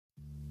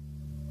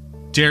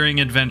Daring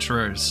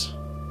adventurers,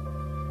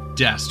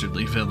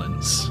 dastardly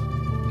villains,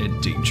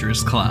 and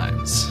dangerous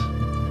climbs.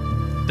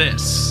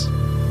 This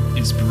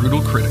is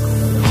Brutal Critical.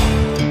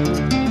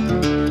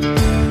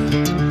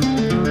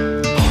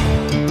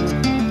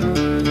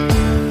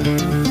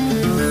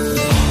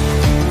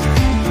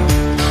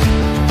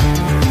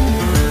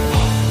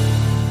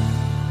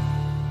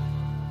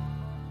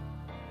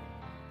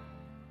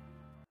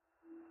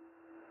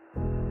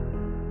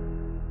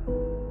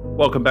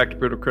 Welcome back to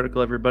Brutal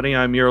Critical, everybody.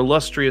 I'm your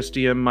illustrious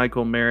DM,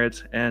 Michael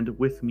Merritt, and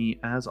with me,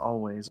 as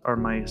always, are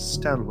my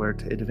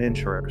stalwart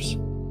adventurers.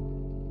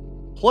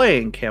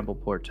 Playing Campbell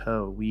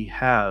Porteau, we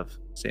have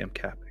Sam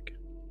Kapik.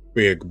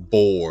 Big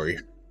boy.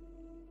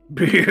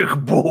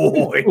 Big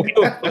boy!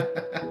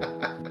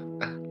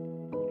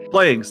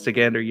 Playing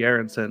Stigander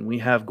Yarenson, we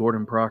have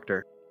Gordon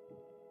Proctor.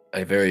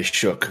 A very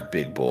shook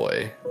big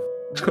boy.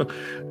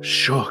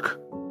 Shook.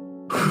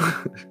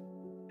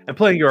 And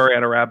playing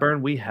Oriana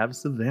Raburn, we have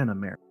Savannah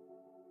Merritt.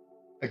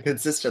 A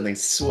consistently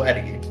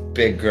sweaty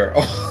big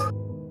girl.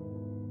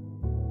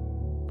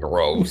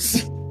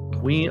 Gross.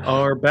 We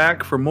are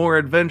back for more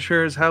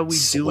adventures. How we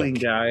doing,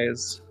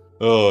 guys?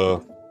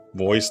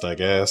 Moist, I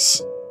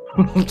guess.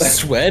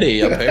 Sweaty,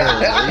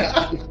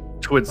 apparently.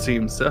 Would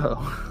seem so.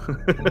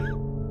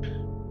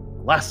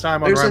 Last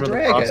time on There's Rime a of the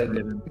dragon. Frost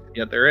Maiden.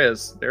 Yeah, there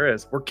is.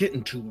 We're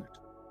getting to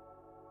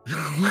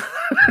it.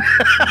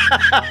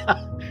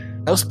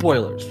 No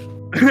spoilers.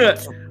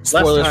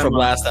 Spoilers from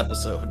last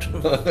episode.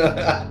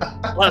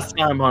 Last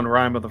time on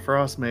Rime of the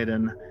Frost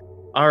Maiden,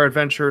 our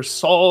adventure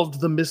solved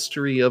the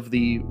mystery of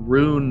the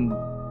rune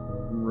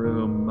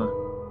room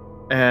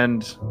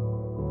and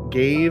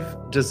gave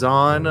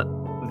Dazan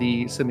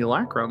the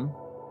simulacrum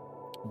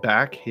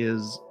back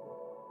his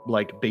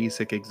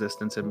basic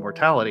existence and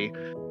mortality,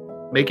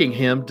 making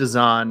him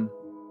Dazan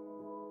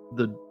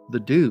the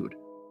dude,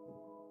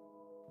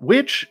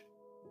 which,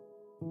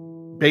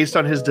 based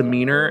on his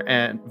demeanor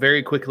and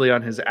very quickly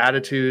on his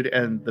attitude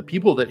and the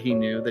people that he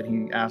knew that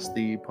he asked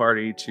the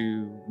party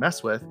to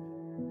mess with,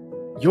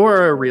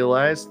 Yora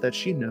realized that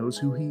she knows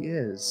who he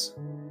is.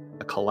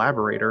 A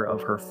collaborator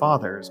of her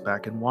father's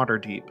back in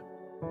Waterdeep.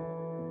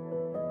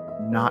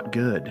 Not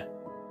good.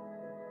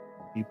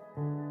 He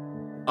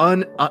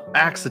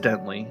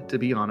accidentally, to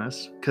be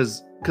honest,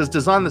 because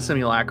Dazan the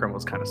Simulacrum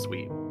was kind of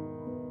sweet.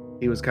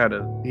 He was kind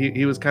of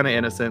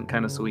innocent,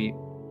 kind of sweet.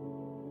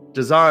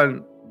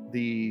 Dazan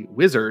the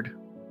wizard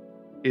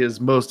is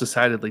most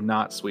decidedly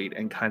not sweet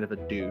and kind of a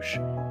douche.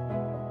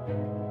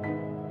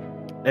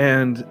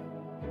 And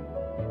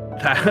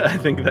that, I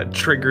think that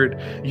triggered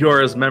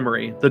Yora's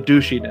memory. The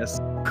douchiness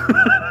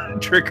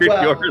triggered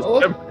Yora's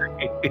memory.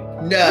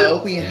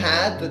 No, we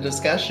had the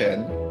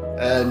discussion,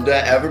 and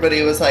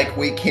everybody was like,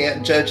 we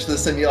can't judge the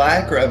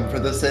simulacrum for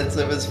the sins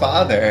of his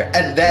father.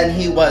 And then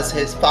he was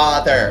his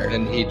father.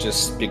 And he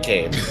just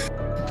became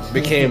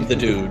the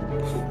dude.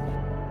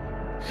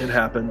 It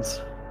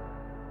happens.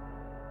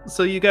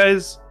 So you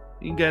guys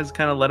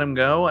kind of let him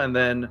go and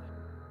then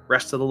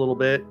rested a little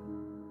bit.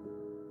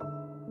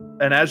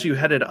 And as you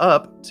headed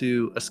up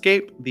to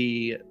escape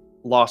the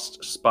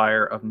lost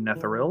spire of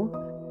Netheril,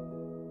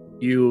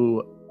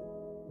 you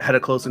had a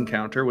close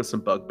encounter with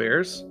some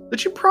bugbears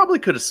that you probably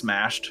could have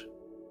smashed.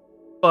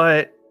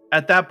 But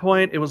at that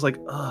point, it was like,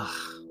 ugh,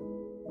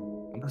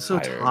 I'm so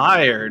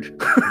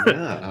tired.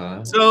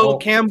 Yeah. So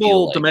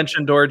Campbell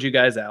Dimension Doored you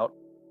guys out.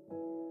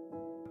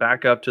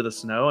 Back up to the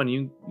snow, and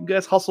you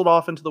guys hustled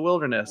off into the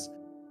wilderness,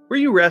 where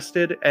you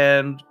rested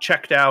and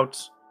checked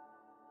out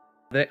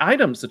the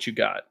items that you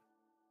got.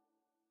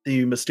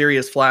 The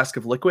mysterious flask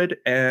of liquid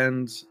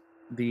and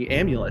the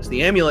amulet.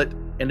 The amulet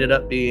ended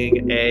up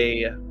being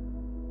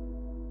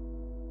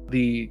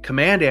the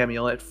command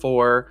amulet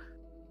for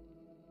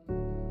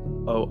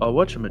a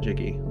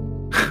whatchamajiggy.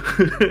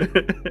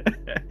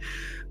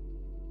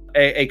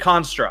 a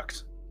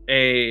construct.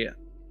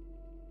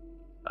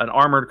 An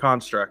armored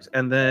construct.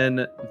 And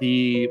then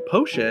the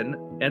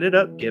potion ended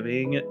up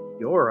giving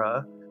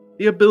Yora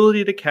the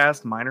ability to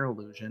cast Minor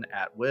Illusion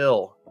at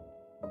will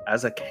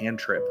as a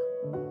cantrip,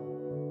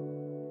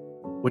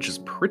 which is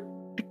pretty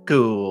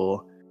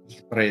cool.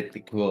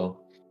 Pretty cool.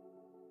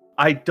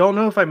 I don't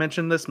know if I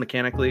mentioned this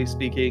mechanically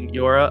speaking,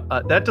 Yora.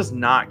 That does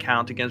not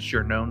count against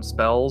your known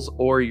spells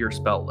or your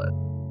spell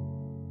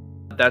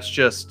list. That's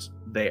just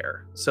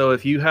there. So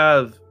if you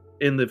have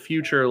in the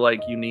future,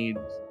 you need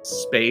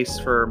space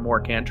for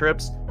more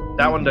cantrips,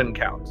 that one doesn't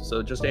count.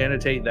 So just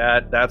annotate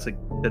that. That's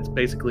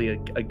basically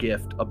a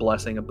gift, a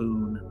blessing, a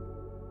boon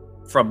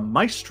from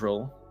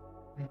Maestral,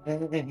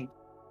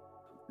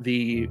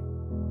 the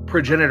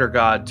progenitor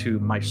god to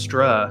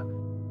Maestra,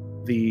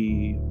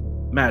 the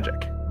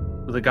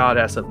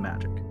goddess of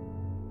magic.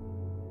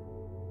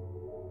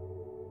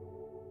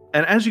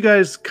 And as you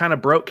guys kind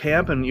of broke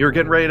camp and you're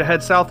getting ready to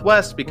head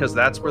southwest, because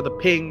that's where the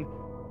ping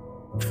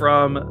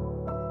from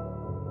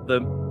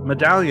the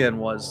medallion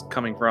was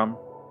coming from,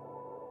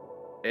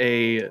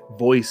 a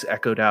voice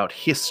echoed out,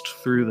 hissed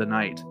through the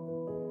night,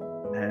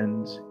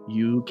 and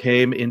you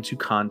came into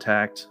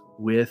contact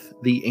with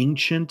the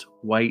ancient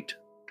white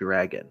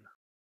dragon.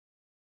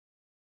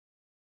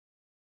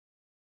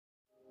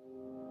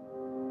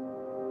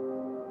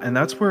 And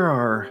that's where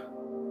our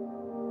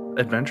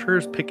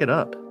adventurers pick it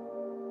up.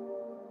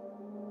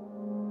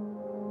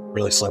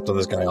 Really slept with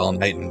this guy all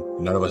night and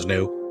none of us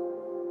knew.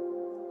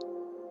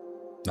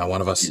 Not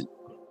one of us.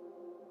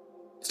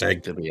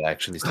 Stag. Did we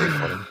actually stay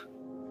funny?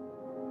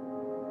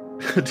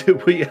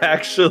 Did we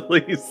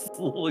actually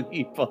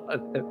sleep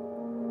on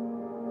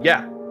him?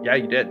 Yeah,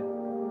 you did.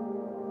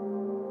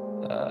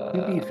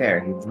 To be fair,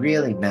 he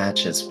really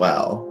matches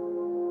well.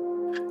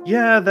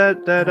 Yeah, that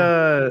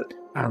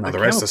I don't know. the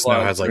The rest of the snow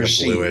camouflage has like a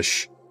machine.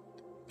 bluish.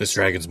 This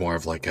dragon's more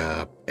of like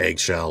a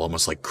eggshell,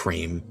 almost like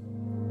cream.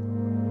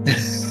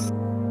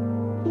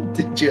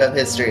 Did you have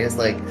history as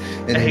like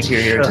an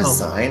interior Eggshell.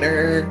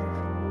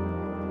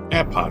 designer?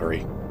 Yeah,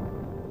 pottery.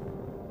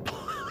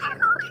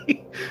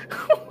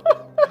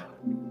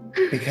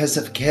 Because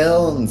of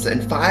kilns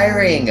and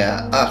firing.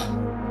 It's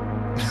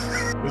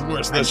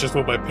worse. That's just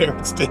what my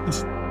parents did.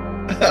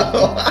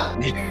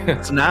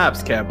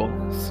 Snaps, Campbell.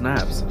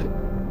 Snaps.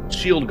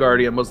 Shield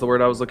Guardian was the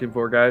word I was looking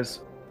for, guys.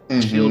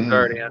 Shield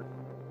Guardian.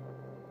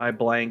 I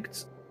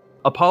blanked.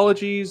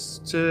 Apologies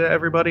to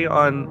everybody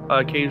on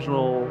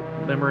occasional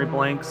memory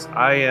blanks.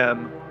 I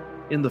am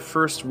in the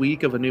first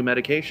week of a new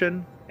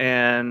medication,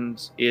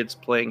 and it's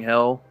playing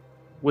hell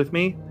with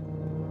me.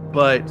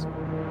 But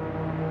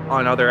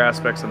on other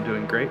aspects, I'm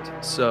doing great.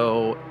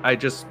 So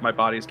my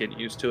body's getting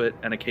used to it,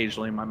 and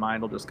occasionally my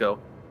mind will just go,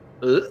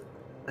 ugh,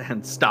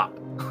 and stop.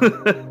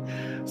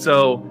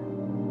 So,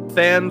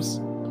 fans,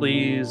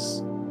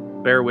 please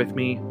bear with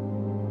me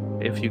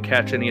if you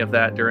catch any of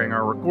that during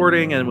our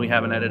recording and we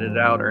haven't edited it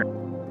out, or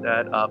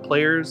that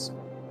players,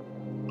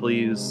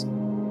 please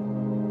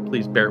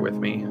bear with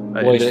me.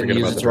 I Well, just didn't forget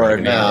use about it the to our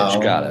dragon. advantage.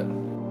 No. Got it.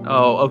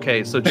 Oh,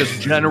 okay. So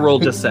just general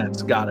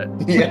dissent. Got it.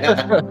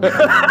 Yeah.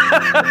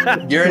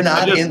 You're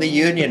not I just- in the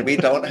union. We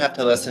don't have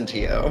to listen to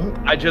you.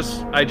 I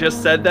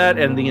just said that,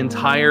 and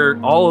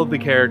all of the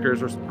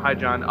characters, hi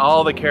John,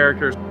 all the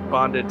characters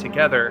bonded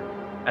together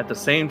at the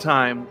same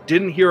time.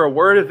 Didn't hear a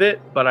word of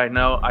it, but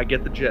I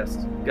get the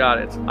gist. Got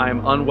it.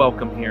 I'm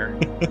unwelcome here.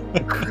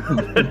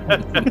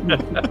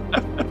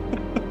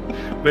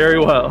 Very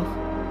well.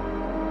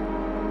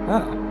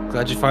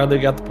 Glad you finally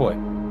got the point.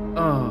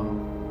 Oh,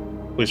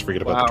 Please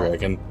forget about the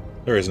dragon.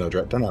 There is no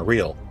dragon. They're not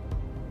real.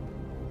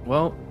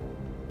 well,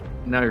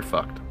 now you're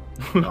fucked.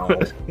 No.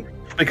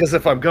 Because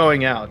if I'm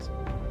going out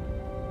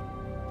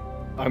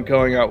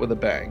with a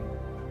bang.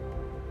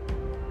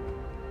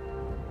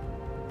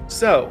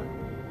 So,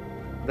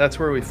 that's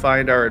where we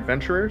find our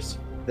adventurers.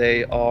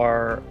 They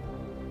are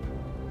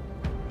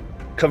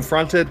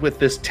confronted with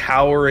this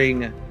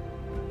towering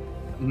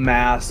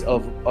mass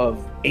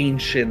of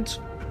ancient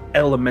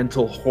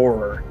elemental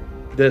horror.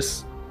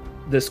 This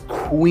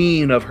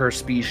queen of her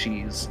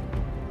species.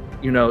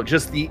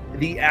 Just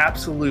the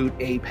absolute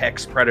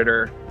apex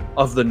predator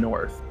of the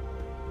North.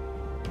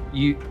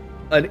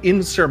 An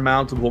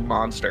insurmountable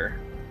monster.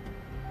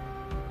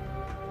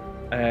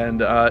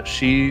 And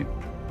she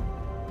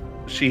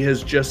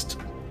has just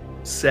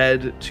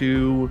said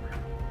to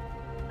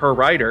her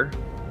rider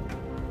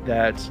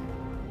that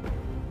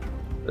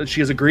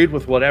she has agreed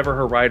with whatever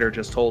her rider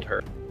just told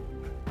her,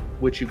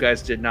 which you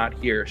guys did not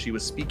hear. She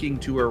was speaking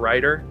to her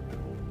rider,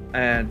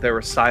 and there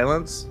was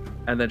silence,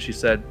 and then she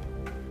said,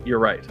 "You're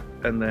right,"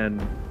 and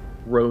then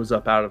rose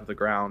up out of the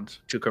ground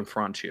to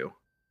confront you.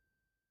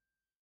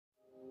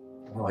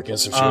 Well, I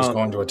guess if she was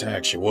going to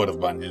attack, she would have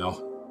by now.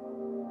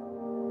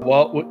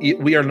 Well,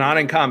 we are not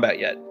in combat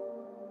yet.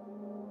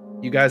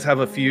 You guys have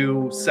a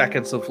few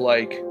seconds of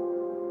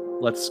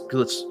let's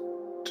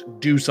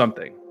do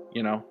something,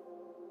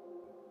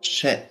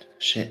 Shit.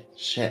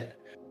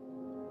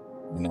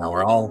 Now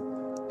we're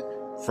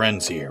all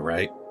friends here,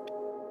 right?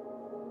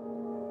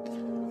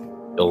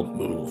 Don't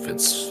move.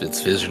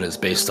 Its vision is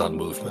based on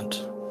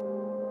movement.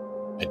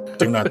 I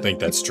do not think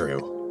that's true.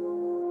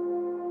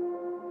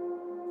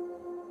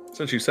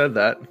 Since you said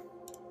that,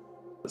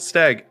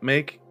 Stag,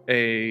 make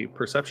a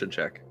perception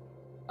check.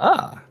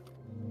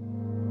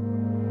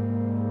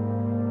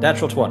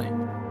 Natural 20.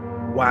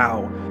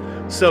 Wow.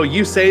 So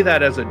you say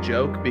that as a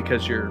joke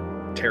because you're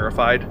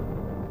terrified.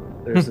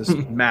 There's this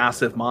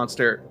massive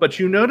monster. But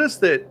you notice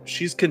that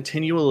she's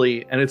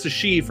continually, and it's a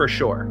she for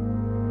sure.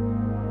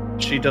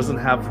 She doesn't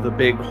have the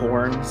big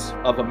horns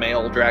of a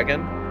male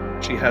dragon.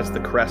 She has the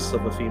crests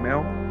of a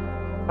female.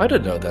 I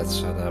didn't know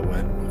that's how that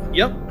went.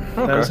 Yep.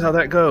 Okay. That is how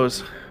that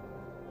goes.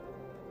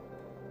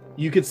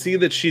 You can see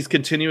that she's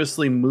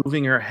continuously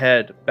moving her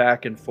head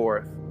back and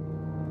forth.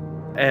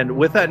 And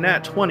with that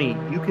nat 20,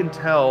 you can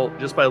tell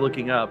just by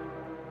looking up.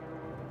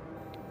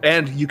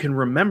 And you can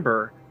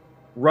remember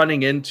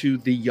running into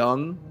the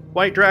young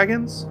white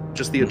dragons,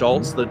 just the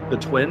adults, the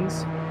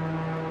twins.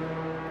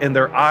 And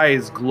their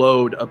eyes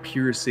glowed a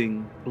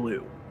piercing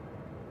blue.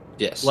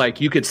 Yes. Like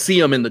you could see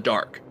them in the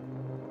dark.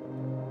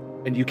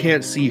 And you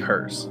can't see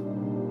hers.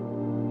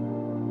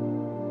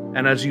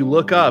 And as you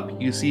look up,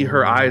 you see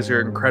her eyes are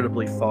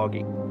incredibly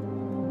foggy.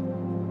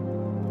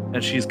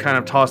 And she's kind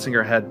of tossing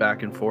her head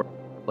back and forth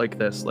like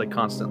this, like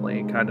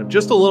constantly, kind of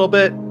just a little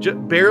bit,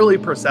 barely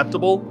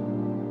perceptible.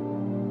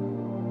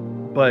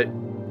 But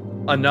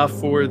enough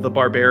for the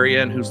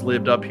barbarian who's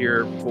lived up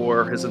here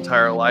for his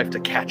entire life to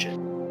catch it.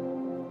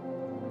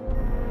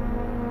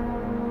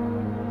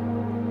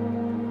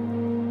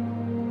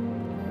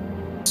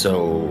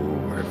 So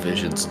her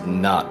vision's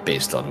not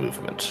based on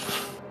movement.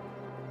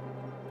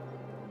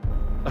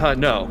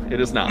 No, it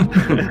is not.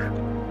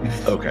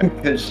 Okay.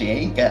 Because she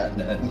ain't got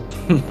none.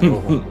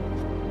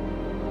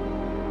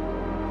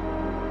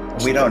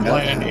 We don't know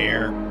Plan that.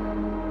 here.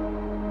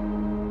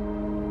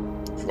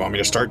 If you want me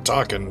to start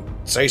talking,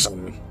 say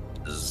something.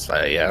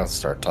 Yeah,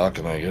 start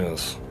talking, I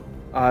guess.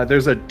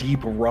 There's a deep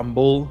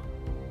rumble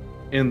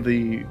in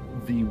the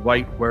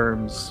white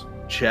worm's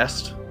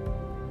chest.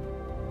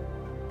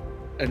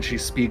 And she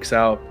speaks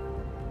out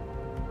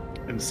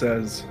and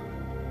says,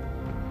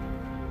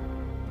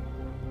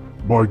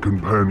 My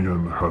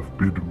companion hath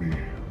bid me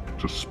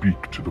to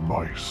speak to the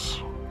mice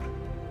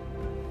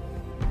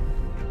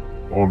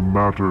on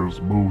matters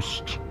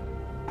most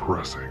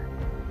pressing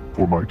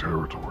for my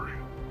territory.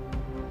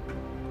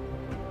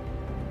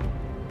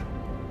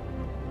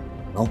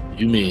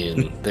 You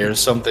mean there's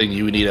something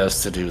you need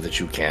us to do that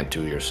you can't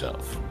do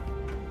yourself?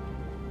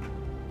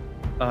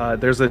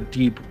 there's a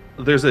deep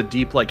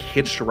like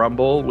hitched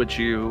rumble, which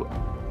you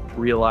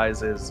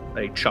realize is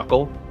a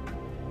chuckle.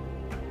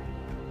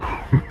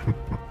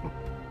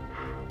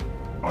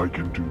 I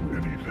can do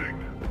anything.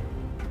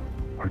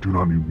 I do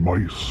not need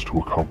mice to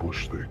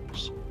accomplish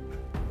things.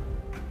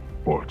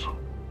 But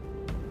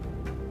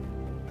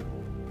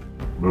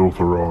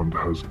Miltherond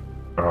has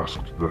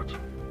asked that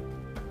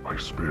I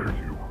spare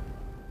you.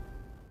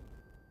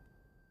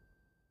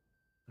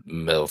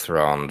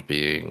 Miltherond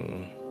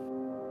being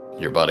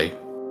your buddy?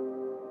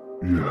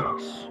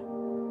 Yes.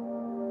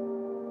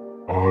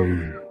 I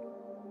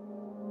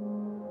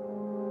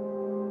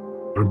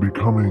am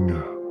becoming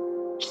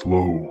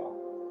slow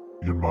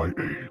in my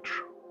age,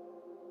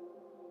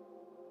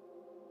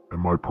 and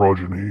my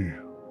progeny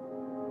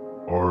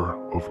are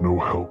of no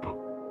help.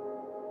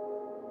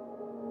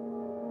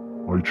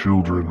 My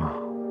children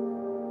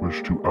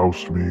wish to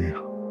oust me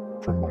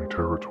from my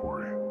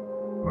territory,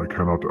 and I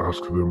cannot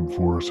ask them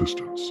for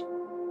assistance.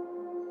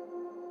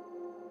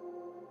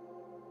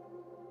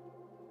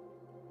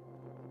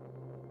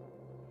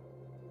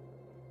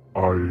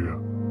 I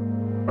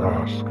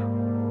ask,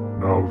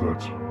 now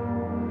that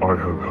I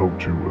have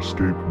helped you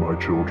escape my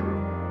children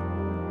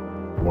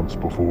once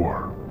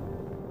before,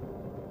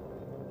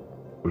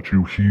 that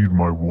you heed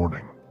my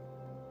warning.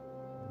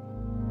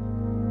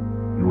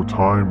 Your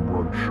time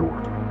runs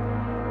short.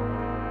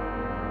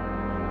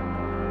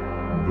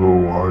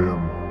 Though I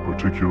am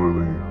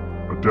particularly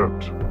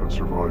adept at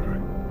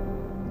surviving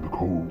in the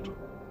cold,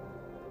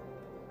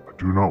 I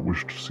do not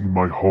wish to see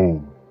my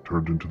home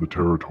turned into the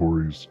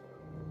territories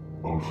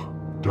of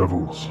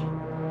devils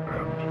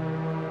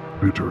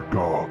and bitter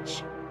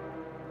gods.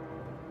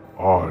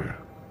 I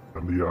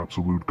am the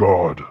absolute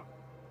god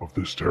of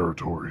this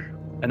territory.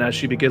 And as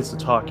she begins to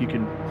talk, you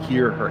can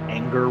hear her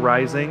anger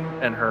rising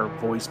and her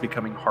voice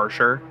becoming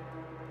harsher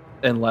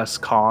and less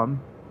calm.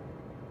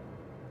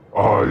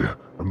 I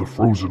am the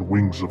frozen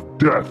wings of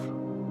death.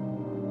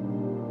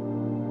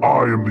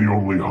 I am the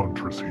only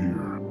huntress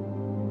here.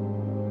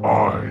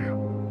 I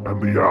am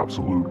the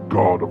absolute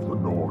god of the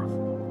north.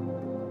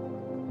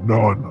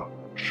 None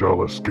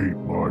shall escape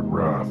my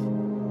wrath.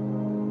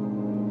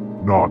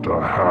 Not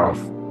a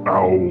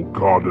half-owl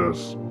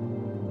goddess,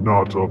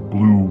 not a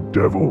blue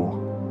devil,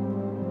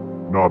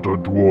 not a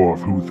dwarf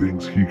who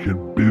thinks he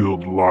can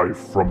build life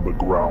from the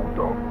ground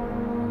up.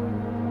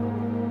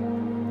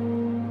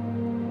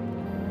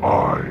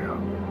 I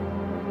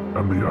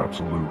am the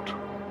absolute,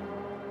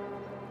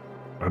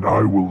 and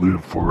I will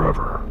live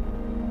forever.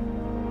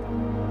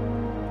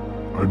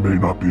 I may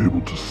not be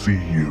able to see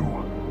you,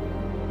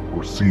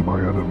 or see my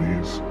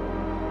enemies,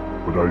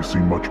 but I see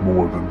much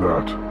more than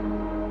that.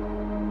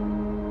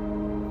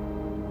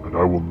 And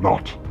I will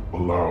not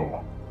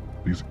allow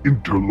these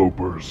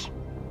interlopers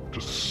to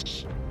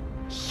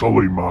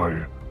sully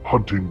my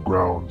hunting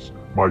grounds,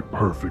 my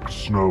perfect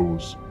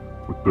snows,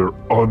 with their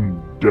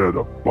undead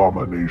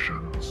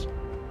abominations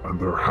and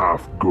their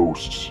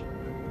half-ghosts.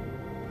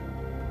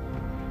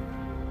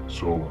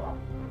 So,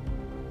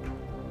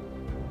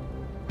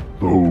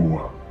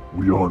 though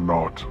we are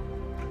not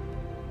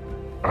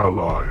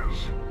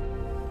allies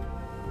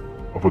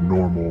of a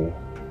normal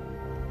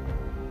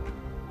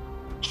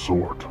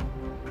sort,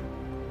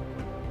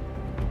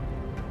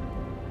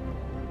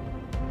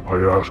 I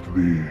ask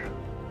thee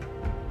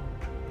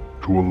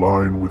to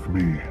align with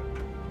me,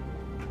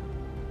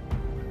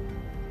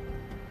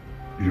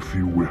 if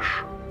you wish,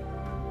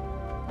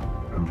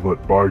 and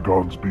let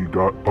bygones be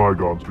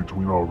bygones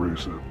between our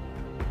races.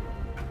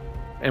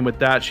 And with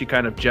that, she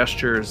kind of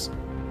gestures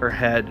her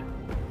head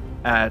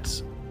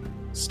at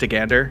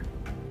Stygander,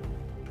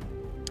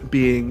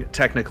 being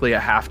technically a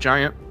half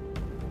giant,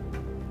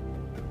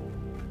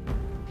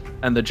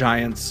 and the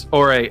giants,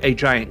 or a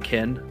giant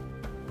kin.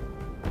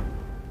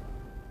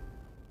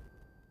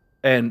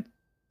 And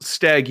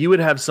Stag, you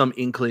would have some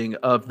inkling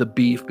of the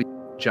beef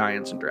between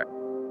giants and dragons.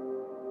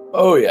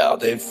 Oh yeah,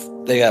 they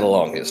got a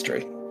long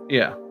history.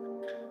 Yeah.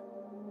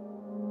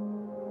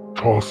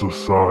 toss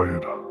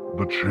aside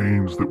the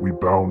chains that we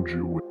bound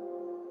you with.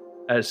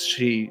 As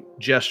she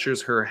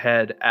gestures her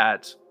head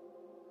at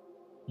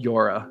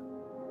Yora.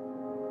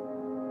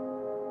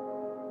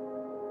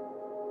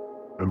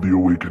 And the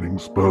awakening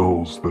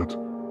spells that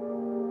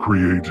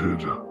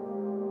created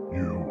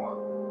you.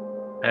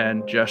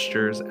 And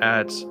gestures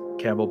at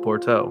Campbell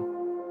Porteau.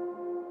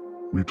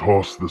 We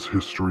toss this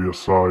history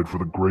aside for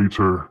the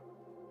greater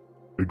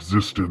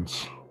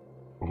existence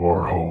of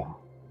our home.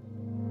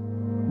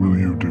 Will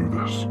you do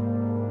this?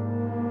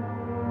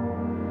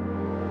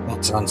 Well,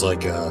 it sounds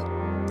like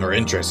our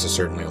interests are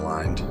certainly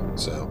aligned,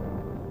 so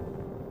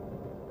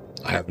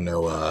I have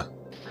no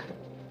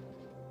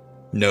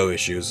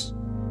issues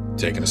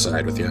taking a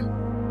side with you.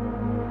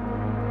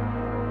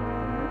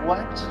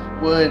 What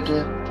would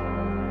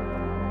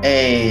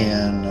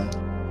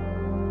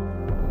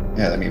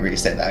Yeah, let me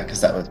re-say that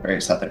because that was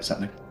very southern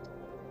sounding.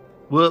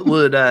 What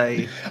would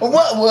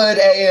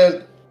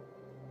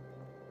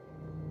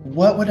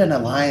an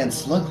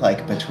alliance look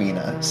like between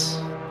us?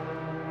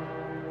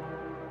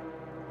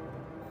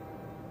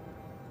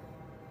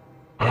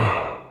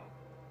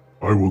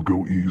 I will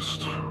go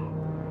east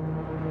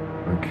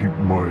and keep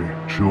my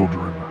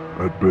children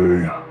at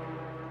bay.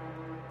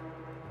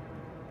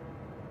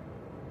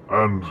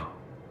 And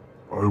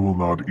I will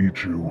not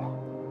eat you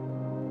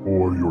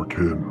or your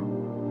kin.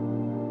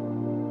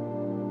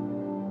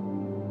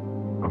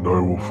 And I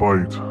will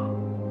fight,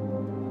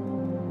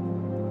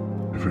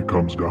 if it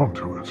comes down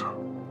to it,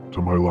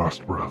 to my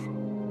last breath.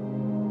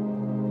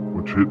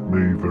 Which it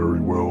may very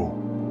well.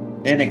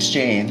 In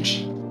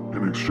exchange,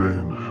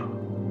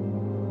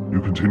 you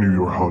continue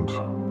your hunt.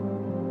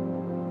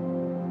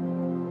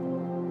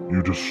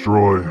 You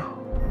destroy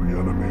the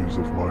enemies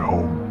of my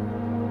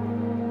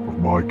home, of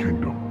my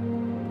kingdom.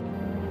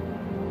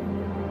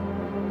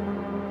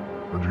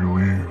 And you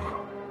leave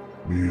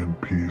me in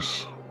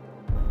peace.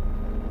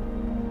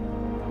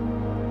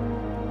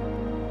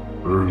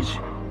 There's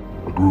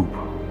a group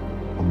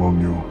among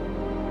you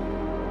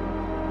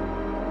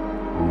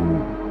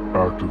who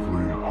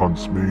actively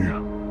hunts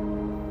me.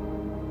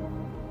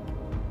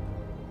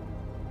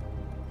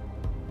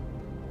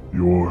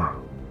 Your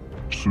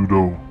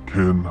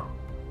pseudo-kin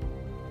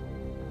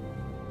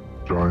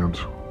giant,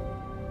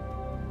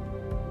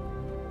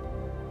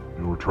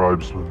 your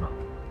tribesmen,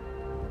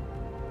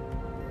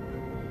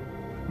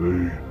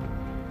 they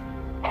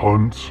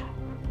hunt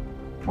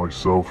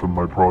myself and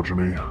my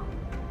progeny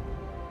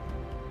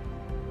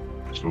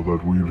so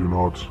that we do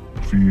not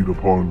feed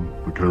upon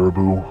the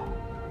caribou.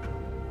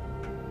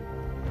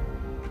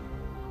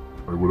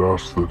 I would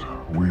ask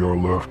that we are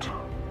left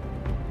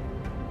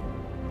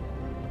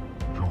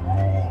to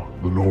rule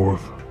the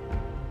North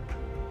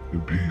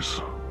in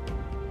peace.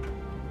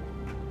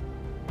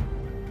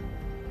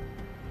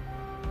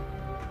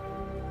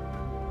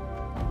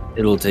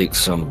 It'll take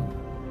some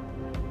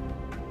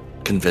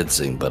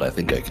convincing, but I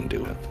think I can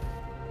do it.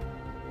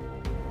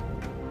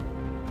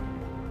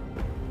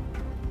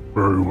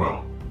 Very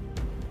well.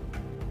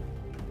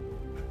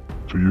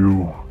 To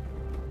you,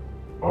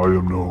 I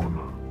am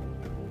known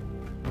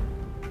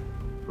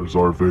as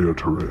Arvea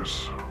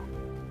Therese.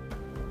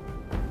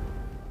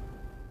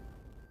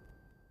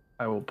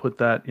 I will put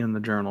that in the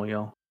journal,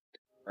 Yell.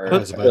 Or I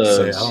was about to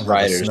say, I don't have a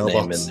writer's name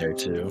snowball's- in there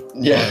too.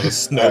 yeah. The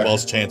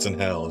snowball's chance in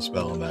hell of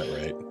spelling that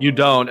right. You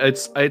don't.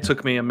 It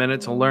took me a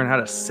minute to learn how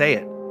to say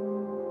it.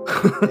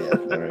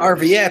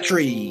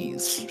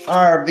 Arviatries.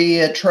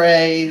 Arvea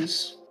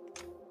trays.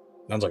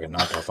 Sounds like a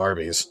knockoff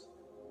Arby's.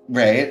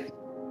 Right.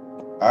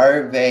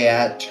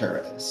 Arvea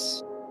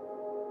Therese.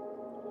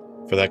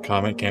 For that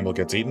comment, Campbell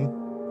gets eaten.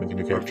 Make a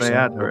new character. soon?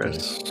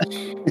 Beatrice.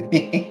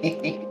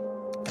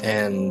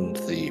 And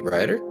the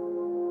writer?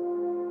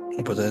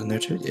 I'll put that in there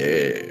too.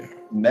 Yeah.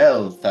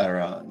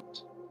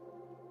 Meltharant.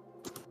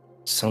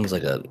 Sounds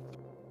like a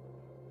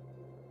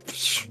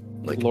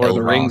Lord of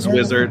the Rings Elrond.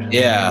 wizard.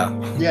 Yeah.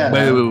 Yeah.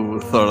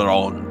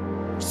 Beltheron.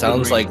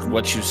 Sounds like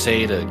what you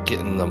say to get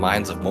in the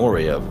minds of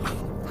Moria.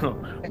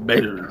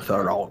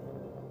 Beltheron.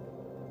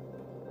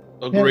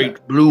 The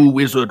great blue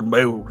wizard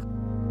Mel.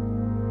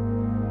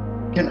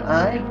 Can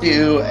I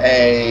do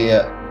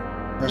a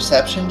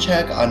perception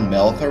check on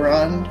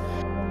Meltharand?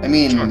 I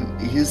mean,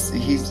 he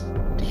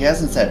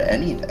hasn't said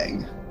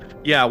anything.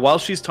 Yeah, while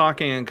she's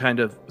talking and kind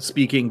of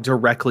speaking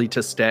directly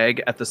to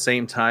Stag, at the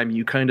same time,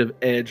 you kind of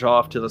edge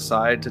off to the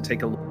side to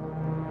take a look.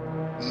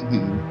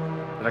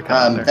 Mm-hmm. Did I cut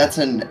out there? That's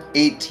an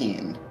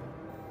 18.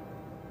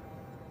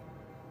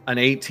 An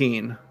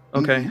 18.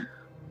 Okay.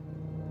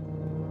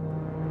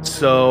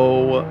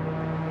 So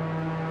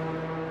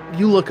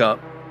you look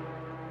up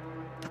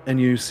and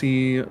you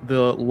see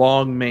the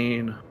long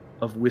mane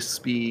of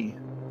wispy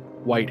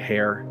white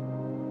hair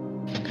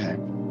Okay.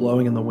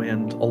 blowing in the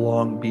wind, a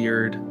long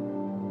beard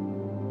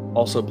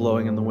also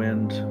blowing in the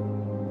wind.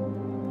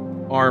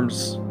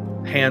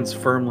 Hands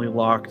firmly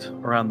locked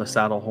around the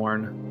saddle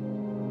horn.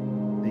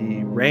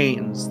 The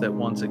reins that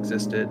once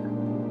existed,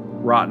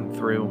 rotten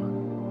through,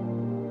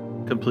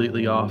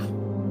 completely off.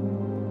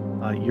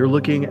 You're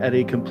looking at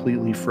a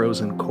completely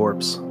frozen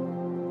corpse.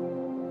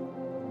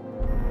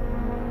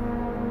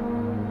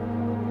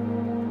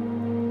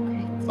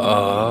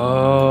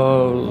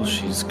 Oh,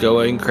 she's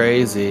going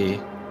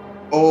crazy.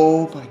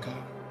 Oh my god.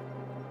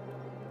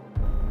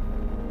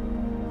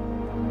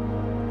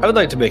 I would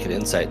like to make an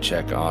insight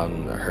check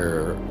on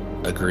her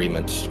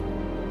agreement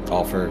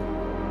offer.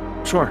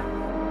 Sure.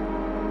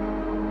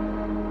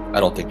 I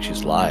don't think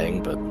she's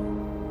lying, but...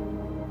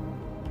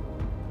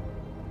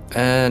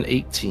 An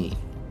 18.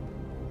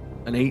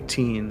 An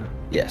 18.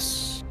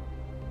 Yes.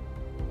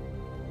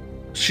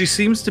 She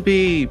seems to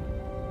be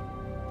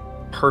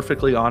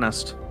perfectly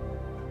honest.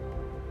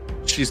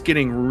 She's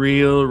getting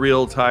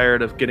real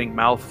tired of getting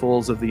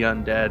mouthfuls of the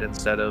undead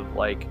instead of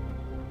like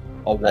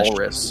a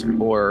walrus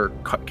or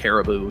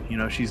caribou. You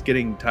know, she's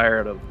getting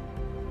tired of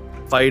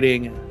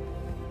fighting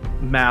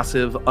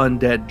massive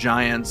undead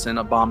giants and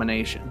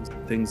abominations,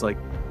 things like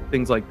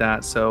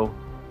that. So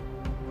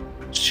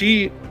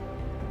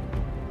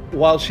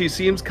while she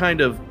seems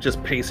kind of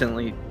just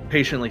patiently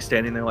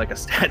standing there like a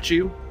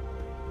statue,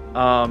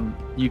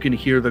 you can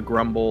hear the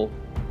grumble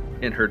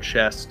in her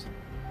chest.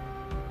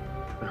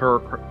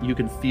 You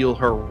can feel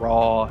her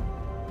raw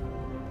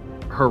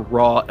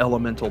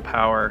elemental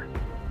power.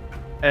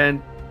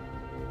 And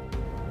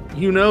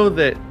you know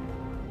that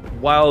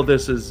while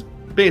this is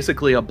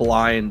basically a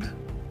blind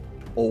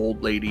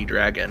old lady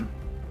dragon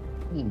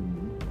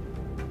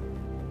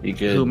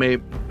who may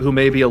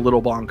be a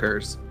little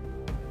bonkers,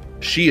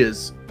 she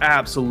is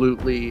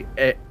absolutely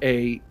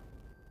a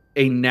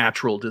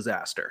natural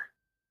disaster.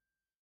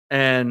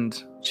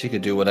 And she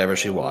could do whatever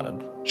she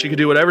wanted.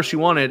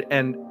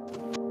 And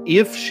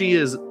if she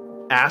is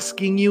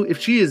asking you, if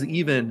she is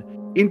even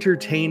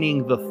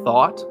entertaining the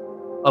thought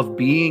of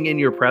being in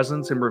your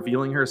presence and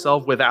revealing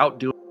herself without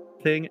doing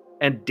anything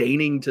and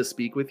deigning to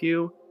speak with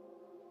you,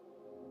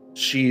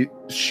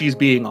 she's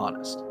being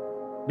honest,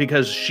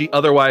 because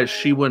otherwise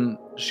she wouldn't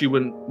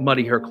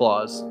muddy her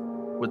claws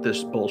with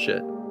this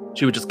bullshit.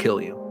 She would just kill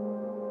you.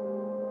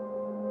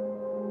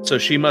 So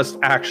she must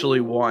actually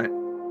want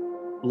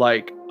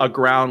like a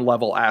ground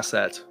level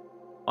asset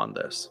on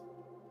this.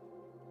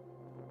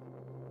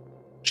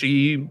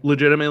 She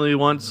legitimately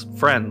wants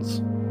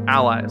friends,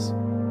 allies.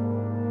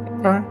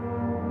 Okay.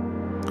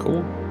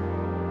 Cool.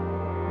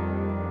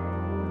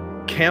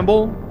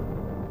 Campbell,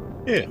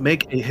 Yeah.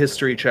 make a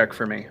history check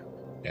for me.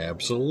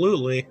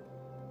 Absolutely.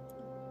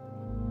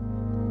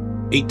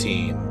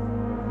 18.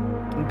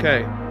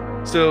 Okay.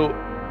 So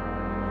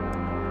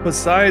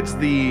besides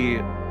the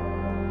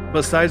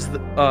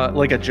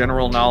like a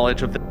general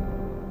knowledge of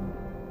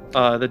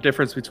the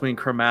difference between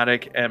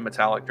chromatic and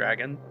metallic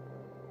dragon,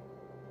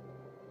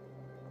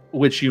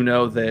 which you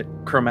know that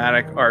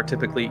chromatic are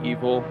typically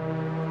evil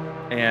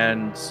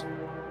and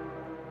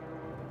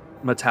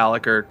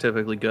metallic are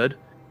typically good,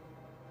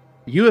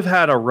 you have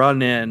had a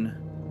run-in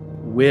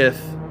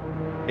with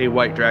a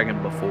white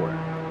dragon before.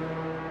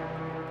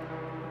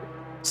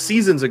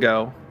 Seasons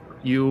ago,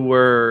 you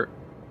were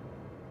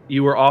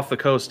off the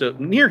coast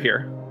near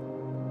here,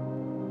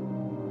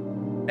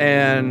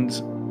 and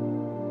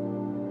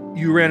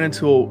you ran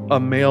into a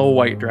male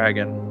white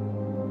dragon.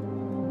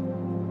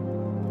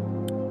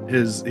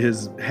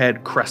 His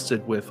head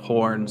crested with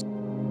horns,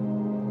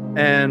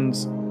 and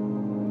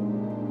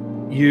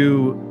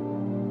you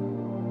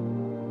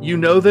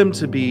know them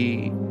to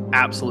be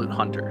absolute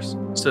hunters.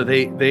 So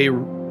they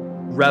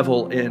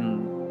revel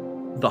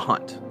in the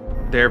hunt.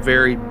 They're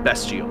very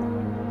bestial.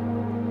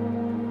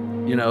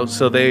 You know,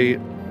 so they,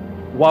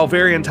 while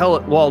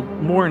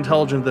more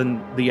intelligent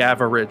than the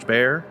average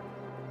bear,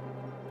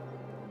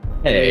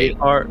 they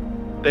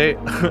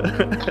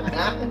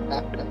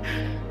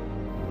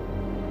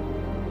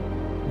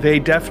they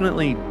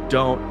definitely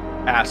don't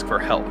ask for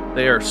help.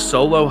 They are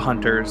solo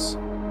hunters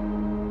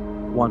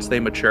once they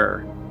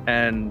mature,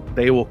 and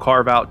they will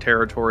carve out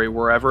territory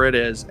wherever it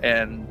is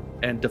and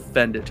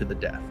defend it to the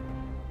death.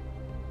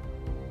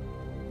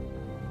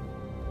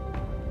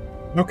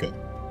 Okay.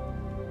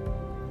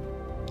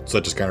 So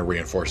that just kind of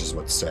reinforces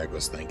what Stag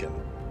was thinking.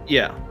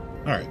 Yeah.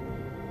 All right.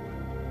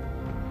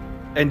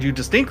 And you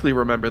distinctly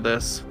remember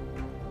this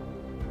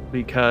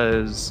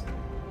because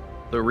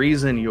the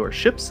reason your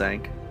ship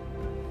sank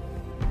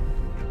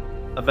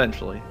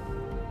eventually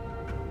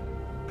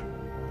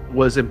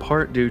was in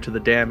part due to the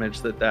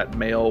damage that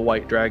male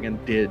white dragon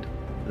did to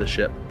the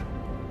ship.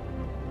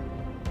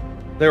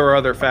 There were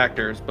other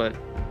factors, but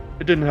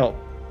it didn't help.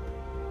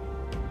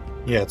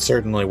 Yeah, it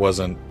certainly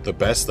wasn't the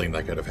best thing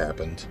that could have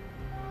happened.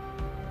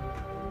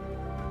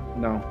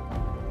 No.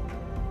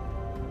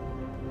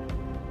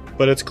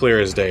 But it's clear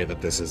as day that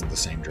this isn't the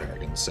same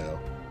dragon, so...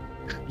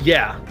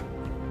 Yeah.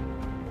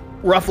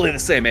 Roughly the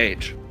same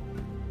age.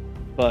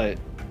 But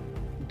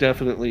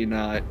definitely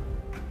not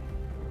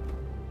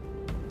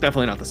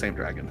the same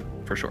dragon,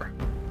 for sure.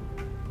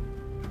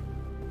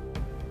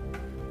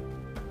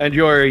 And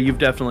you've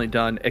definitely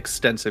done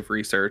extensive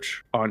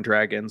research on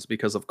dragons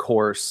because, of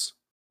course,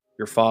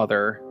 your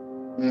father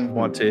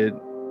wanted...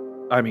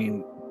 I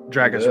mean,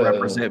 dragons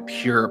represent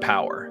pure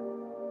power.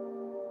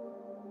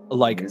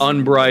 Like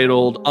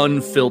unbridled,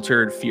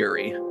 unfiltered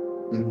fury.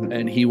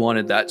 And he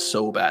wanted that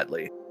so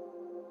badly.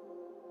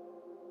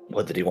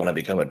 What, did he want to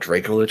become a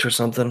Dracolich or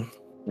something?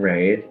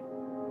 Right.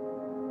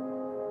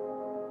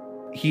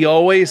 He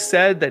always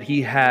said that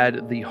he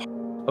had the heart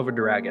of a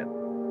dragon.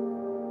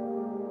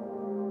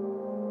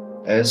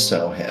 As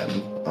so him,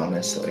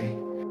 honestly.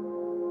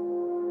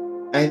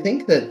 I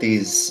think that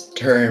these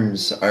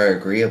terms are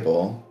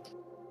agreeable.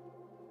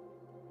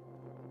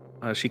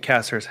 She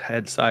casts her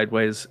head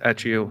sideways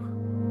at you.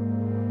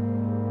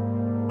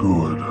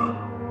 Good.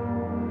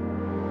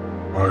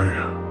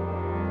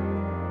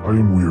 I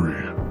am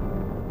weary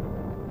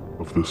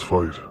of this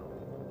fight.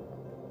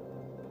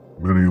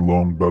 Many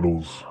long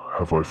battles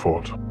have I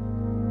fought.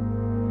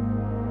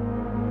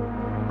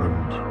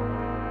 And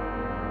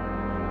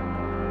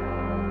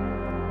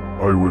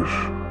I wish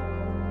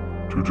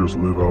to just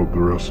live out the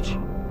rest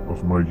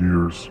of my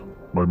years,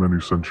 my many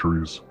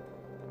centuries,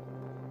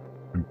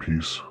 in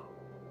peace.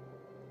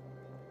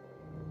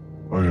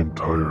 I am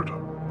tired,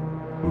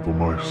 little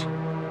mice.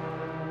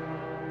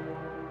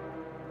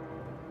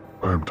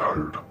 I am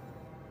tired.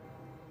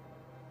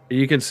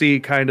 You can see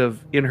kind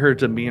of in her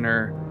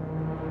demeanor,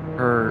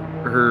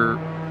 her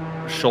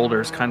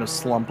shoulders kind of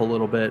slump a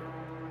little bit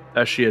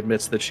as she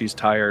admits that she's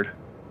tired.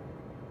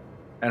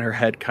 And her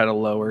head kind of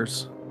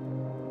lowers.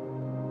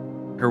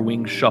 Her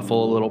wings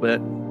shuffle a little bit.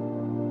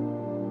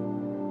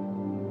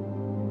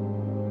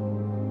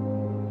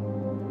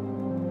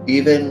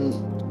 Even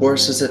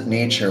forces of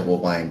nature will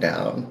wind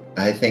down.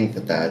 I think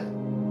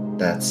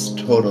that's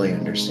totally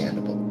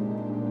understandable.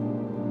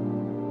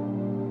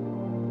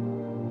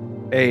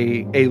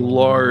 A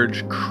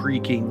large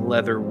creaking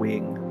leather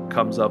wing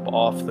comes up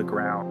off the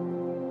ground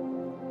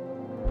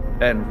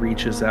and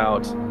reaches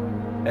out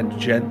and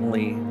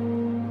gently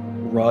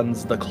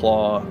runs the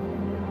claw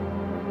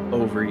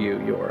over you,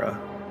 Yora.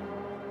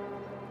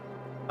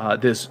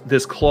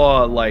 This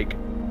claw, like,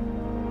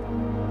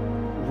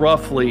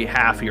 roughly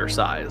half your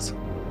size.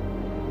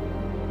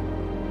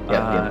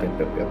 Yep.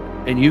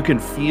 And you can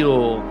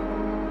feel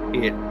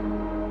it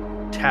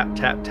tap,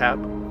 tap, tap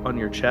on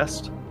your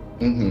chest.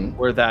 Mm-hmm.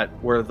 Where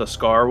the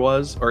scar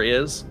was or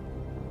is,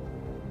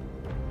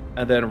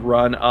 and then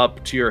run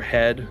up to your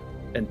head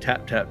and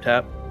tap, tap,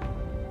 tap.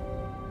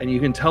 And you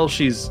can tell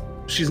she's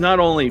not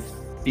only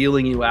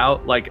feeling you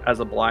out like as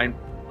a blind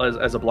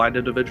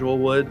individual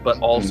would, but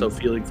also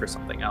feeling for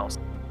something else.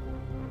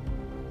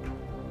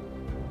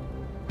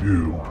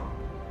 You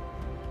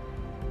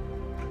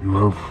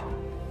have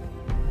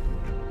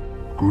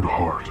good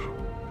heart.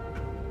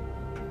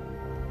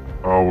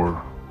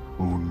 Our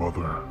own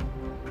mother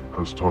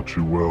has taught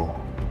you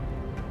well.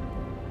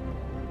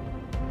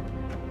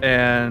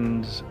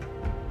 And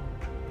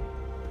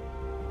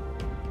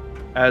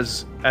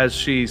as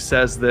she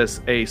says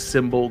this, a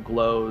symbol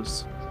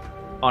glows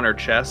on her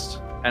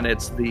chest, and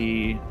it's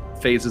the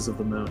phases of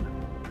the moon.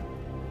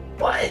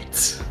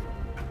 What?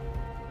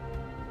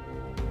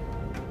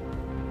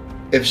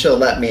 If she'll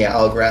let me,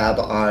 I'll grab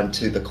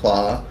onto the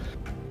claw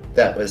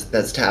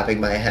that's tapping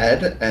my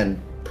head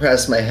and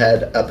press my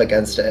head up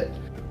against it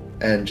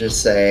and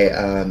just say,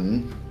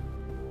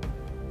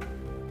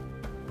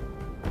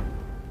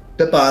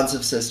 the bonds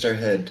of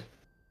sisterhood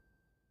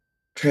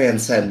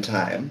transcend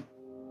time.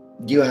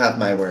 You have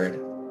my word.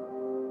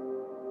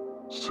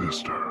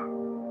 Sister.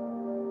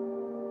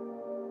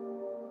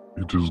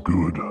 It is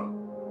good.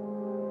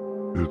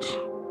 It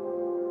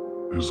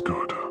is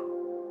good.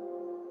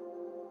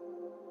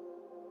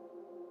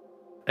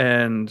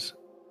 And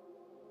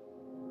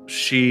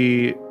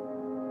she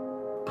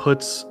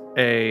puts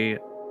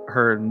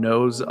her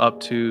nose up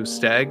to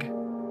Steg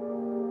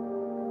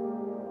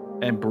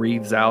and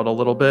breathes out a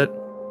little bit.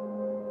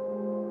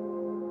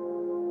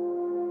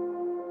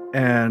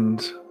 And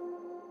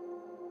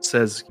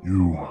says,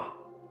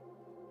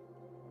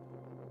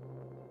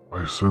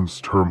 I sense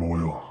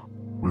turmoil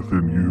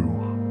within you,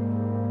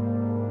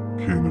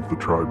 King of the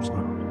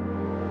Tribesmen.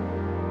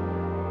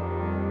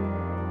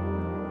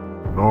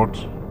 Not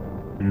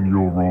in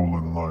your role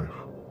in life,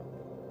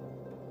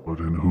 but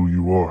in who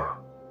you are.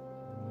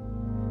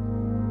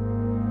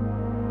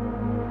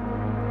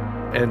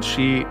 And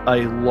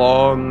a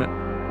long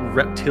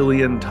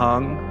reptilian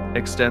tongue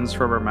extends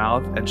from her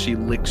mouth and she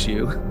licks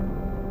you.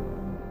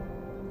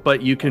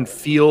 But you can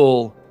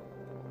feel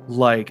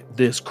like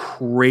this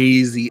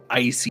crazy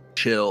icy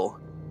chill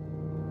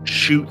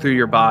shoot through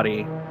your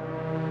body,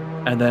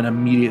 and then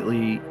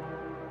immediately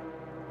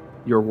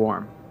you're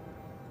warm.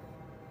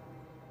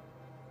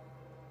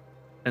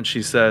 And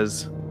she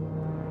says,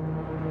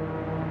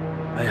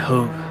 I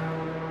hope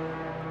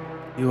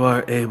you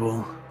are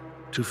able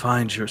to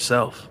find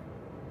yourself.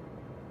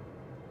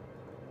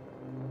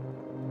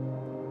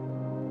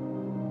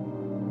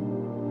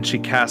 And she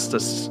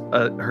casts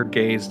her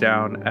gaze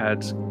down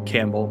at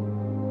Campbell.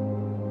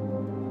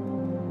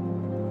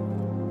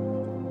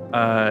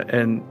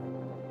 And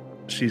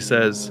she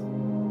says,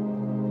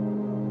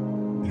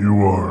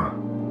 You are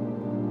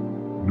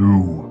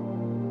new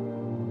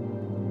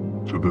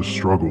to this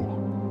struggle.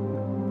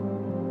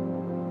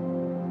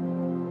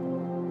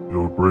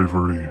 Your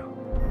bravery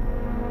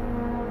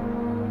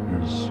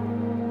is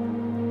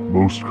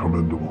most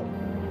commendable.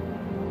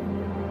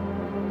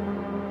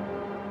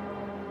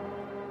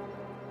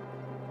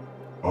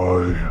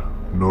 I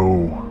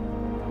know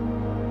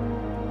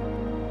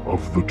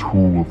of the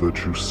tool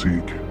that you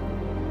seek.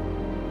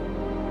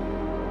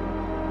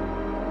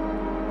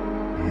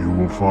 You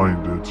will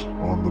find it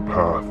on the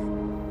path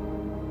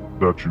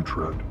that you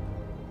tread.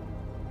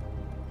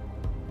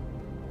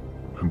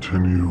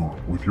 Continue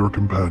with your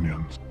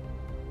companions,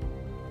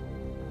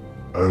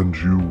 and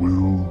you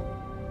will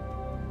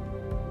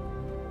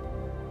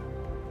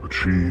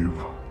achieve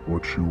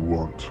what you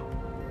want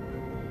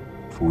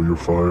for your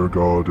fire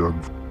god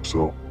and for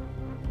yourself.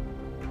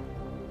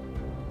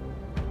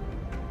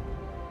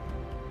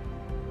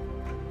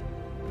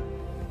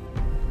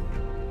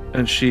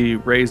 And she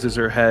raises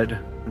her head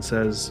and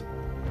says,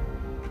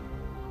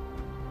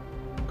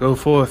 "Go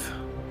forth,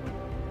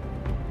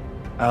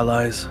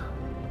 allies.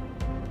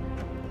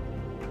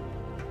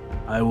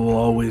 I will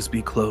always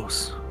be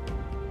close."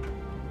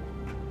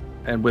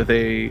 And with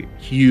a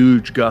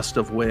huge gust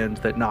of wind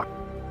that knocked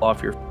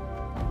off your,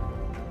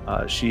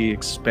 she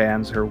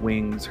expands her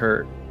wings,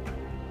 her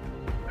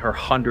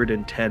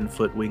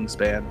 110-foot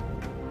wingspan,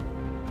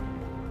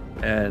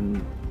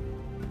 and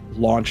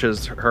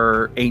launches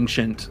her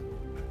ancient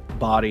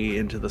body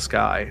into the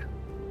sky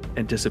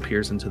and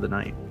disappears into the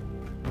night.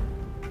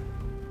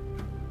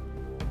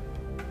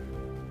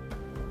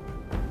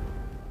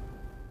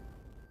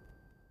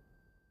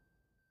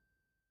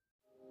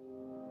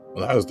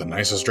 Well, that was the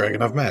nicest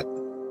dragon I've met.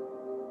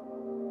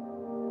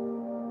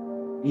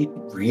 You'd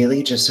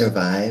really just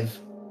survive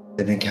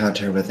an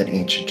encounter with an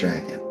ancient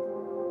dragon.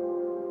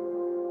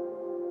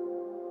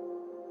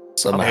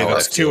 Somehow Hey,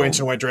 that's I two feel-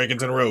 ancient white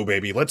dragons in a row,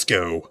 baby. Let's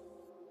go.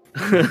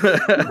 2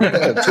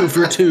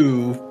 for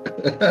 2.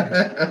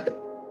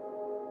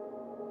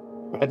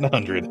 At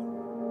 100.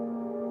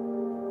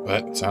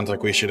 But sounds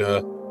like we should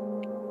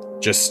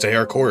just stay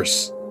our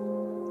course.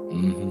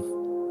 Mm-hmm.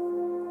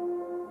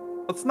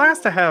 It's nice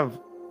to have,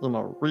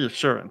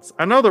 reassurance.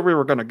 I know that we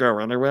were going to go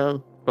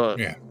anyway, but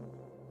Yeah.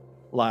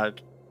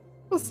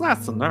 it's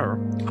nice to know.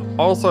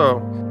 Also,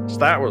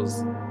 that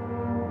was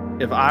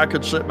if I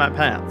could shit my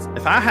pants.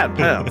 If I had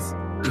pants.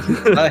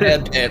 I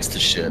had pants to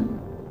shit.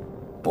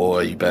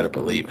 Boy, you better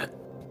believe it.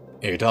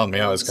 Yeah, you're telling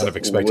me I was kind of So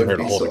expecting her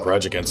to would be hold a so.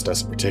 grudge against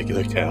us in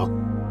particular, Cal.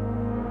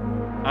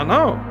 I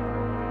know.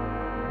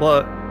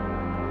 But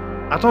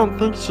I don't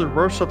think she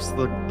worships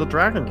the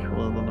Dragon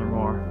Queen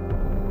anymore.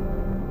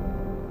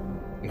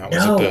 No,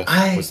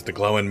 was it the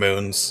glowing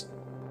moons?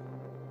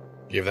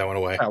 Give that one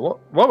away. Yeah,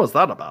 what was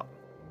that about?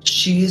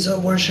 She's a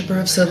worshiper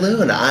of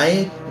Saloon.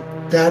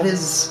 That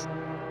is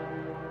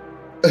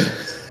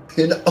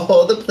in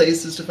all the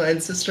places to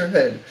find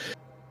sisterhood.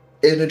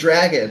 In a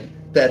dragon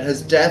that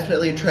has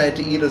definitely tried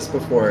to eat us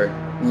before,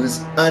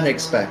 was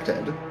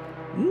unexpected.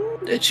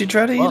 Did she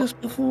try to eat us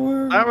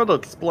before? I would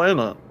explain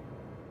it.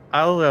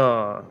 I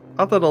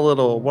did a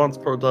little once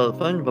per day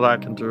thing that I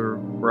can do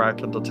where I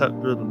can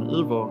detect good and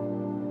evil.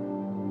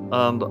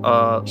 And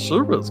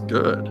she was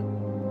good.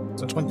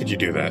 Since when did you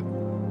do that?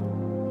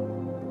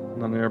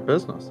 None of your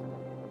business.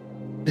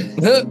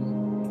 I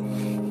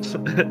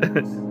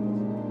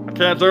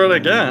can't do it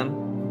again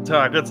until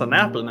I get a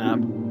nappy nap.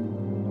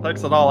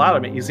 Takes it all out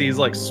of me. You see he's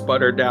like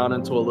sputtered down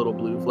into a little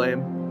blue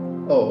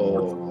flame.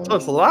 Oh.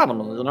 Takes a lot of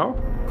me, you know?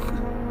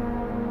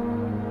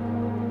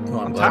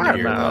 Well, I'm glad to tired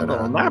hear now. I'm that,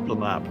 gonna nappy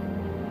nap.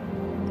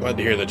 Glad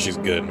to hear that she's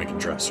good and we can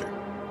trust her.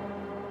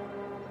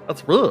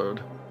 That's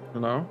rude,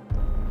 you know?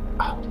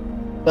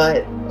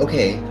 But,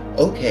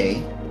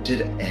 okay.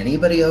 Did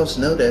anybody else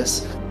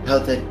notice how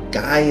the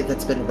guy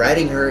that's been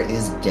riding her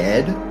is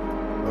dead?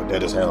 Oh,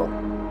 dead as hell.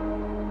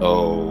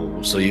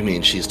 Oh, so you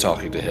mean she's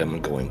talking to him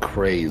and going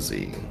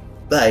crazy?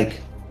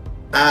 Like,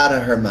 out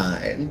of her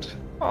mind.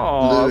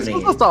 Oh, Loony.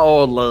 this is the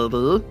old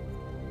lady.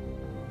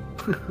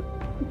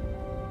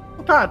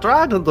 Okay,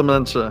 dragon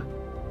dementia.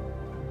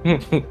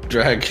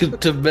 Dragon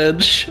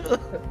dementia.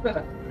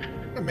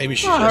 Maybe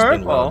she's Not just her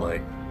been fault.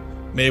 lonely.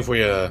 Maybe if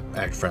we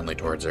act friendly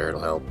towards her,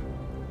 it'll help.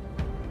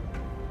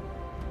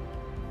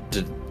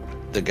 Did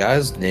the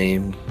guy's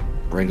name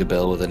ring a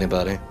bell with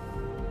anybody?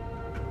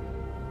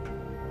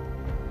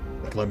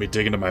 Let me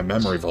dig into my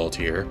memory vault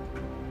here.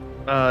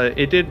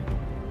 It did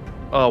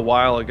a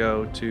while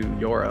ago to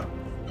Yora.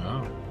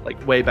 Oh.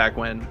 Like way back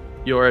when.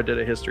 Yora did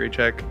a history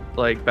check.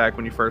 Like back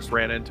when you first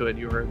ran into it,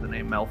 you heard the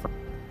name Melfa.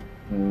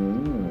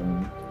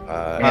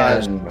 I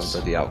just And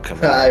remember the outcome.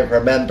 I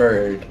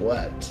remembered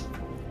what?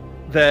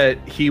 That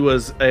he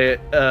was a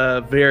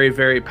very,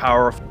 very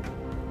powerful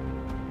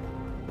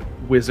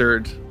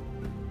wizard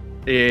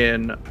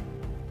in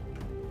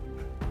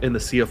the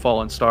Sea of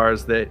Fallen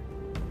Stars that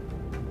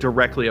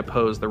directly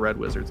opposed the Red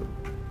Wizards.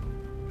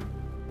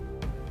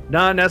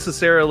 Not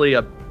necessarily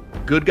a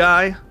good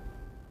guy,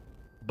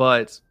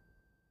 but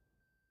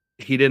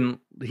he didn't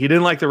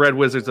like the Red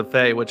Wizards of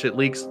Thay, which at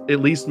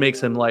least makes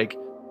him like,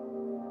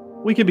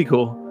 we could be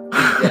cool.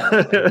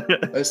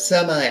 A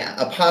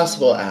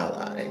possible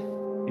ally.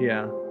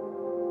 Yeah.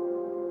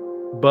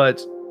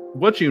 But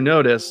what you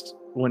noticed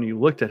when you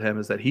looked at him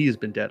is that he's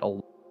been dead a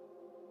lot.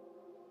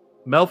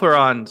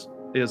 Melthorond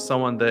is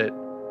someone that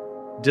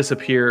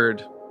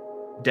disappeared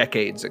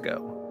decades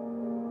ago.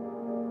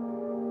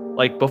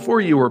 like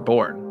before you were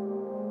born.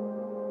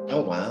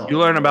 Oh, wow. You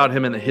learn about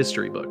him in the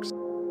history books.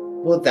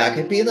 Well, that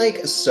could be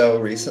like so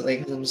recently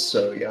because I'm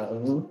so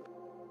young.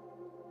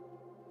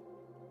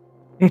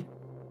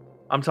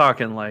 I'm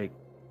talking like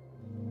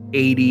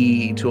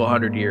 80 to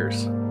 100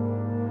 years.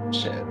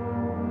 Shit.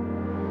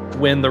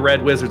 When the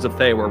Red Wizards of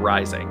Thay were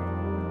rising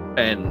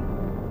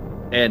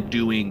and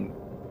doing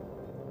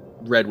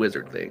Red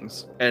Wizard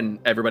things, and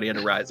everybody had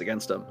to rise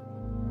against them.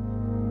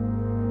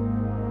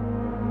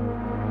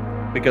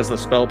 Because the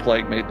spell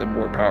plague made them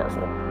more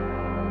powerful.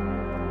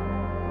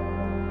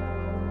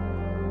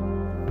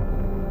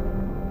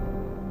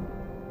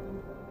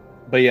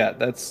 But yeah,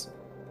 that's...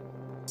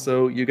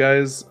 So you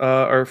guys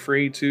are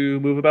free to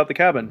move about the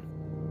cabin.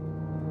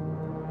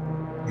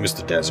 Miss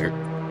the desert.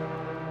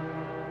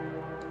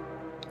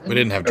 We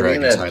didn't have Are we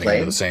dragons gonna hiding play?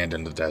 under the sand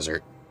in the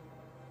desert.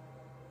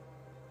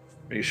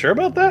 Are you sure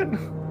about that?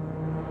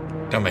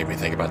 Don't make me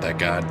think about that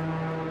god.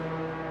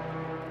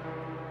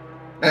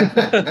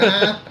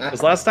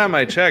 Because last time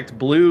I checked,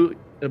 blue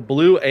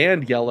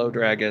and yellow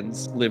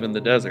dragons live in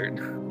the desert.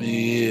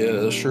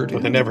 Yeah, sure do.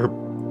 But they never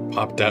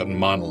popped out and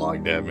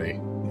monologued at me.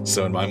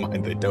 So in my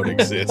mind, they don't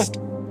exist.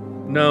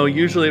 No,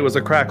 usually it was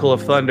a crackle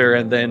of thunder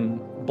and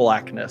then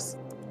blackness.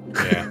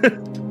 Yeah.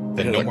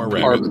 Then no Like more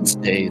carbon rabbit.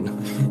 stain.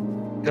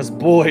 Because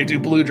boy, do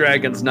blue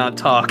dragons not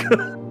talk.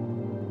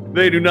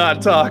 They do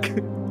not talk.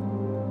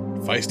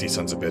 Feisty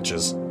sons of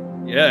bitches.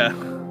 Yeah.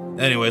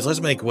 Anyways, let's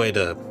make way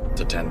to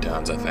 10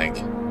 towns, I think.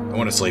 I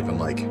want to sleep in,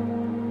 like,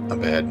 a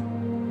bed.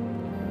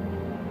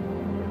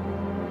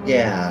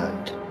 Yeah.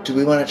 Do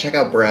we want to check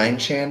out Brine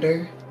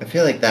Shander? I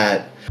feel like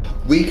that.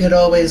 We could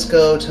always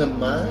go to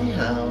my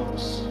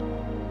house.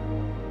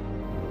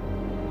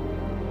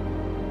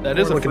 That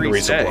is We're a looking to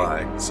free stay.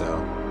 resupply, so...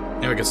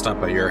 Yeah, we could stop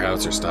by your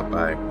house or stop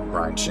by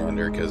Brine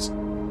Shander, because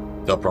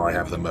they'll probably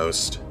have the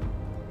most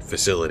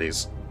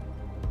facilities.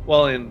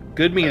 Well, and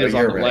Goodmead Oh, is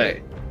on you're the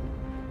way.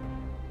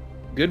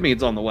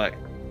 Goodmead's on the way.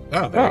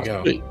 Oh, there you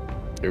go. Sweet.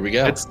 Here we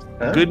go. It's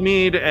Huh?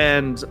 Goodmead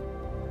and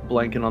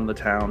blanking on the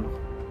town.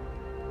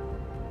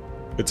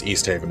 It's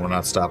East Haven. We're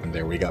not stopping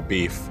there. We got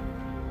beef.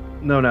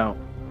 No.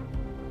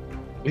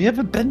 We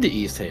haven't been to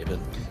East Haven.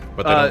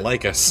 But they don't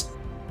like us.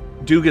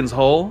 Dugan's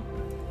Hole.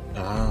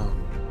 Oh.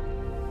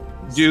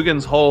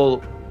 Dugan's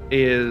Hole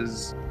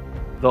is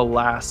the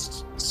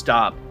last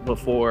stop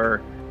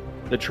before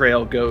the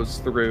trail goes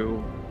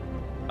through,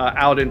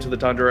 out into the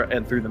tundra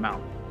and through the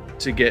mountain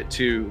to get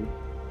to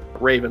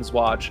Raven's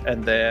Watch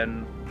and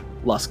then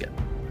Luskin.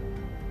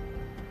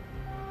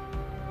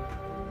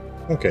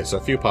 Okay, so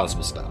a few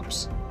possible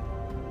stops.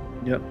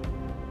 Yep.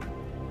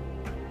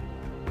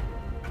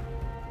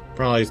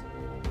 Probably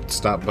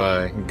stop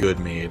by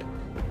Goodmead.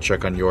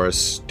 Check on your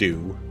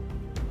stew.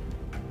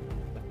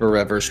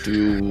 Forever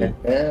stew.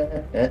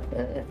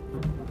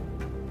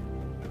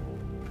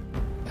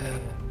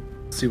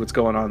 See what's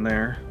going on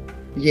there.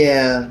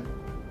 Yeah.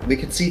 We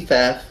could see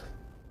Theft.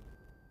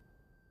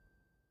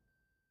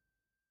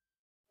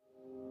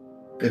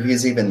 If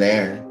he's even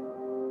there.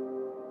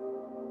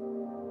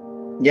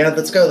 Yeah,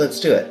 let's go. Let's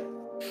do it.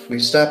 We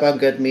stop on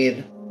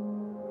Goodmead.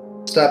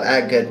 Stop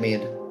at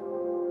Goodmead.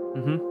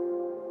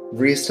 Mm-hmm.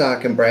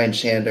 Restock and Brine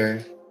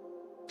Shander.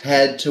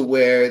 Head to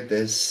where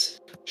this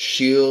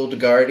shield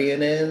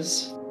guardian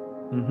is.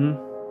 Mm-hmm.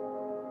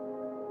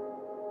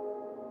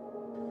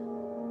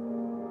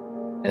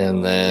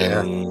 And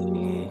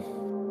then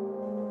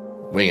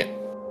wing it.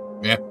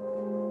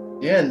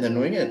 Yeah, and then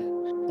wing it.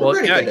 We're Well,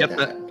 pretty yeah, good get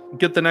at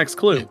get the next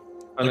clue. Yeah.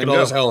 And Look then at all go.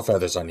 those hell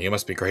feathers on you. You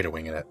must be great at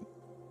winging it.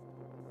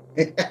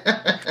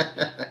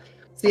 that.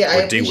 See,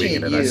 I Or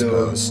appreciate de-winging it, I you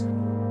suppose.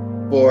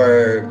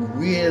 for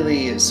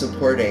really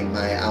supporting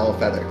my owl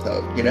feather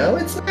cloak. You know,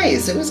 it's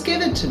nice. It was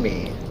given to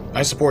me.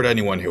 I support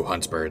anyone who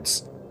hunts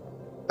birds.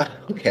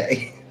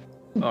 Okay.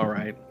 All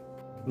right.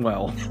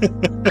 Well.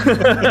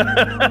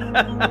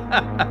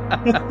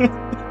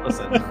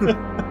 Listen.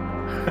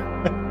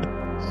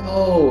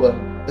 Oh,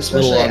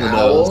 especially Little on the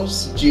nose.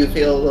 owls. Do you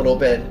feel a little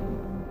bit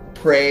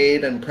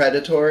preyed and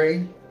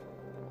predatory?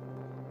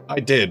 I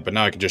did, but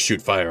now I can just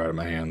shoot fire out of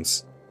my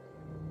hands.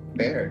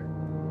 Fair.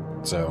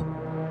 So,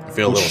 I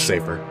feel a little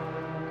safer.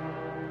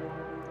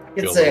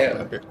 Feel It's a little air,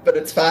 better. but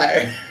it's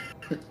fire.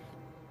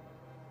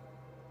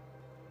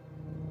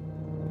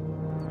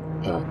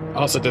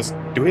 Also,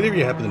 do either of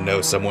you happen to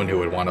know someone who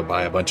would want to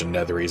buy a bunch of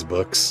Netherese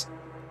books?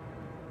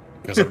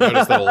 Because I've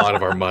noticed that a lot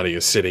of our money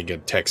is sitting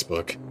in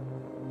textbook.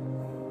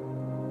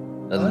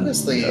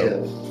 Honestly,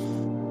 no.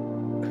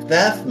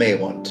 Theft may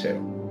want to.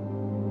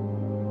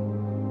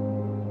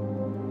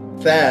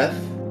 Theft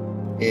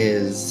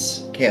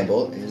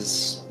Campbell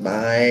is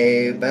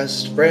my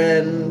best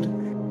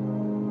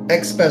friend,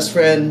 ex-best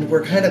friend.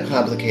 We're kind of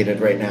complicated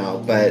right now,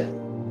 but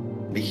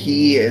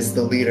he is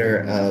the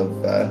leader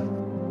of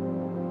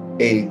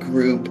a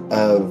group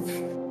of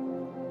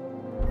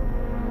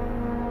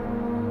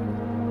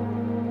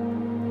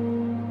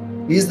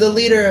he's the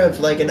leader of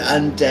like an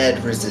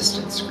undead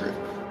resistance group.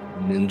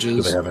 Do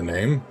Ninjas. they have a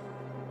name?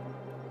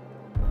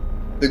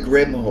 The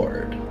Grim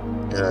Horde.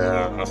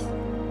 Yeah.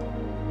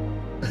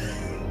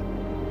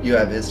 You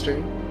have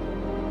history?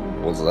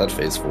 What's that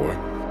face for?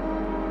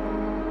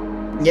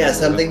 Yeah,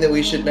 something that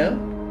we should know?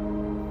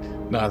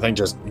 No, I think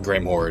just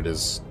Grim Horde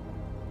is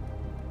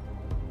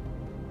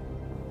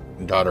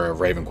daughter of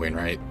Raven Queen,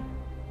 right?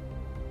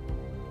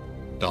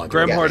 Don't like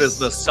Grimhorde Yes. is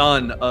the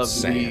son of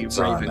Same the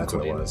son, Raven that's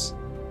what it Queen. was.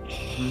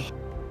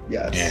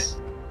 Yes.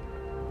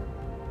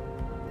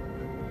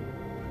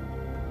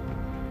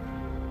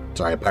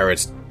 Sorry,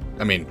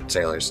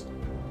 sailors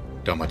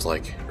don't much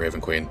like Raven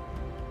Queen.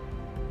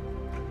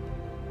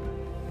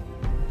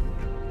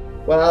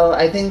 Well,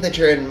 I think that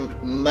you're in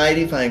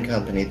mighty fine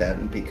company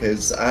then,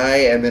 because I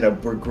am in a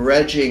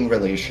begrudging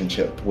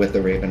relationship with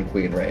the Raven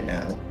Queen right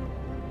now.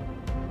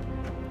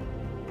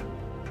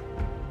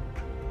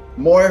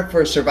 More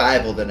for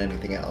survival than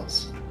anything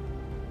else.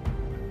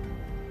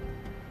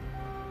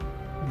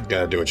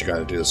 Gotta do what you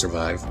gotta do to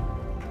survive.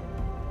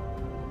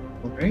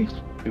 Alright.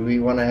 Do we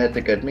want to head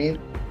to Goodmead?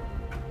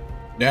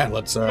 Yeah,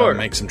 let's Sure.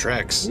 make some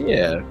tracks.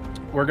 Yeah.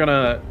 We're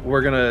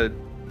gonna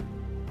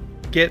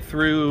get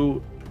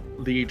through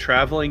the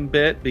traveling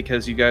bit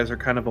because you guys are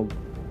kind of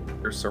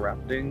your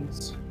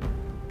surroundings.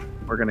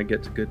 We're gonna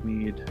get to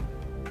Goodmead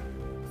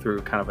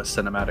through kind of a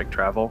cinematic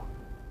travel.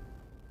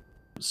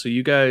 So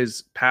you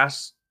guys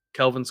pass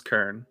Kelvin's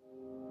Cairn,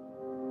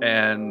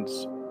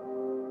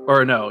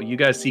 you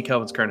guys see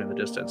Kelvin's Cairn in the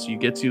distance. You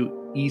get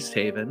to East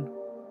Haven.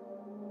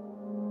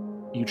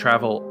 You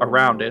travel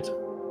around it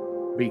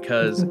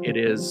because it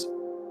is,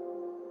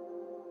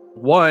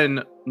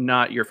 one,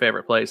 not your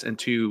favorite place, and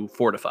two,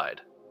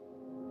 fortified.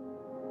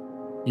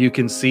 You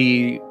can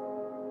see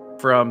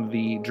from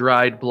the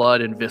dried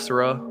blood and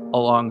viscera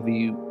along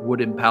the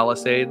wooden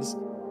palisades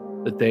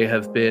that they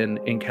have been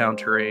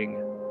encountering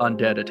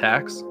undead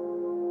attacks.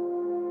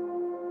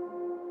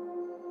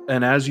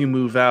 And as you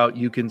move out,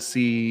 you can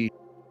see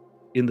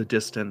in the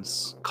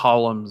distance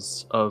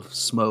columns of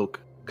smoke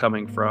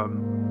coming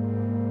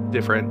from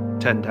different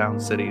 10-town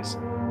cities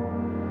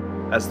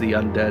as the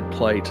undead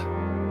plight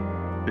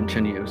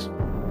continues.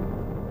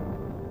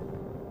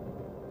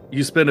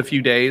 You spend a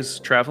few days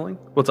traveling.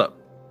 What's up?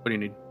 What do you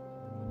need?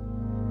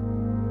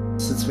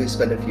 Since we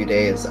spent a few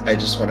days, I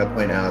just want to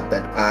point out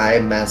that I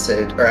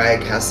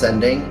cast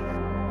sending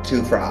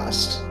to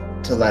Frost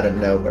to let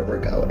him know where we're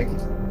going.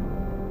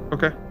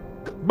 Okay.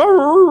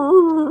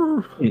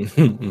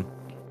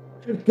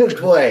 Good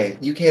boy.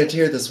 You can't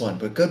hear this one,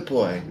 but good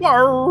boy.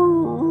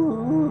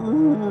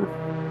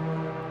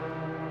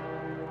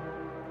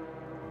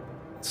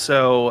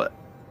 So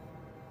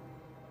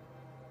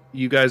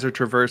you guys are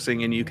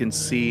traversing and you can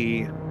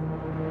see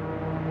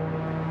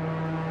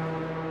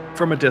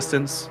from a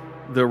distance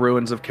the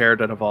ruins of Caer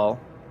Denival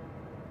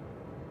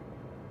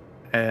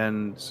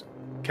and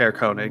Caer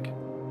Koenig,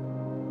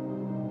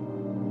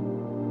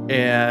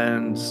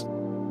 and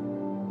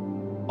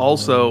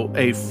also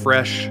a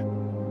freshly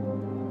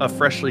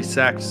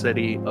sacked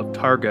city of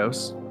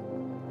Targos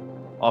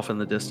off in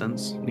the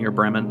distance near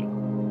Bremen.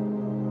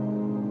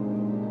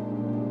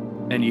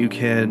 And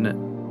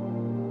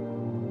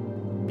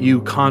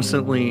you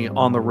constantly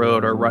on the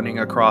road are running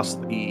across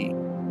the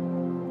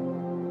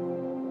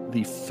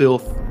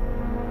filth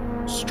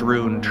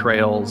strewn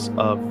trails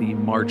of the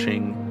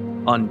marching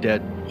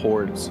undead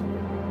hordes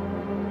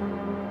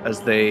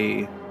as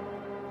they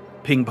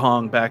ping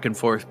pong back and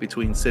forth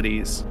between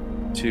cities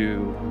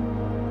to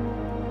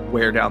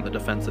wear down the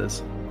defenses.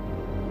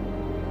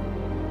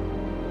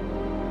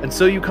 And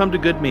so you come to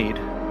Goodmead.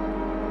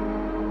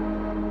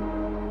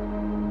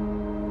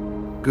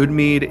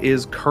 Goodmead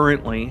is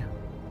currently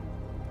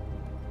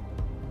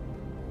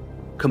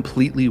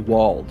completely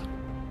walled.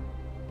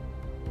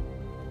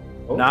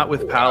 Not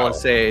with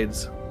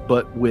palisades,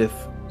 but with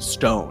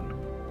stone.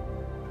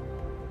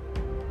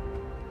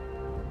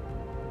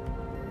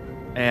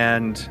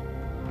 And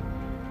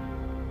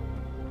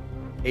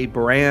a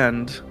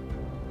brand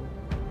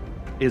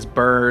is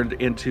burned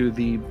into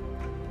the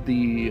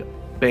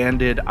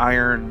banded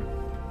iron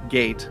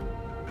gate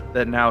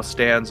that now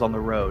stands on the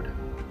road.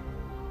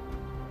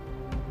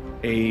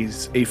 A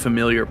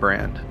familiar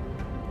brand.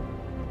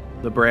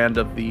 The brand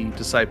of the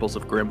Disciples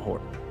of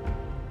Grimhorde.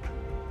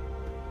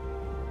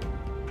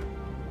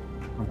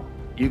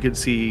 You can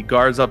see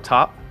guards up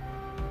top.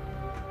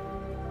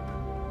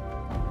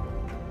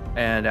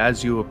 And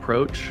as you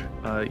approach,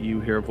 you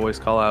hear a voice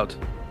call out,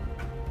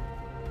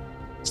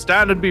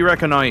 "Stand and be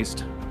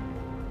recognized.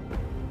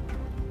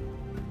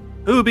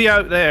 Who be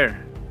out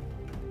there?"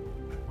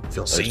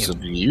 Feel Nice seen.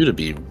 of you to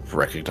be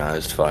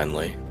recognized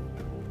finally.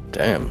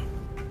 Damn.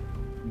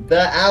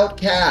 The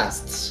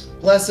Outcasts.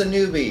 Bless a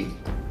newbie.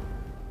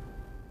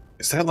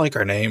 Is that like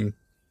our name?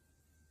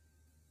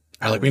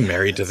 Are we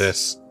married to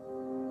this?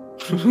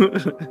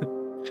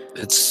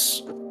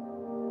 It's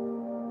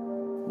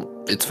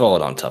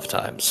fallen on tough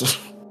times.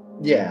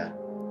 Yeah.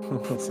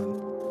 Listen.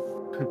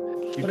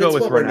 You But go it's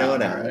with what we're renown,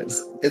 known alright?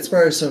 as. It's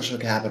where our social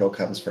capital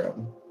comes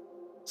from.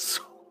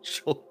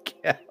 Social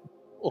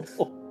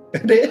capital.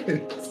 It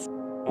is.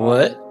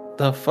 What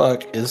the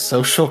fuck is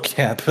social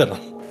capital?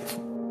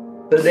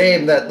 The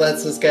name that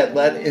lets us get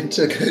let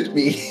into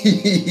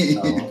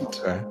Goodmead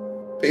Okay.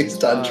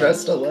 based on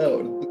trust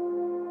alone.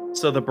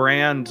 So the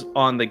brand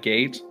on the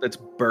gate that's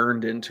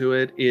burned into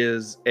it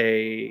is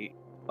a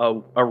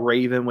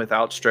raven with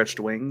outstretched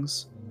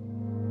wings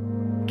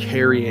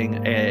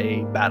carrying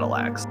a battle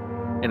axe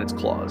in its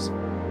claws.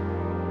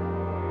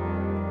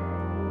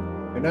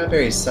 They're not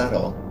very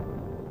subtle.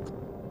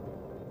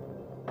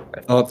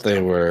 I thought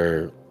they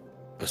were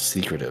a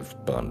secretive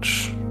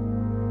bunch.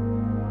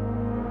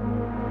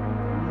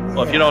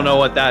 Well, if you don't know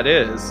what that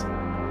is,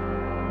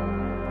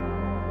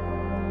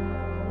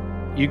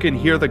 you can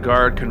hear the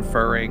guard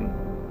conferring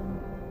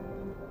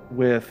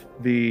with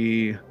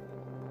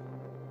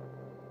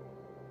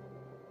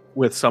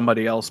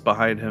somebody else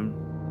behind him,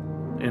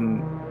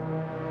 and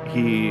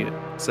he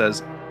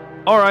says,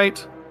 "All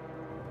right,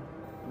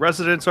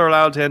 residents are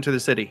allowed to enter the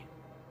city."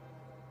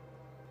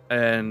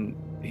 And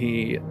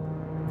the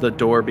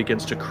door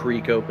begins to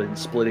creak open,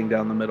 splitting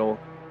down the middle,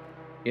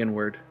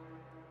 inward.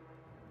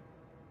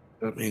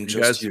 I mean,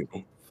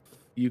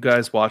 You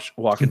guys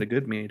walk into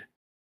Goodmead.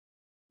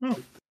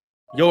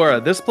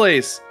 Yora, this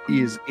place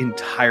is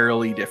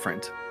entirely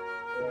different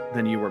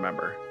than you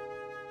remember.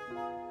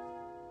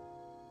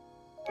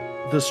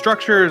 The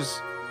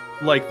structures,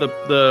 like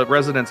the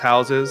residents'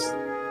 houses,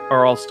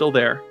 are all still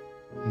there.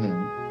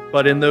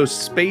 But in those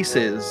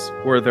spaces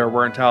where there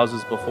weren't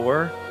houses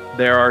before,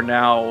 there are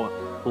now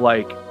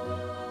like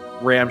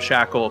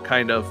ramshackle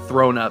kind of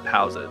thrown up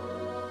houses.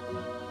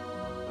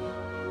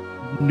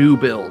 New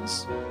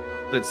builds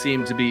that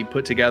seem to be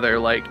put together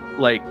like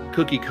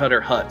cookie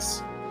cutter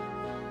huts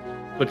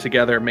put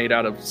together made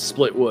out of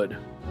split wood.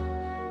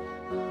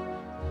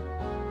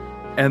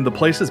 And the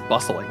place is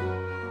bustling.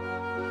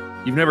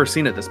 You've never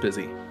seen it this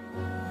busy.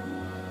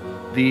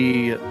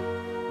 You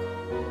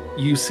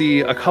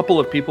see a couple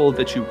of people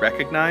that you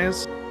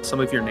recognize,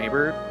 some of your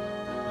neighbors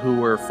who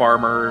were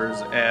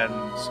farmers and,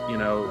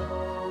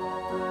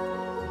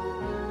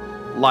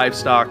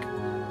 livestock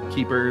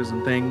keepers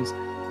and things.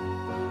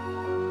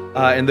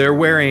 And they're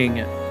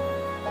wearing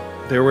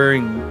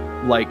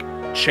like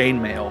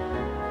chainmail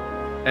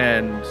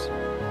and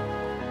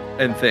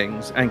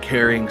things, and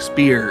carrying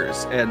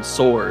spears and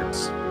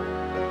swords,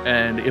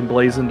 and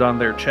emblazoned on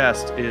their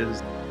chest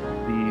is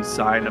the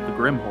sign of the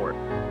Grim Horde.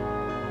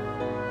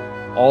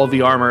 All of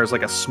the armor is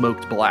like a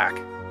smoked black.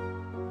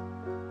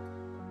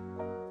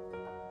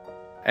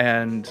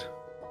 And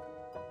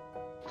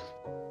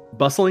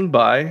bustling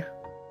by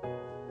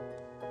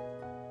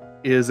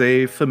is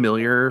a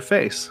familiar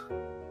face.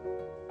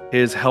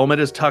 His helmet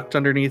is tucked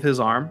underneath his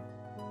arm.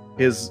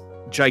 His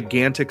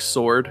gigantic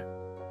sword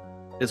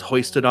is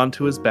hoisted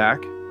onto his back.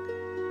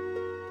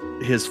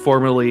 His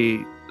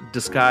formerly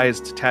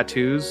disguised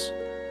tattoos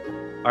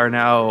are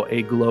now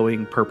a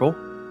glowing purple.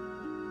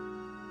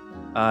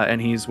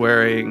 And he's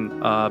wearing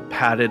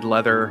padded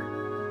leather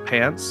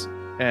pants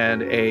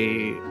and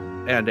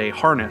a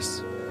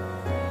harness,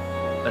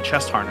 a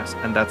chest harness,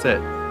 and that's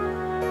it.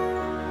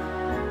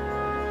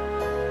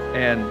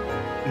 And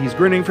he's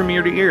grinning from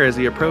ear to ear as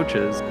he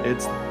approaches.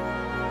 It's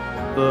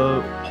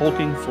the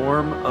hulking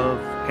form of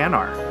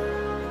Hanar.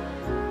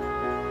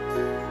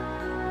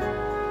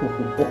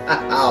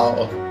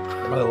 Wow.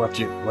 Why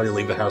do you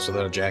leave the house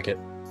without a jacket?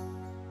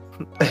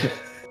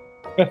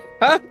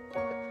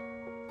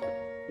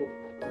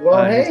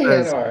 Well, hey, he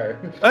says, Hanar.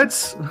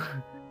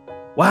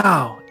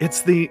 Wow,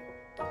 it's the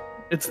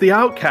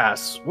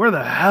outcasts. Where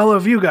the hell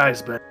have you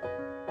guys been?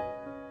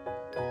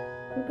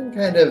 We've been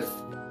kind of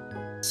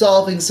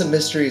solving some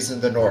mysteries in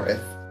the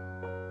north.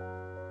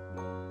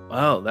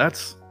 Well,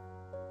 that's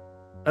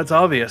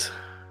obvious.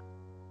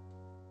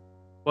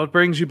 What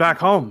brings you back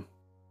home?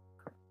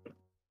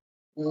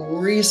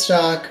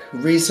 Restock,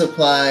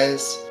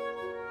 resupplies,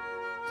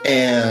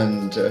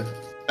 and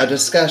a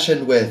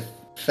discussion with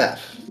Fef.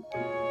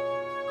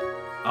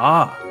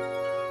 Ah.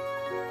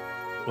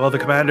 Well, the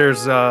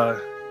commander's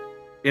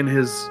in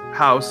his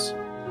house.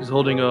 He's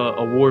holding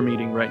a war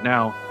meeting right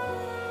now.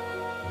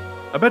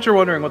 I bet you're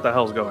wondering what the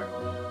hell's going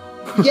on.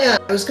 Yeah,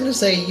 I was gonna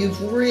say,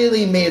 you've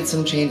really made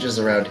some changes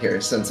around here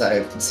since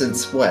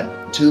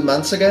what, 2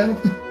 months ago?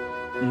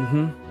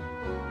 Mm-hmm.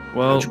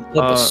 Well, How'd you put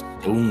up a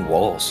stone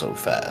wall so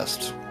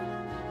fast?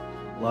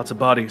 Lots of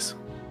bodies.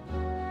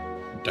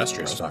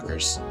 Industrious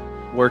fuckers.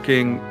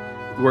 Working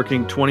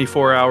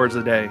 24 hours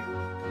a day.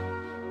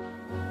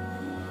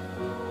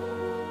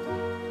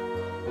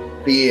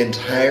 The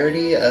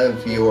entirety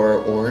of your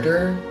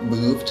order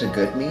moved to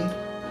Goodmead?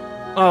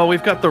 Oh,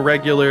 we've got the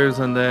regulars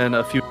and then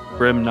a few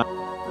grim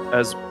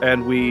knights,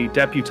 and we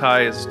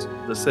deputized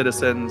the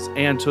citizens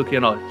and took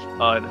in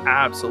an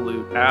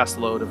absolute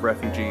assload of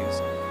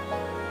refugees.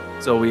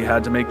 So we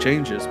had to make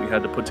changes. We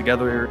had to put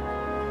together,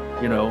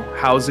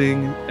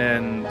 housing,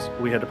 and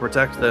we had to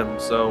protect them.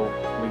 So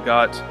we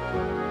got,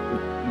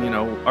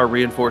 our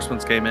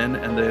reinforcements came in,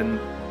 and then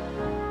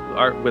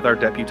with our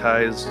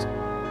deputized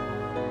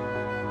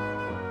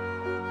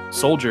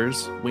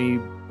soldiers, we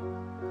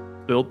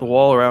built the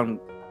wall around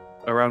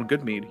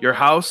Goodmead. Your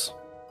house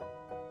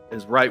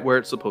is right where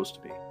it's supposed to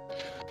be.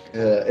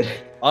 Good.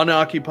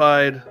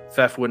 Unoccupied,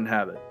 Fef wouldn't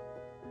have it.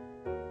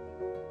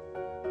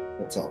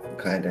 That's awful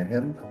kind of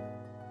him.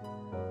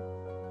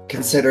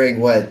 Considering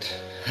what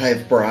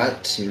I've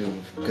brought to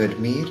good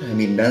mead. I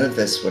mean, none of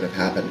this would have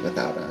happened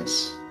without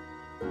us.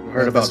 You None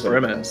heard of about this would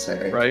have been Bremen,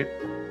 necessary. right?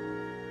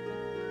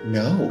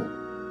 No.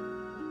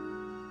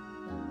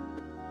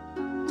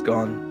 It's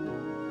gone.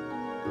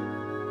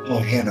 Oh,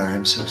 Hannah,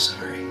 I'm so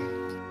sorry.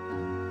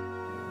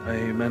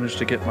 I managed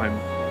to get my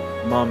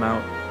mom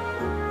out.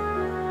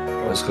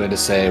 I was going to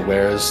say,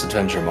 where's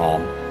Adventure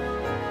Mom?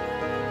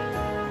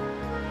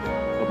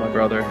 But my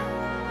brother,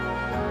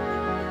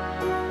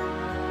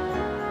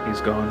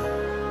 he's gone.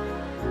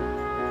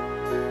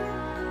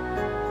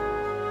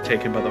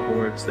 Taken by the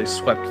hordes, they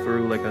swept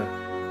through like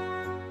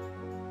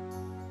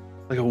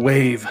a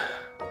wave.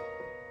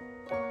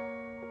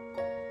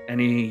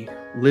 Any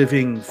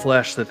living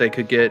flesh that they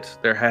could get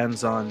their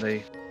hands on,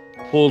 they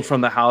pulled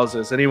from the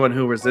houses. Anyone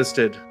who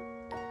resisted,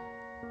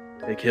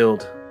 they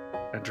killed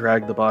and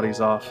dragged the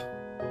bodies off.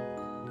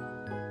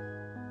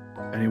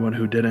 Anyone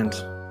who didn't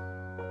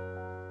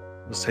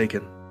was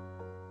taken.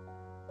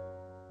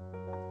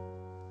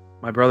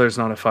 My brother's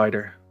not a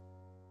fighter.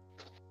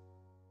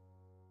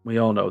 We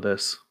all know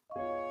this.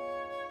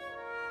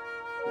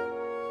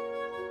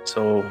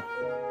 So,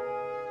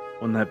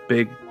 when that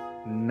big,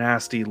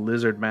 nasty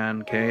lizard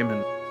man came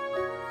and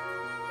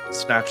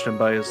snatched him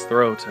by his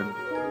throat and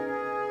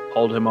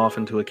hauled him off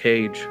into a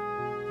cage,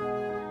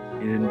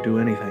 he didn't do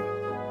anything.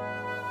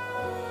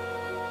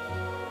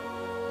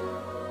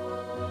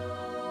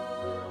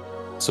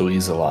 So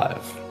he's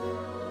alive.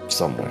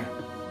 Somewhere.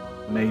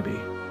 Maybe.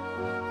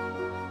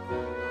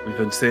 We've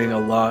been seeing a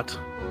lot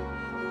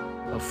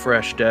of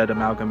fresh dead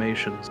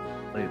amalgamations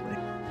lately.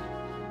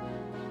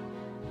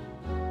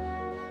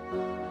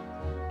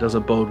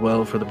 Doesn't bode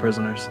well for the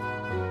prisoners.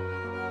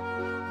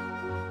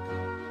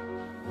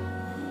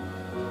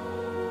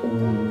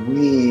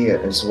 We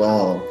as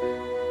well.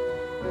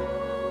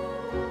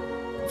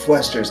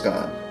 Fwester's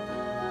gone.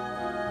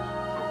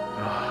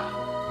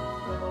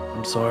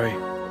 I'm sorry.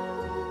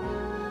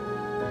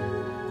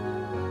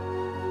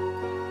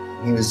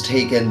 He was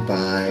taken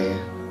by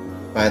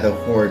the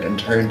horde and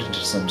turned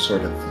into some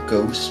sort of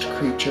ghost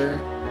creature,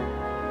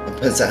 a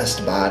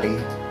possessed body.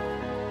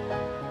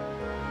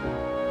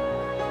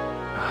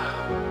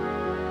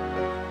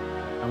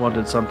 I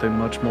wanted something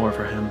much more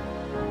for him.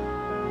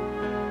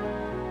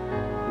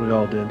 We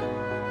all did.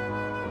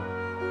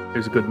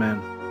 He's a good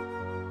man.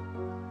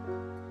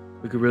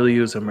 We could really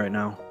use him right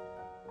now.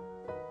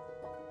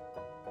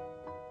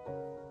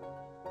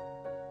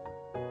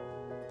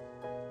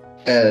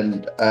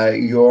 And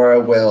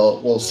Yora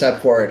will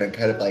step forward and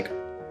kind of like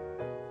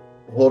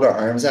hold her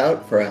arms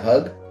out for a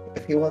hug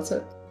if he wants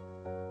it.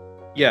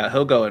 Yeah,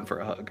 he'll go in for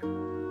a hug.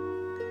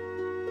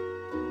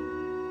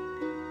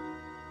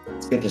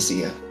 It's good to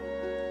see you.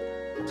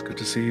 It's good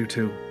to see you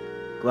too.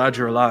 Glad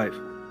you're alive.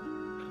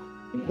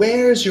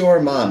 Where's your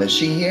mom? Is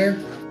she here?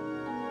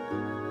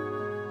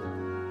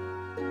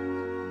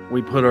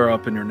 We put her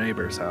up in your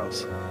neighbor's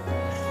house.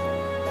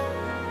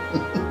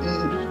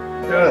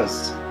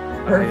 Yes.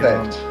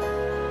 Perfect.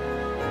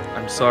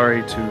 I'm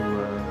sorry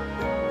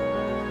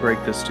to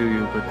break this to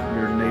you, but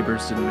your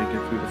neighbors didn't make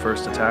it through the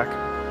first attack.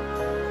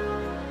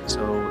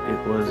 So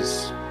it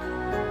was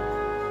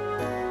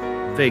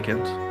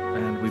vacant,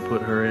 and we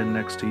put her in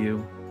next to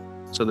you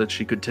so that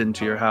she could tend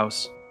to your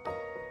house.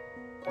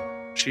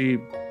 She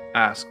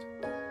asked.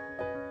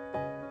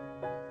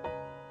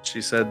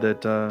 She said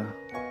that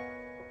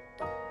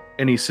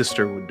any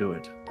sister would do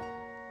it.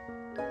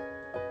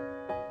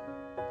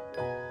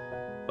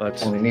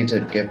 But And we need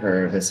to give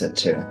her a visit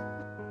too.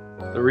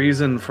 the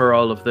reason for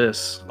all of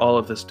this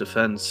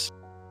defense,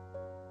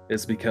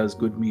 is because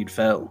Goodmead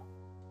fell.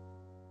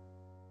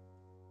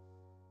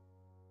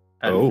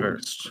 At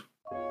first.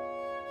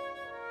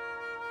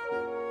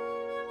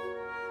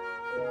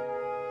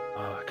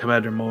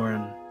 Commander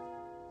Morin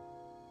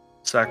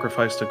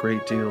sacrificed a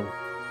great deal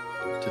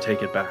to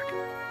take it back.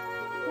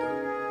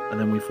 And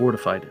then we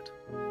fortified it.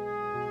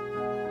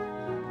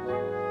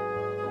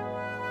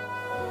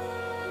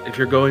 If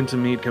you're going to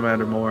meet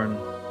Commander Morin,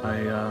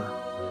 I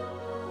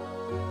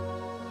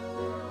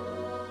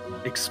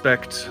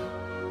expect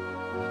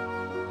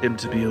him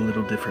to be a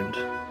little different.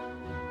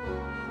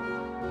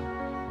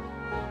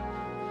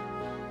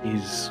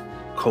 He's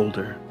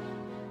colder.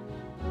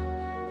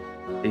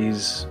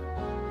 He's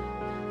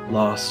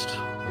lost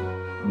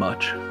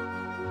much.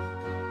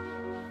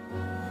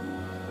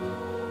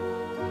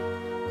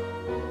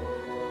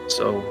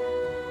 So,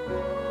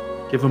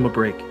 give him a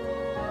break.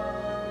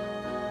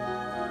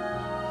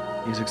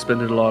 He's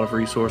expended a lot of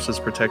resources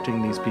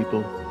protecting these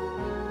people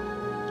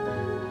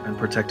and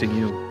protecting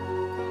you.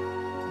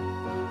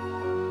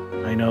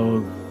 I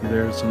know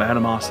there's some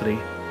animosity,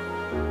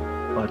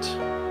 but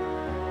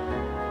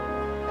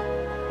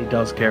he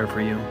does care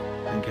for you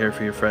and care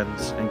for your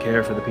friends and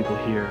care for the people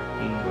here.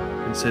 He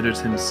considers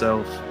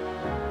himself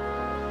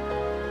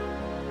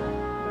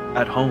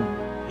at home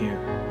here.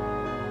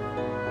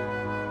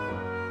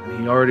 And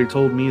he already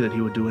told me that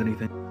he would do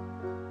anything.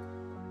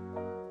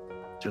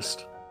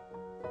 Just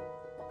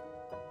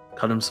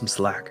cut him some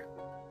slack.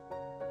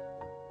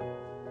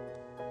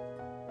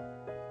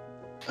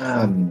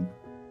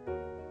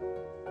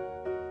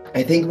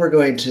 I think we're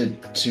going to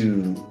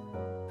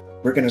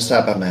we're going to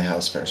stop at my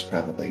house first,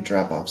 probably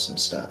drop off some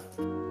stuff.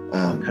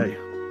 Okay.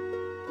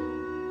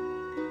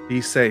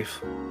 Be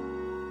safe.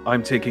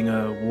 I'm taking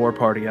a war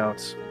party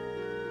out.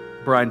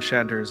 Brian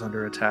Shander is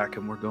under attack,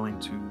 and we're going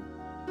to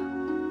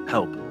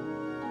help.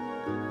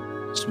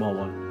 A small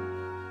one.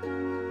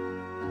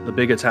 The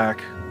big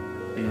attack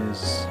is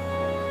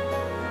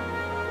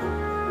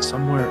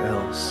somewhere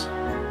else.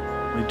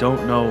 We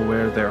don't know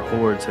where their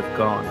hordes have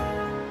gone.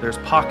 There's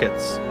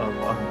pockets of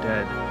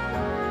undead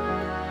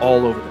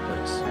all over the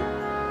place,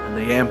 and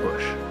they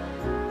ambush.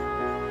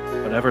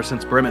 But ever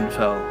since Bremen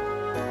fell,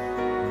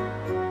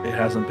 it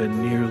hasn't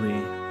been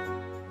nearly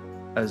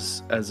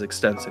as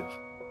extensive.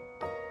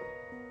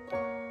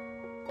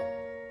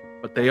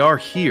 But they are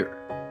here.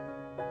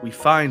 We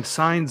find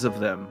signs of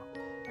them.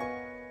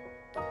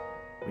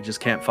 We just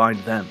can't find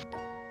them.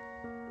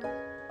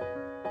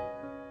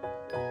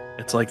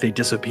 It's like they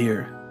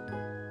disappear.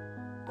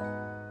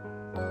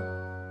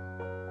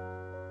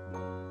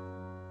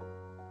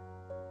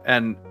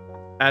 And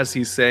as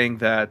he's saying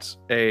that,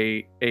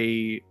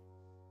 a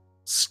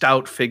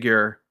stout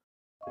figure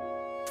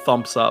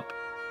thumps up.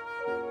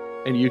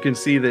 And you can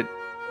see that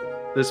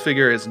this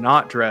figure is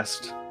not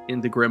dressed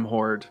in the Grim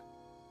Horde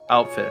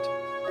outfit,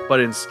 but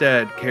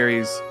instead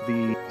carries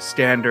the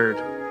standard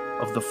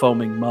of the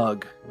foaming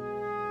mug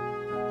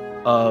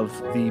of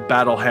the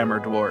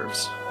Battlehammer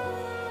dwarves.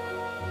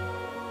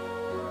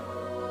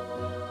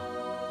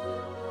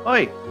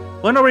 Oi,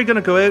 when are we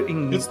gonna go out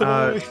and It's the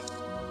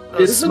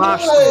boy.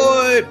 smash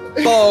Boy,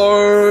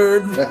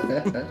 Bard.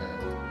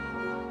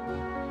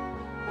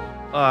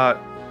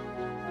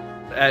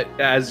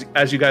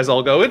 as you guys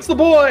all go, it's the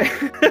boy.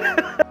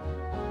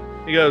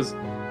 He goes,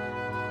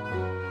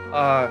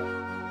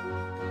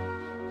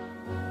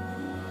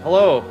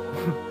 hello.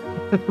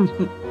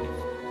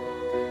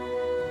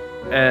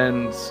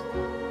 and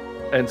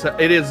so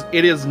it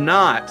is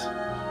not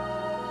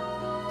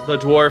the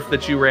dwarf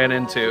that you ran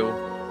into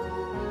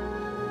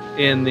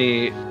in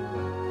the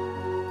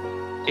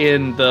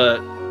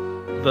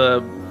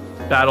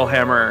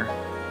Battlehammer.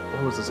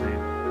 What was his name?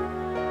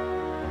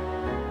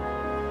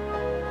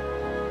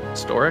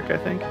 Storic, I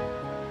think.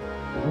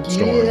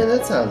 Storm. Yeah,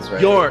 that sounds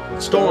right.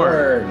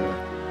 Storm.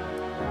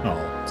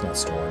 No, it's not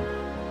Storm.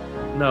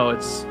 No,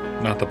 it's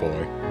Not the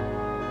boy.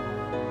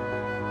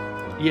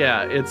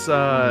 yeah, it's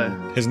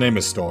His name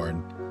is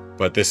Storn,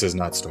 but this is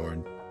not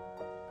Storn.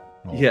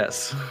 Oh.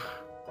 yes.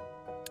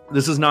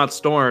 This is not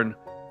Storn.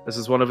 This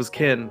is one of his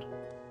kin.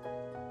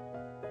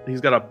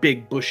 He's got a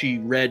big bushy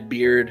red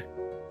beard,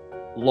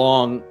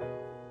 long.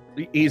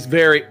 He's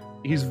very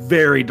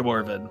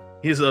dwarven.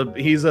 He's a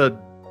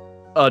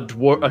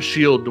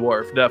shield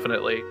dwarf,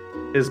 definitely.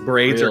 His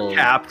braids are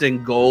capped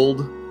in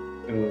gold.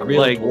 A real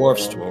Like,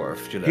 dwarf's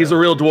dwarf. You know? He's a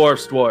real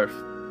dwarf's dwarf.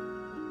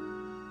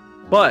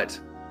 But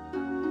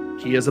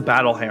he is a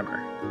battle hammer.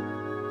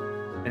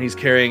 And he's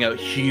carrying a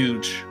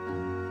huge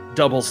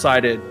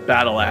double-sided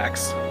battle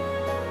axe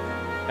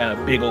and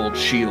a big old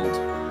shield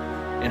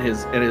in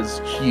his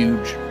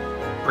huge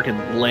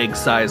freaking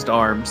leg-sized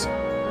arms.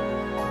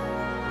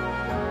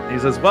 And he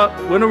says, "Well,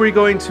 when are we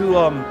going to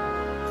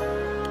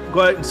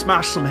go out and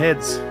smash some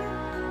heads?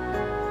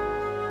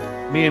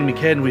 Me and me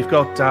kid, we've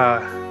got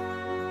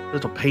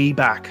little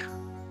payback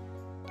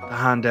to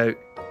hand out."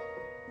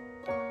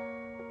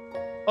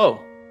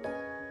 Oh.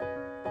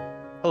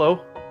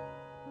 Hello.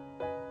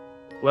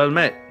 Well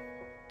met.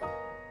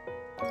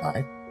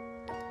 Hi.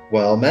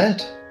 Well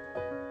met.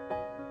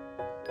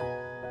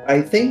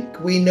 I think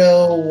we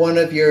know one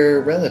of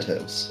your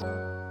relatives.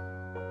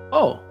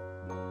 Oh,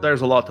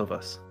 there's a lot of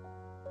us.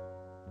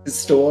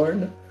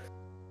 Storn?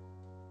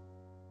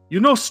 You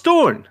know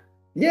Storn?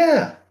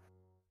 Yeah.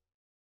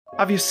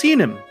 Have you seen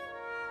him?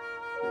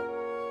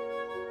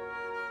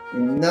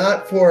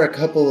 Not for a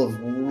couple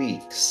of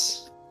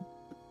weeks.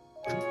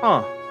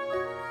 Huh.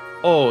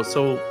 Oh,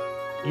 so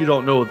you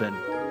don't know then.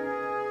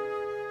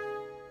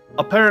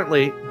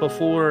 Apparently,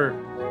 before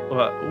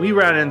we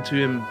ran into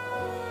him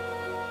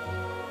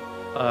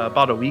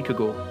about a week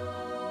ago,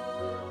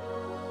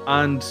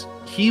 and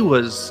he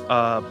was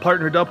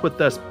partnered up with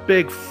this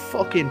big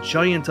fucking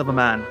giant of a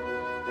man.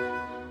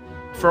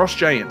 Frost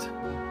giant.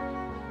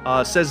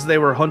 Says they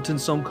were hunting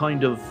some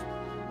kind of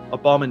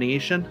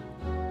abomination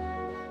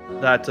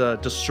that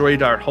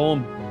destroyed our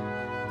home.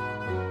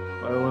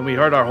 When we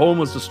heard our home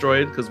was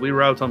destroyed, because we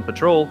were out on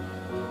patrol,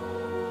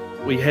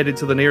 we headed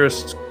to the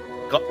nearest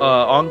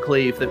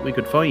enclave that we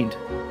could find,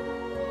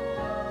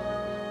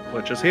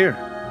 which is here.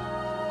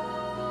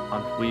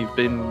 And we've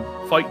been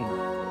fighting,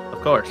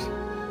 of course.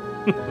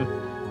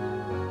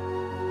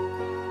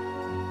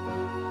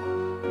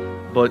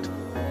 But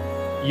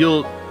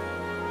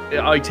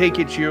I take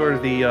it you're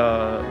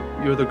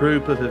the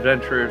group of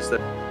adventurers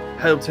that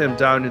helped him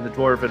down in the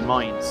dwarven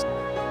mines.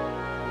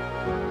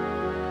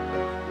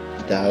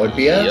 That would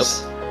be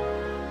us.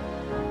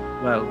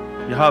 Well,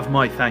 you have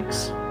my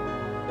thanks.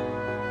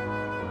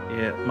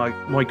 Yeah,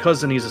 my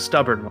cousin, he's a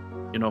stubborn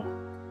one, you know,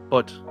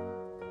 but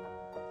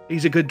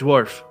he's a good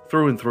dwarf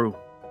through and through.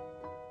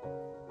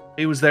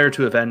 He was there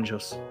to avenge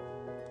us.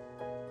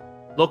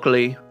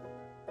 luckily,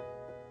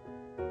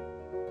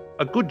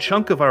 a good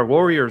chunk of our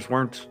warriors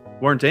weren't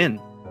in.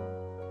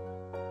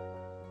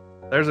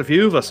 There's a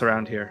few of us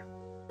around here.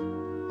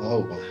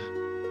 Oh,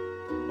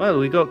 wow. Well,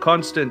 we've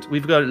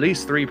got at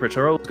least 3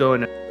 patrols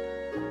going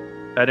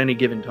at any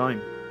given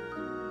time.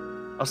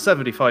 That's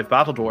 75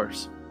 battle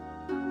dwarves.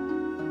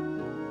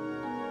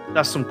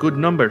 That's some good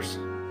numbers.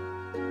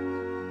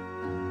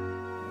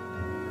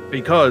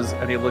 Because,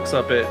 and he looks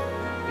up at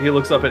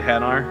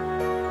Hanar.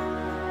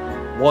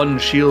 1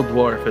 shield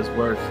dwarf is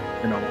worth,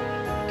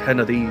 10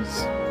 of these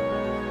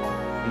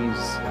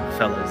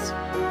fellas.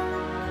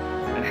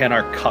 And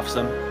Hanar cuffs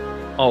him,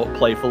 all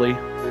playfully.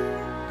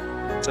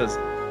 Says,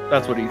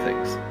 that's what he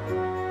thinks.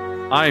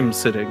 I'm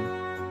sitting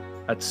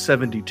at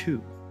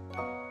 72.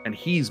 And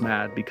he's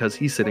mad because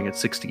he's sitting at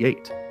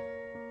 68.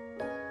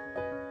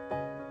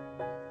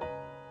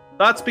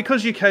 That's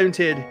because you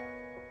counted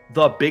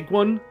the big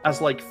one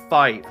as like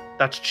 5.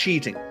 That's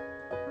cheating.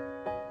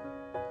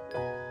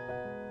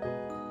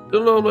 It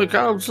only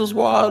counts as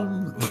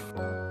 1.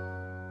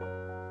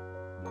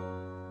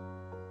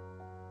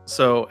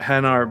 So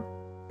Hanar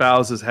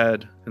bows his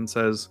head and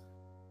says,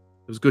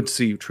 it was good to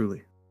see you,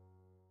 truly.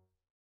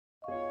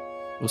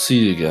 We'll see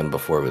you again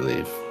before we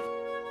leave.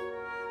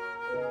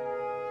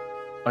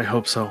 I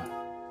hope so.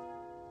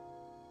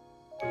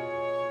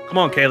 Come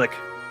on, Kalik.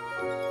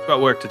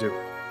 Got work to do.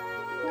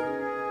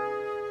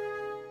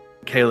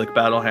 Kalik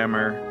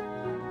Battlehammer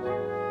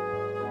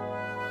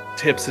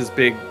tips his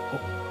big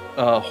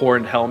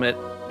horned helmet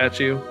at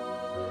you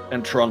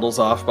and trundles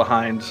off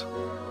behind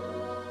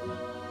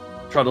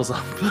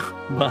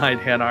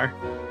Hanar.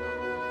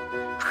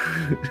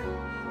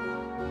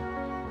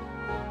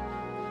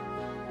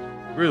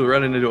 Really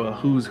running into a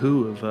who's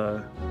who of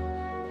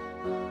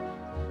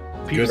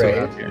people Right.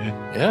 out here.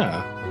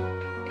 Yeah.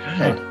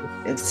 God,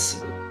 it's...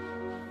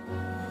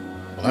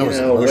 Well, that was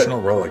an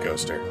emotional roller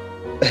coaster.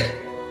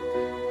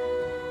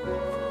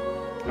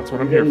 That's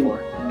what I'm here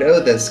for. Know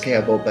this,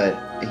 Campbell, but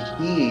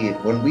he,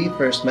 when we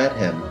first met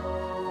him,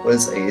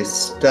 was a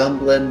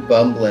stumbling,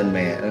 bumbling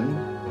man.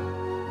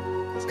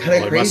 It's kind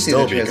of Well, it must crazy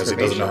still the be because he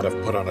doesn't know how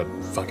transformation. to put on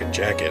a fucking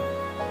jacket.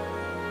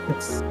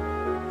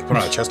 Put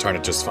on a chest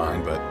harness just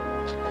fine, but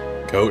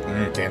coat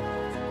can't.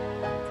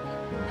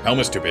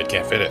 Helmet's too big,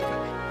 can't fit it.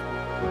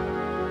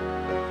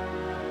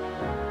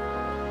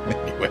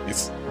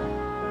 Anyways,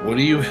 What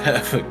do you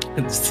have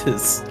against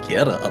his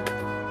getup?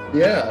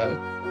 Yeah.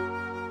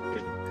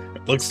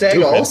 it looks Stag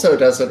stupid. also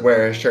doesn't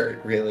wear a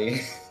shirt,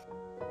 really.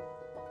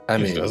 I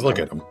He mean, does look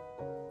at him.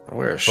 I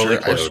wear a fully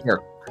shirt. I just wear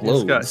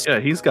clothes.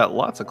 He's got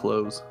lots of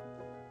clothes.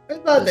 I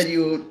thought that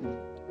you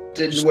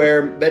didn't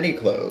wear many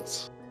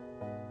clothes.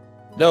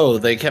 No,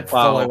 they kept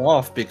Wow. falling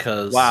off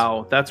because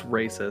Wow, that's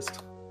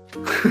racist.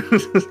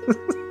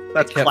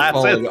 That's kept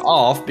falling classist.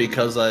 off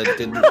because I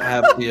didn't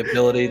have the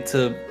ability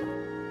to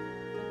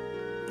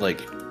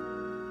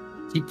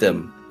keep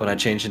them when I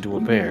changed into a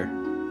bear.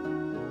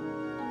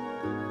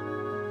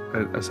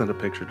 I sent a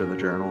picture to the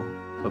journal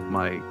of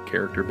my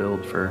character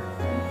build for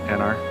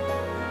Hanar.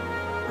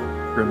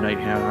 Grim Knight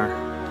Hanar.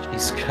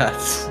 He's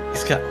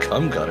got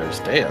cum gutters,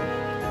 damn.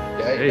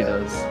 Yeah, He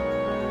does.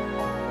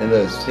 And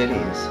those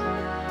titties.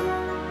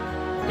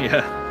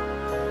 Yeah.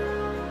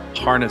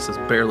 Harness is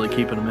barely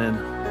keeping him in.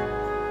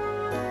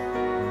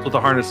 That's what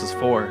the harness is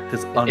for.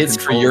 His It's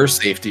for your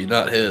safety,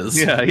 not his.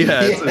 Yeah.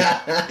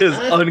 It's his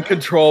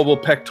uncontrollable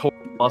pectoral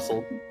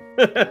muscle.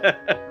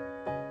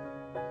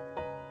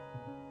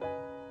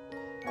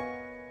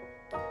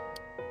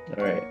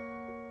 All right.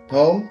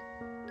 Home?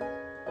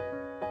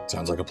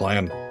 Sounds like a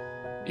plan.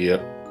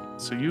 Yep.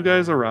 So you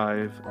guys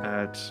arrive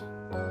at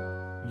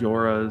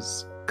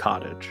Yora's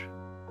cottage.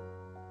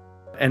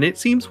 And it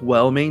seems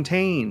well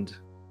maintained.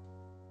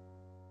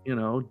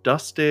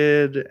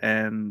 Dusted,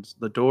 and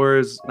the door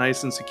is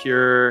nice and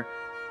secure.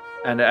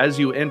 And as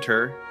you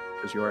enter,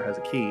 because Yora has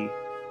a key,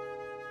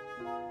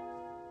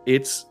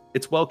 it's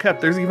well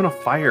kept. There's even a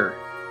fire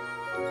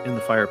in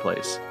the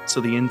fireplace.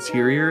 So the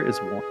interior is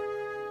warm.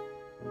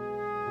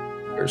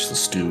 There's the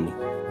stew.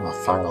 Oh,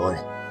 finally.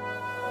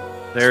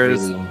 There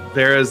It's is really-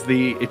 there is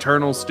the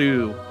eternal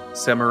stew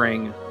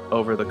simmering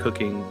over the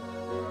cooking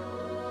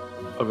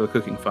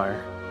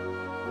fire.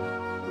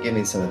 Give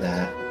me some of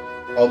that.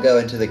 I'll go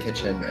into the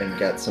kitchen and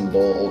get some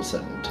bowls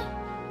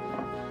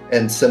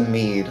and some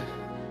mead.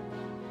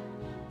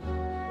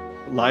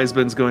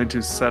 Lisbon's going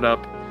to set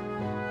up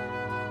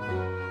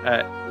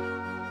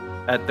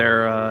at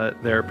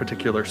their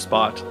particular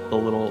spot, the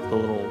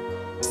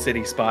little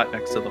city spot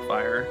next to the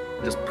fire.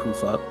 Just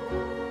poof up.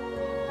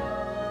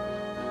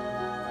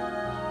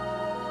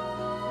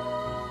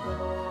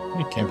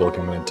 Campbell will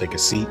come in and take a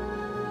seat.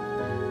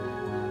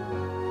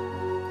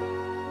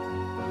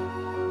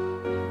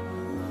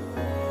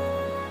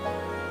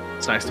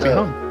 It's nice to be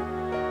Oh.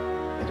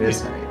 home. It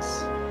is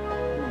nice.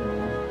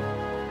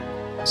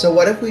 So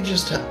what if we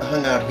just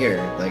hung out here?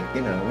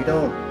 We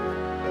don't...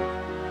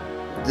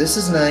 This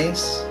is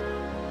nice.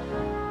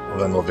 Well,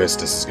 then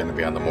Lovistus is going to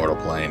be on the mortal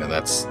plane, and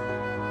that's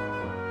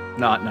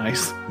Not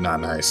nice. not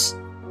nice.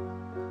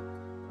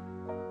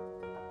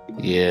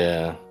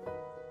 Yeah.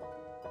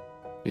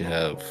 We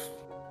have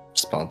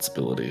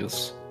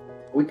responsibilities.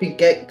 We could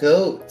get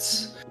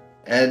goats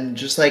and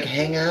just like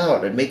hang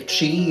out and make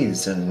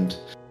cheese and.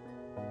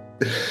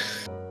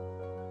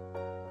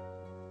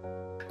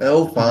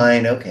 Oh,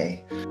 fine,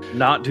 okay.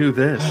 Not do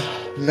this.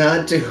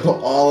 Not do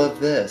all of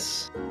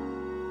this.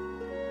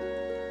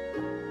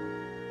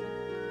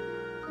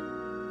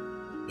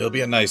 It'll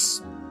be a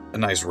nice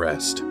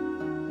rest.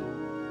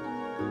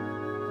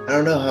 I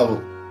don't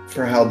know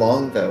for how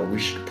long though. We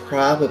should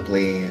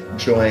probably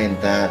join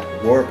that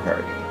war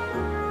party.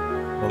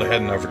 Well, they're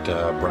heading over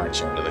to Brian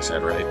Chandler, they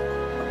said, right?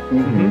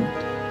 Mm-hmm.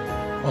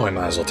 Oh, we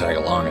might as well tag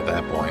along at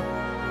that point.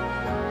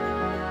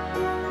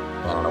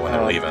 I don't know when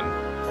they're leaving.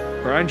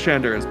 Brian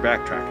Shander is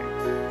backtracking.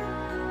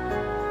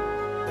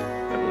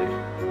 I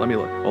believe. Let me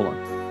look. Hold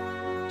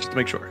on. Just to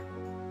make sure.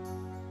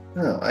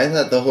 Oh, I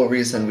thought the whole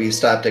reason we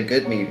stopped at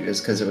Goodmead is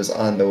because it was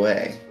on the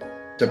way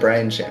to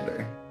Brian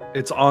Chandler.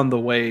 It's on the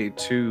way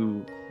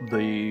to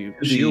the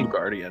Shield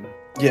Guardian.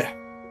 Yeah.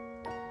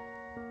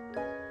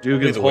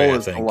 Dugan's Either way, Hole I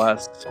is think.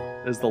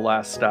 the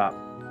last stop.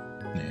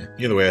 Yeah.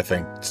 Either way, I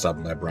think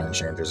stopping by Brian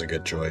Chandler's a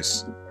good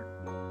choice.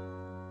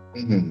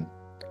 Mm-hmm.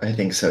 I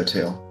think so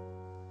too.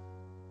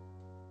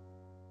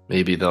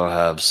 Maybe they'll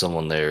have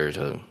someone there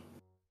to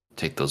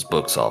take those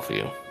books off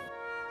you.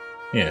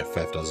 Yeah, if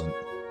Fef doesn't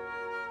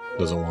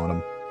want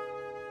them.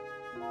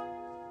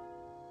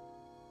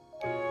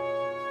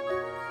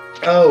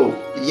 Oh,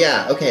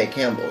 yeah, okay,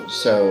 Campbell.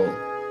 So,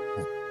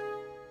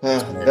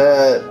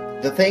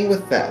 the thing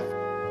with Theft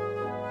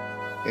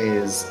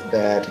is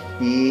that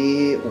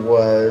he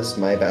was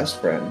my best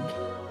friend.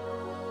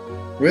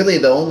 Really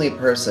the only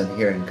person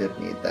here in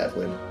Goodmead that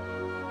would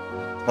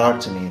talk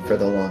to me for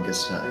the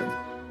longest time.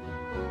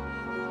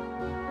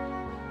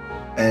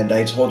 And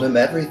I told him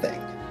everything.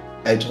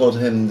 I told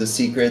him the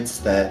secrets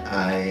that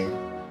I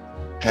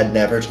had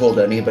never told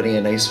anybody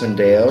in Icewind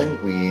Dale.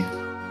 We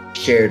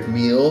shared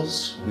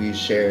meals, we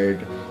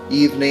shared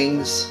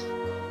evenings,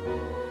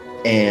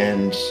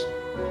 and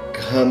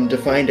come to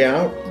find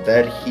out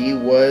that he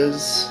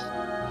was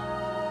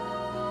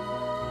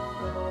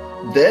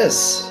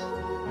this.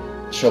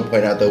 She'll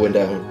point out the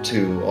window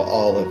to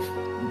all of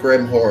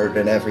Grimhorde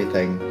and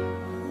everything.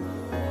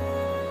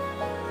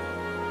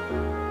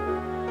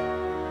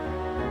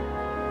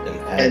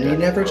 And he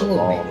never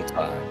told me.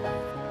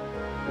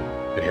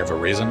 Did he have a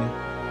reason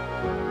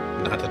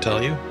not to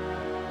tell you?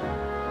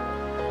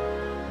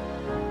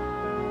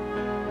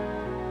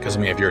 Because, I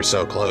mean, if you're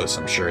so close,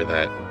 I'm sure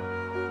that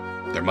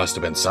there must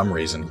have been some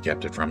reason he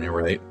kept it from you,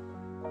 right?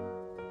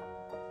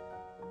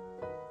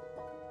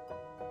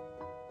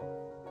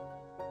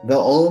 The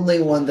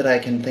only one that I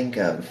can think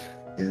of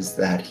is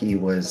that he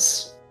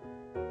was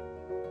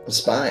a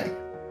spy.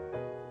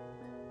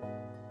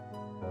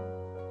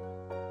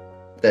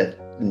 That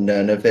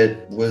none of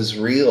it was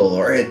real,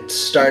 or it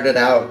started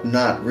out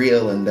not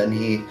real, and then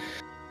he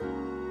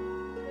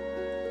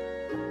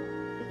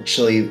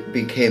actually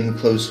became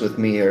close with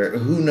me, or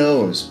who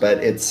knows, but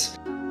it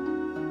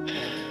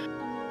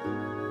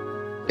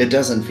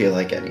doesn't feel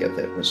like any of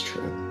it was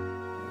true.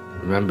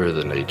 Remember,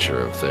 the nature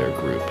of their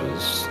group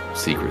is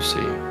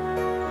secrecy.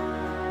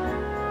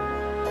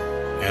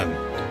 And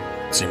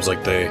it seems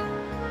like they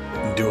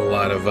do a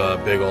lot of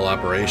big ol'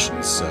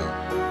 operations, so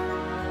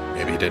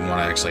maybe he didn't want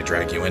to actually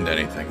drag you into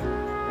anything.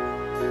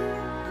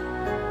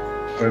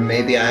 Or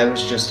maybe I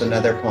was just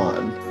another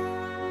pawn.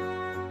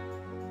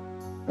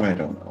 I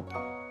don't know.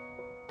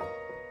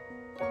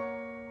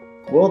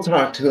 We'll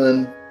talk to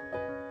him.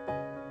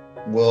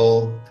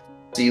 We'll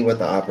see what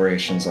the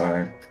operations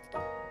are.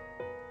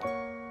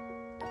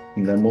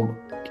 And then we'll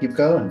keep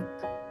going.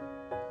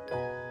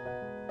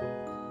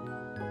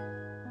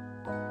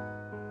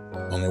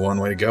 Only one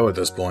way to go at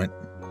this point.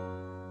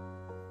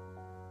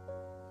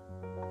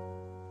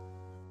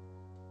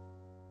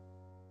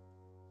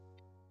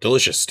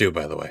 Delicious stew,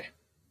 by the way.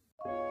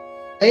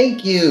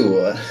 Thank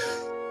you!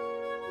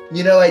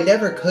 You know, I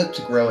never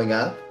cooked growing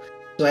up,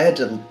 so I had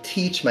to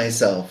teach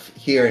myself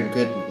here in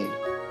Goodmead.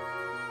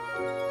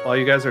 While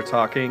you guys are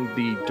talking,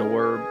 the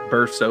door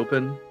bursts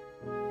open,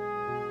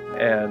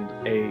 and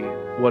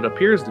what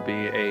appears to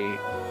be a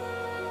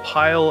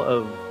pile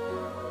of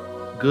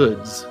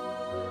goods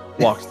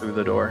walks through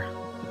the door.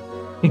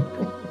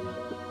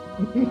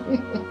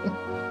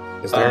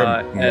 Is there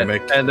a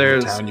mimic and in the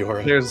there's town you are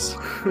in? there's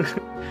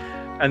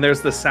and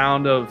there's the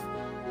sound of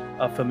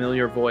a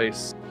familiar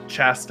voice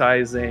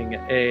chastising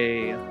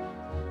a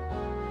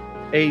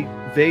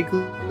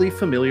vaguely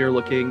familiar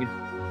looking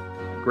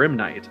Grim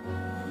Knight.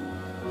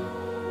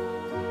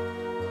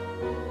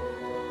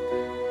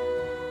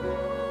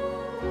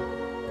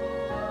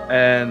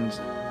 And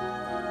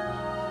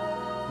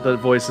the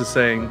voice is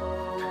saying,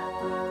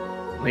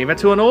 "Leave it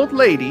to an old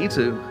lady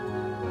to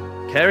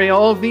carry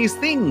all of these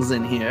things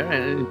in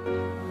here.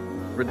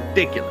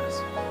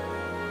 Ridiculous.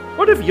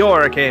 What if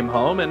Yora came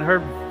home and her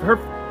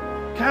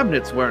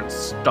cabinets weren't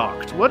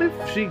stocked? What if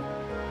she...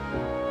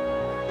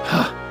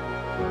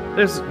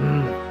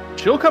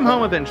 She'll come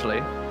home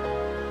eventually."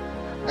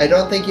 I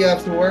don't think you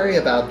have to worry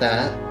about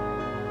that.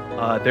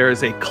 There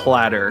is a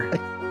clatter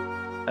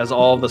as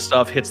all the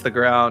stuff hits the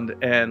ground,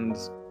 and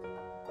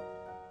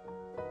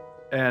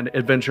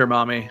Adventure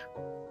Mommy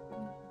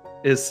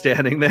is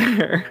standing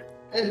there.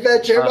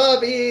 Adventure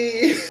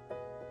Mommy!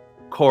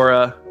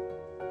 Cora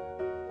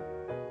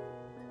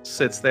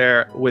sits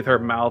there with her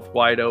mouth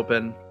wide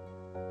open.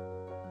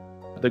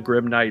 The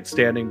Grim Knight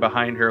standing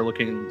behind her,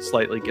 looking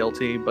slightly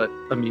guilty but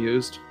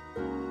amused.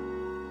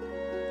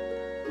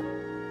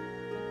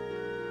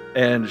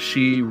 And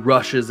she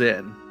rushes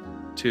in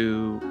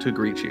to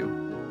greet you.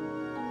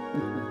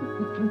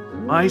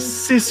 My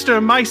sister,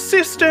 my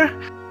sister!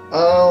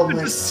 Oh Good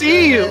my to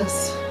see you!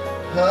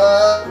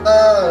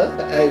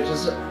 I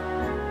just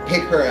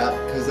pick her up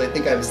because I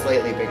think I'm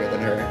slightly bigger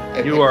than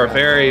her. You are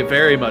very,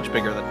 very much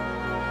bigger than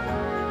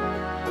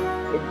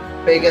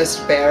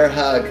biggest bear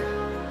hug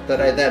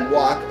that I then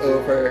walk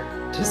over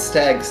to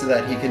Steg so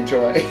that he can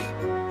join.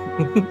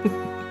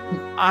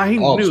 I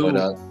Oh, knew. join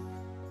up.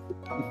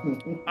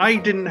 I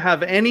didn't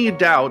have any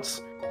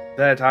doubts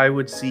that I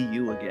would see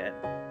you again.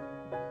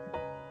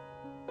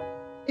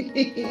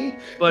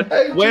 But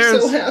I'm where's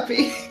just so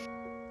happy.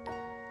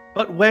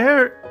 But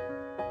where's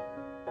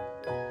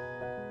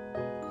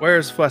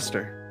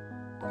Fwester?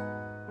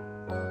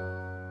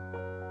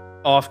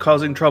 Off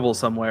causing trouble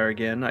somewhere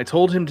again. I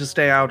told him to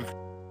stay out of...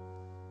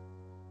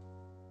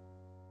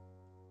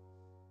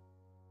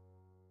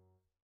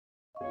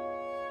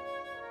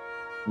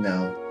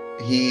 No,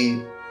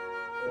 he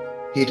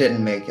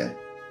didn't make it.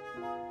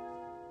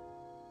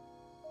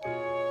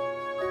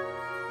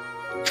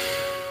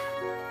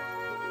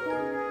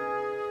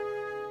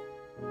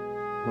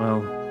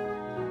 Well,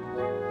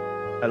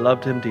 I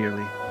loved him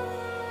dearly.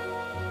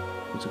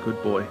 He was a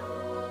good boy.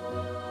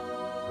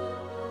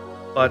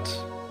 But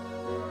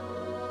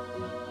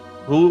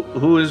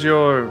who is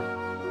your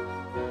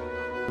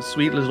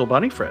sweet little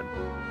bunny friend?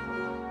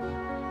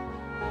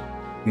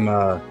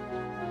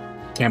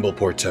 Campbell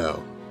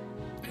Porteau.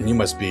 And you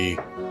must be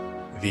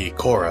the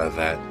Cora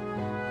that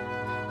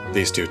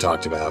these two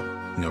talked about.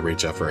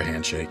 Reach out for a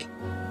handshake.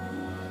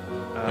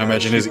 I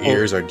imagine his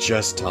ears are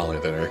just taller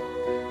than her.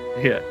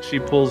 Yeah, she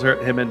pulls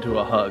him into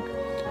a hug.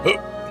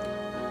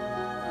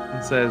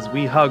 And says,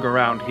 we hug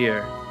around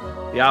here.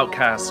 The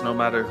outcasts, no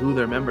matter who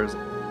their members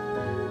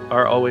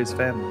are always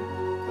family.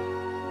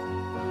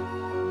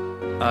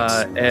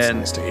 That's And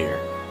nice to hear.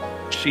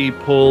 she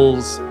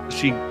pulls,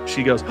 she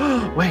goes,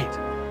 oh, wait,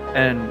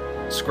 and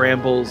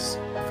scrambles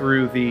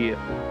through the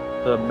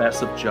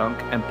mess of junk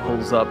and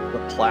pulls up the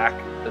plaque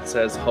that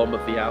says Home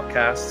of the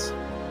Outcasts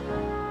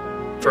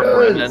for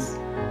Brennan,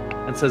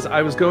 and says,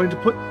 I was going to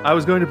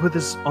put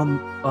this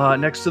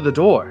on next to the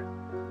door.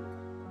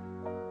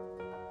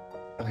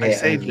 Okay, I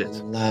saved it.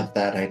 Love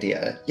that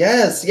idea.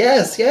 Yes,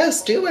 yes,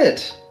 yes, do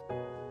it.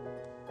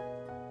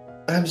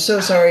 I'm so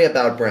sorry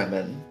about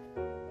Bremen.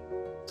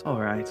 It's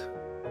all right.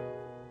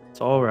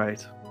 It's all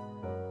right.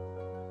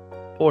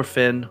 Poor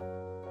Finn.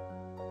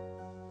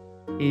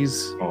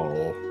 He's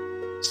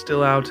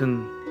still out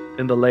in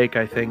the lake,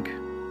 I think.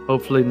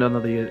 Hopefully none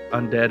of the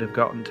undead have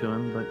gotten to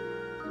him, but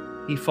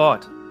he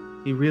fought.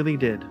 He really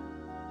did.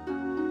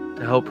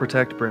 To help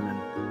protect Bremen.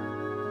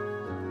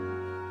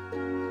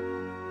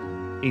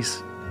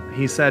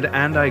 He said,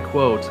 and I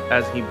quote,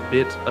 as he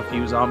bit a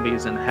few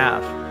zombies in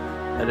half,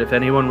 that if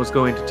anyone was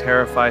going to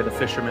terrify the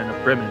fishermen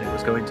of Bremen, it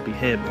was going to be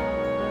him.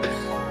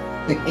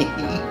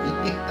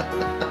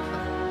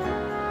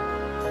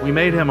 We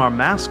made him our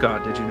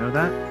mascot, did you know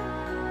that?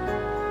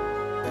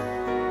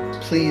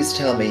 Please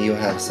tell me you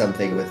have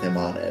something with him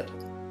on it.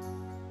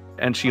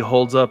 And she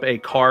holds up a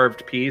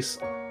carved piece,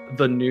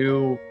 the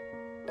new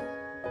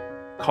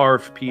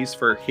carved piece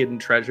for hidden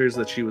treasures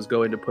that she was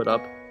going to put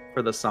up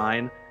for the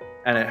sign,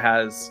 and it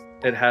has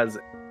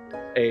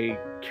a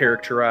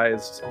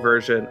characterized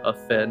version of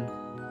Finn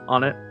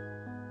on it.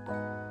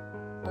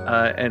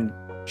 And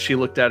she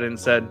looked at it and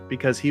said,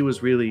 because he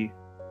was really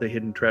the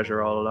hidden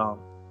treasure all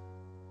along.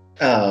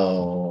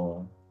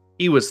 Oh.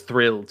 He was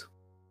thrilled.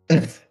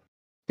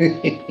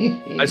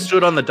 I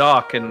stood on the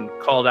dock and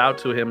called out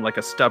to him like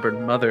a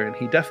stubborn mother, and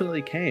he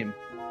definitely came.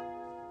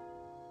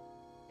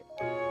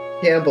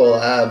 Campbell,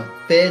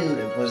 Finn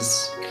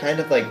was kind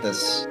of like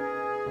this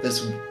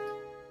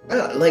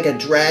like a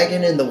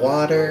dragon in the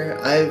water.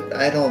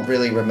 I don't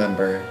really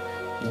remember.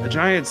 A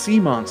giant sea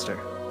monster.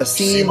 A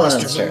sea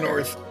monster. From the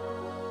north.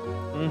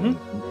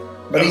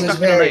 Mm-hmm. But he was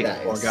very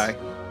nice. Poor guy.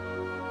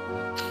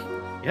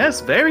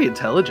 Yes, very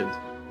intelligent.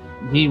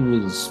 He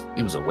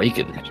was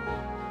awakened.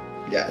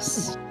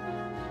 Yes.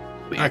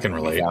 I can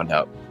relate. We found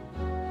out.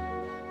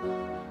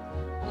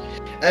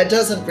 It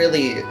doesn't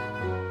really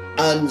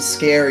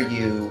unscare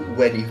you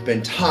when you've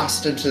been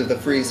tossed into the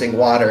freezing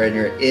water and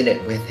you're in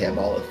it with him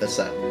all of a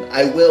sudden.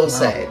 I will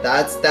say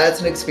that's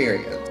an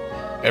experience.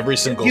 Every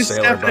single He's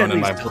sailor bone in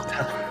my definitely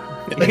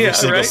every Yeah,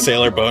 single right?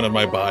 sailor bone in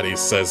my body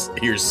says,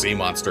 "Here's sea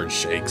monster," and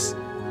shakes.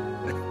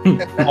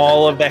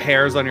 All of the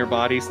hairs on your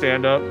body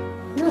stand up.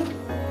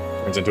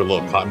 Turns into a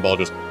little cotton ball.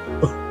 Just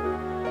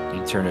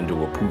You turn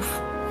into a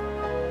poof.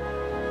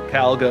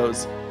 Cal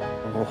goes,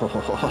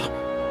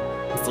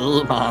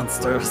 Sea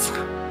monsters.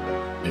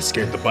 he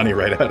scared the bunny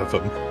right out of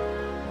him.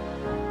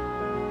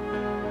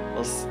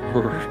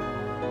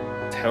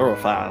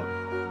 Terrifying.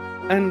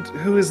 And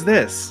who is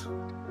this?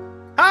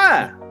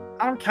 Hi,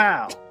 I'm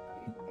Cal.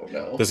 Oh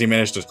no. Does he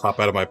manage to pop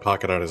out of my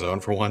pocket on his own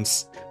for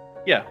once?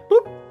 Yeah.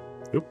 Boop.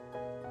 Boop.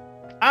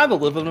 I'm the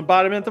living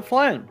embodiment of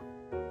flame.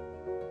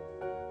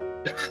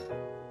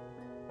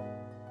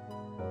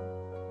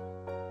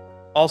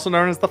 Also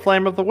known as the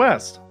Flame of the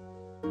West.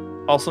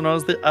 Also known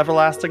as the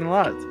Everlasting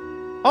Light.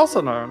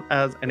 Also known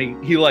as, and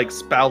he like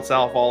spouts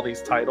out all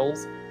these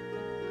titles.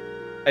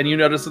 And you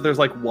notice that there's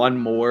like one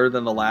more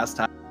than the last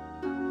time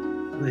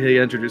he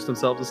introduced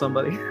himself to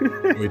somebody.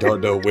 We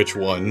don't know which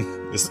one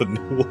is the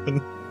new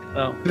one.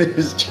 Oh.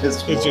 There's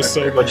just It's just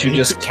so But you many.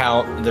 just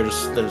count.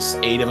 There's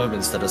 8 of them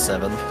instead of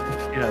 7.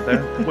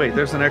 Yeah, wait,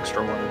 there's an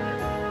extra one in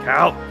there.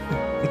 Cal.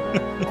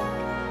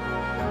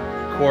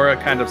 Cora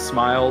kind of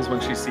smiles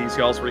when she sees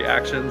y'all's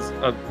reactions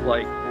of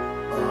like,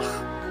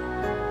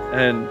 ugh.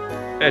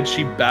 And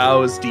she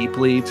bows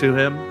deeply to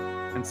him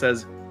and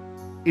says,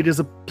 "It is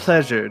a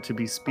pleasure to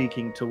be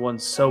speaking to one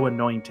so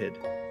anointed."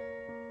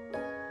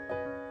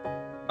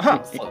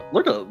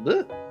 Look at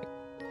this.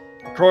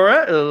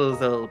 Cora, it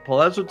is a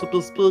pleasure to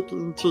be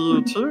speaking to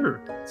you too.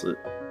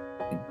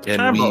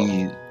 Can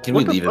we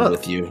Look at leave him this.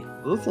 with you?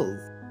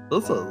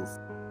 This is.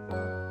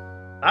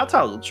 That's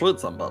how you treat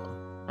somebody.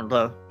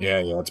 Okay. Yeah,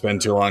 it's been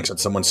too long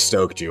since someone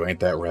stoked you, ain't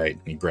that right?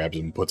 He grabs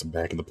him and puts him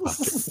back in the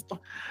pocket.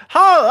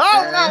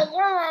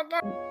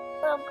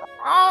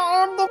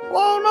 I'm the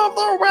flame of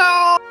the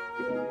world.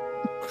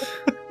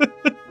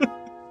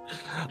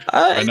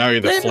 Right now you're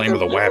the flame of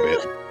the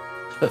wabbit.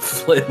 The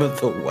flame of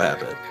the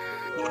wabbit.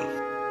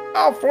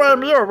 I'll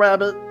flame your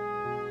rabbit.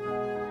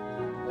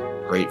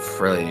 Great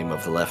flame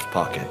of the left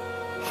pocket.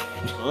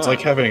 It's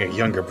like having a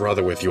younger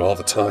brother with you all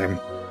the time.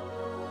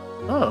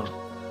 Oh,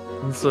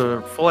 it's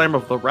the flame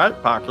of the right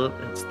pocket.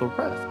 It's the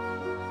red.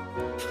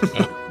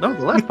 No,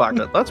 the left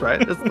pocket. That's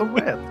right. It's the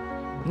red.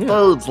 Yeah.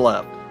 Thirds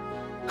left.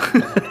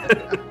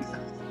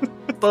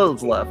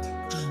 Thirds left.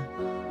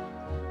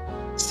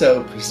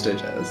 so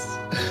prestigious.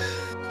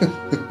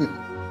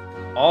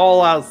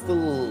 All I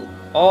see,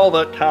 all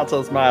that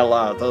catches my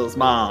light is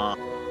my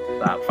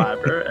that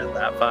fiber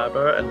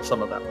and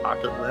some of that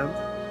pocket lens.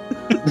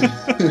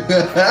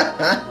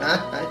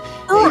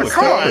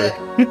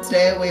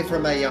 Stay away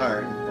from my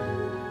yarn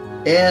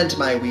and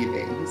my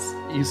weavings.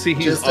 You see,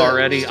 he's Just,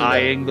 already just a-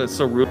 eyeing the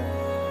cerulean.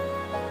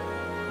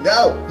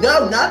 No,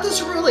 not the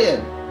cerulean.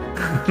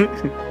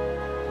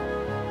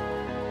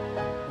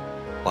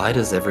 Why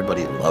does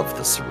everybody love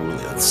the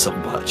cerulean so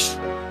much?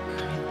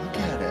 Look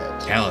at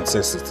it. Cal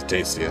insists it's the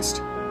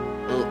tastiest.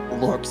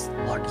 Looks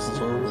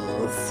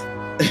luxurious.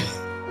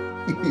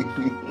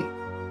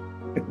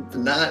 It's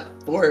not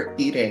for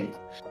eating.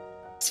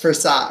 It's for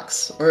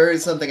socks or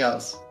something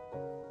else.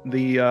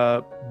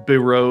 The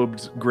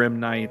berobed Grim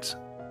Knight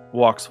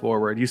walks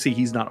forward. You see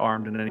he's not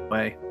armed in any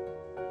way.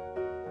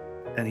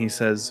 And he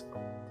says,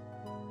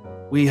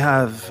 "We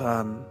have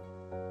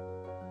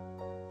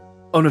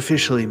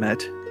unofficially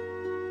met."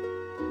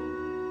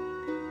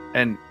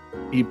 And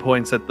he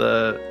points at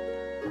the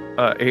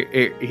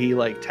he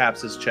like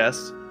taps his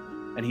chest,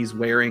 and he's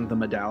wearing the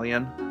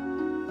medallion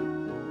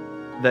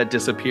that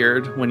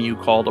disappeared when you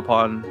called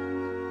upon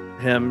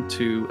him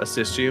to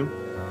assist you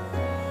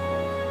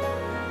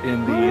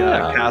in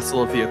the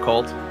Castle of the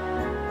Occult.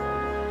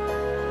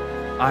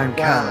 I'm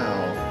Cal.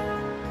 Wow.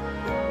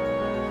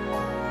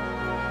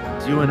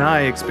 You and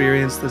I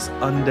experienced this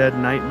undead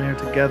nightmare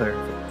together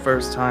for the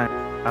first time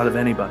out of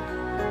anybody.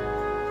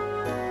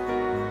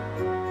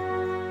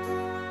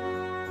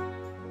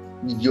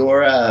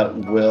 Yora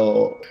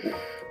will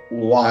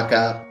walk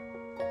up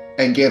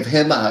and give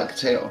him a hug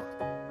too.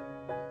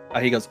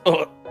 He goes,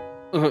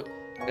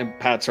 and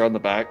pats her on the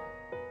back.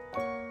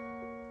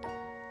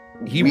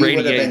 He We would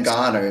have been radiates.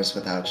 goners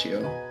without you.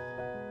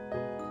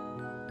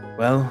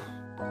 Well,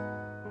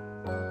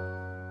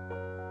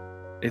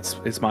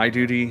 it's my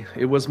duty.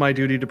 It was my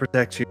duty to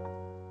protect you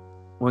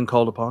when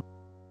called upon.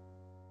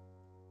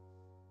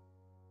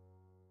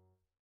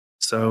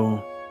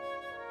 So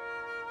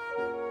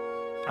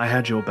I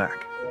had your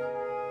back.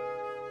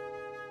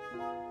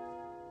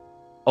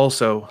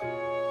 Also,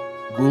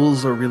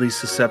 ghouls are really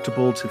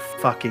susceptible to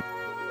fucking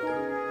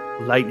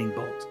lightning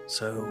bolt.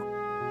 So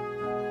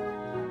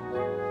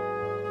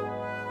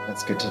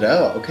That's good to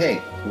know.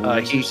 Okay.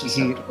 Ghouls he- are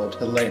susceptible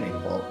to lightning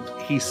bolt.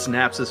 he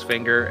snaps his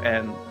finger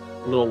and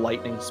little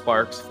lightning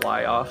sparks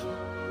fly off.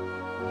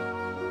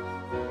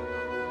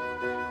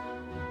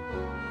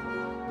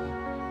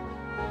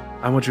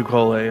 I'm what you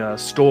call a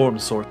storm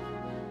sword.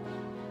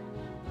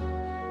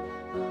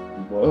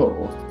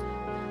 Whoa.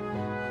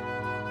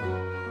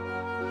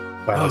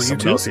 Wow, Oh, you someone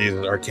too? else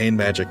uses arcane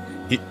magic.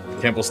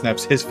 Campbell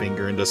snaps his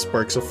finger into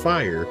sparks of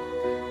fire.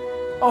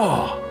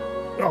 Oh,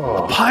 a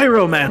Oh,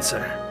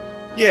 pyromancer.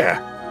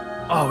 yeah.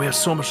 Oh, we have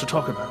so much to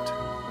talk about.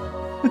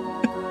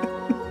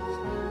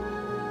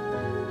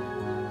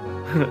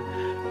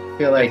 I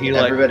feel like He,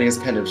 like- everybody's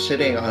kind of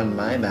shitting on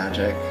my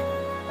magic.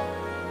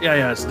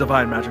 Yeah, it's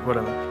divine magic,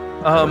 whatever.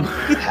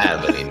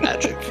 Have any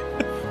magic?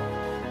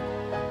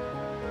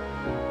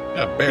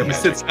 Yeah, bear he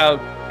magic. sits down.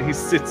 He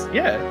sits.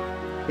 Yeah.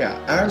 Yeah,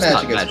 our It's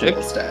not magic is magic.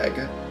 full stag.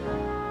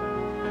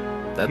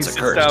 That's he a sits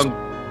curse.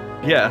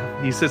 down. Yeah,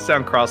 he sits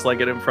down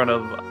cross-legged in front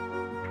of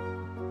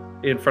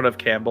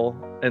Campbell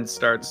and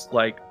starts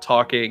like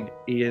talking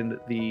in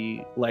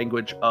the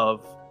language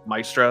of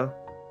Maestra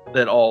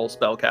that all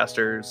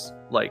spellcasters,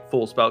 like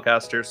full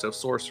spellcasters, so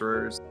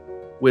sorcerers,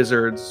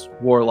 wizards,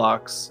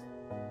 warlocks,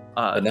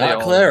 But they not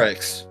all-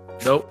 clerics.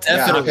 Nope.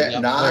 Definitely Yeah,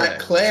 not not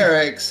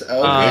clerics. Okay,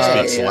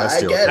 They speak I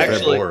celestial. get They're it.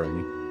 Actually-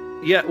 boring.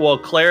 Yeah, well,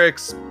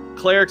 clerics,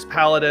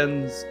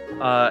 paladins,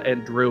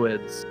 and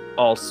druids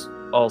all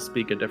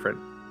speak a different.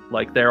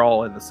 Like they're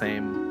all in the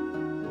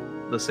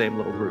same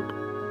little group.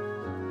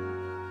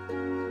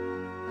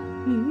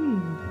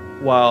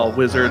 While I'm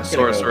wizards,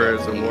 gonna go sorcerers,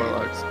 with and mead.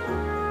 warlocks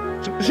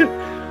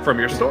from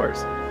your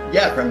stores.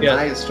 Yeah, from Yeah.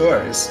 my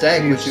store.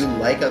 Stag, would you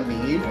like a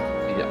mead?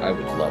 Yeah, I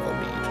would love a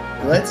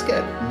mead. Let's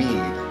get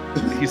mead.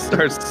 He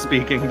starts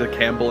speaking to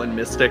Campbell and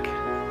Mystic.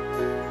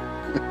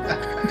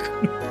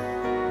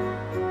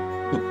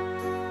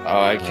 Oh,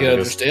 I can't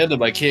understand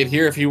him. I can't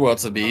hear if he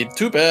wants a mead.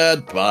 Too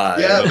bad. Bye.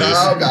 Yeah, it is.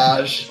 oh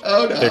gosh.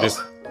 Oh no.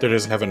 They're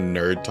just having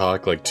nerd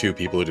talk, like two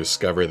people who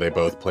discover they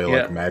both play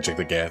Yeah. like Magic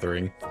the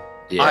Gathering.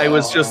 Yeah. I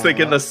was just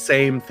thinking the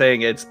same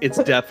thing. It's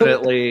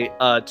definitely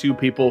two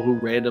people who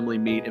randomly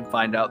meet and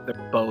find out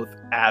they're both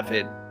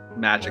avid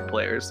Magic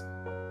players.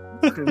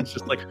 It's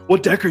just like,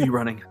 what deck are you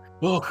running?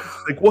 Oh,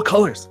 Like, what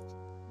colors?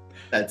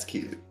 That's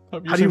cute. How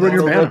do you run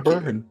your mana?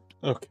 burn?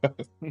 Oh god.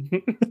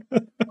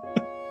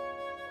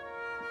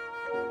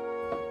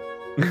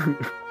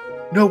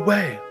 No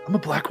way! I'm a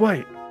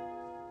black-white.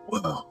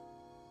 Whoa.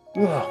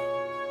 Whoa.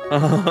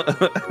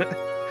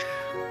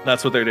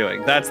 That's what they're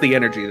doing. That's the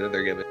energy that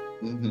they're giving.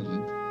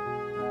 Hmm.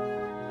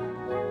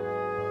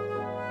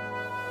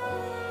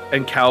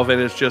 And Calvin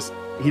is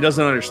just—he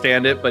doesn't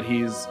understand it, but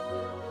he's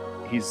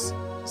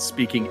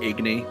speaking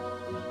Igni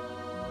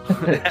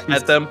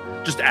at them,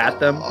 just at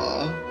them.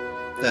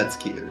 Aw, that's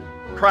cute.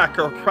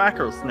 Cracker,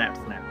 snap,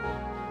 snap.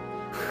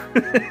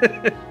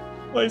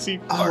 Why is he?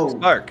 Oh,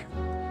 Spark.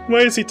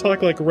 Why does he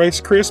talk like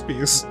Rice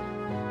Krispies?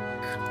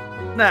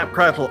 Snap,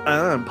 crackle,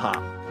 and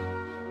pop.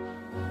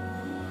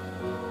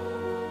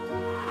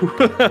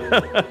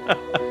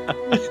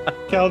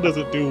 Cal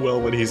doesn't do well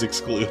when he's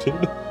excluded.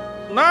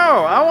 No,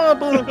 I want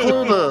to be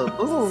included.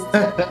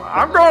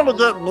 I'm going to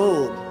get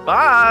moved.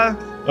 Bye.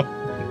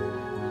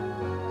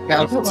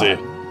 Cal, come Let's see.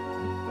 on.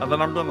 And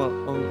then I'm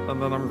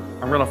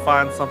gonna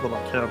find something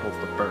on cannibals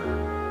to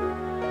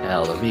burn.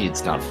 Hell, the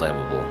mead's not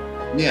flammable.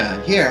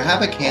 Yeah, here,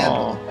 have a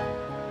candle.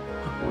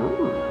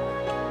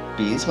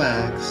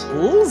 Beeswax.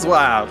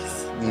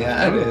 Woolswaps.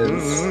 Yeah, it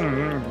is.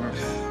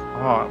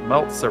 Oh, it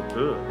melts so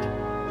good.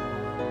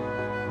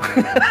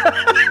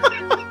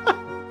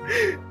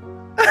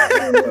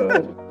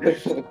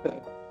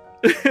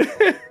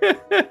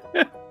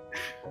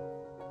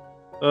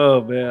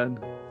 Oh man.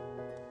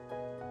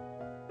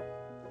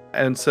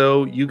 And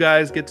so you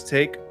guys get to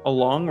take a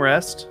long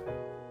rest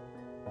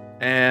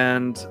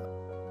and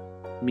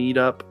meet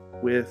up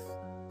with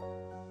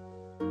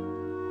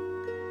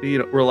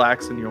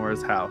relax in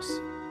yours house.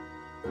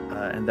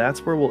 And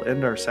that's where we'll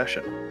end our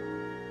session.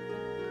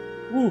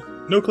 Ooh,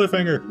 no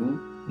cliffhanger.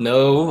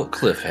 No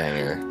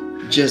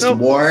cliffhanger. Just Nope.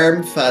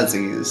 warm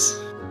fuzzies.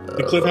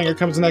 The cliffhanger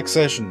comes next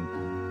session.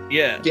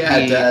 Yeah. Yeah,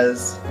 it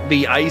does.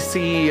 The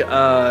icy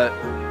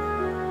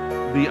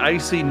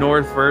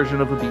north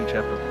version of the beach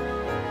episode.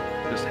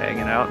 Just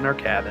hanging out in our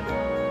cabin.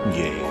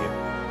 Yeah.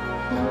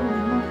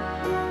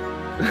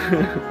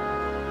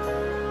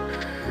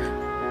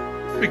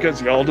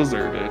 Because y'all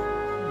deserve it.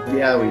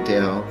 Yeah, we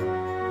do.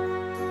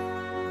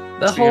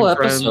 The See you, whole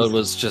friends. episode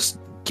was just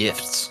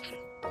gifts.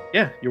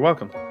 Yeah, you're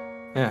welcome.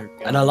 Yeah.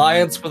 An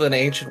alliance with an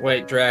ancient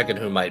white dragon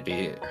who might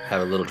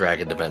have a little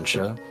dragon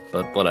dementia,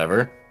 but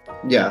whatever.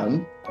 Yeah.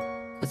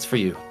 It's for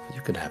you.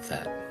 You can have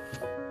that.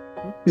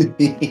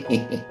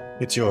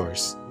 It's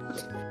yours.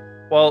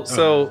 Well,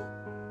 so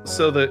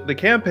the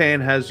campaign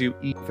has you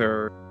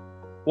either.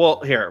 Well,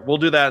 here we'll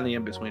do that in the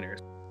in-betweeners.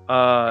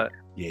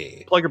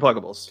 Yeah. Plug your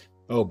pluggables.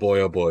 Oh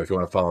boy, if you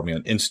want to follow me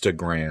on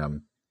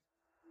Instagram,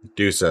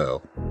 do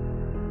so.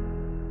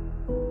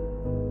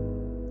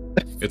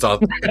 It's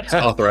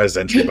authorized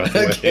entry, by the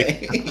way.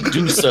 Okay.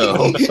 Do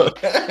so.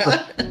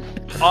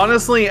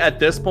 Honestly, at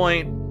this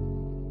point,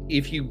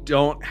 if you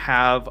don't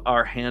have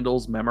our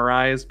handles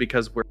memorized,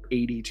 because we're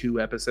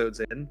 82 episodes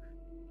in,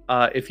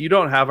 if you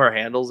don't have our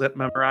handles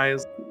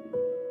memorized,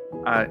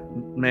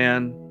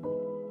 man,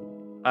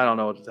 I don't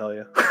know what to tell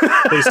you.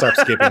 Please stop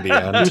skipping the Do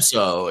end.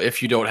 so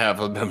if you don't have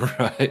them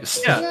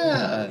memorized. Yeah.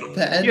 Yeah,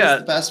 the end Yeah.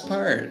 is the best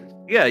part.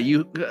 Yeah,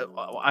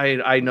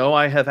 I know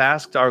I have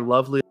asked our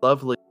lovely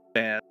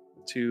fans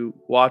to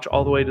watch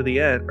all the way to the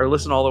end or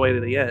listen all the way to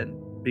the end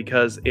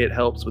because it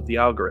helps with the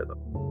algorithm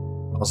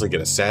Also get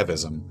a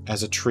Savism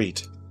as a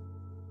treat.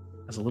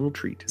 as a little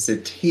treat. It's a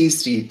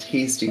tasty,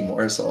 tasty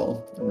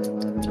morsel.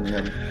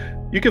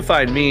 You can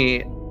find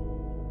me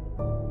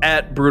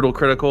at Brutal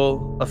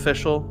Critical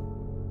Official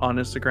on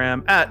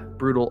Instagram, at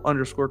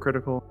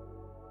Brutal_Critical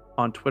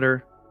on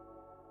Twitter.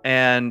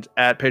 and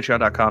at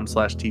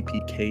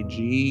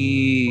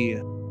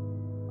patreon.com/tpkg.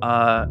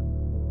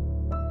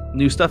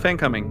 New stuff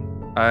incoming.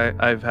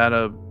 I've had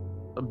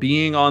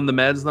being on the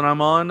meds that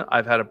I'm on,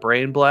 I've had a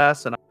brain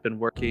blast and I've been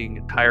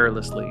working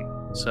tirelessly.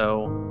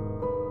 So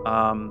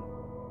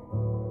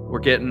we're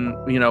getting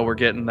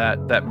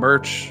that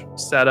merch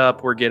set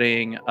up. We're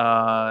getting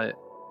a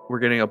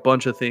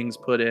bunch of things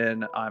put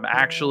in. I'm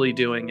actually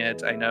doing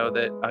it. I know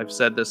that I've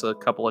said this a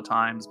couple of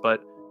times,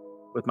 but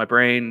with my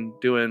brain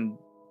doing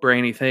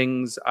brainy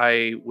things,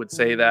 I would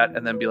say that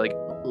and then be like,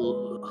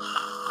 ugh.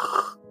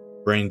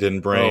 Brain didn't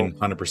brain,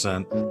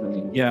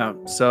 100%. Yeah,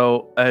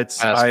 so I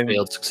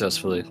failed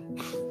successfully.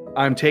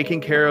 I'm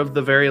taking care of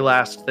the very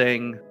last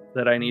thing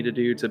that I need to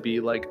do to be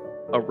like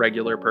a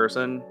regular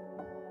person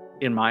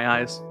in my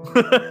eyes.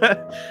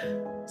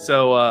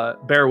 So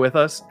bear with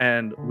us,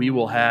 and we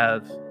will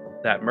have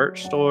that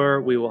merch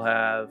store. We will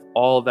have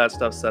all of that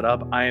stuff set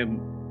up. I am,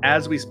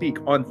 as we speak,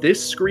 on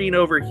this screen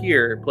over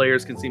here.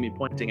 Players can see me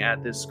pointing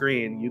at this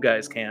screen. You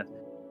guys can't.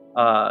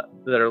 That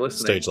are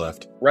listening. Stage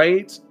left.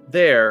 Right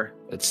there.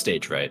 It's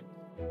stage right.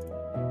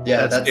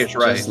 Yeah, That's that's stage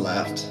right. just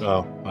left.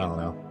 Oh, I don't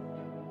know.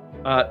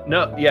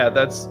 No, yeah,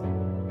 that's.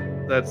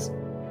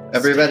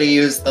 Everybody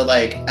use the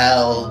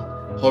L.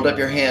 Hold up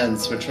your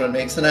hands. Which one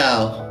makes an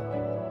L?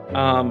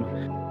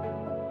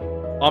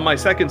 On my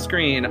second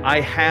screen,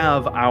 I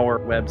have our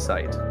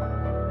website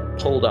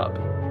pulled up,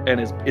 and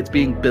it's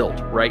being built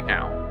right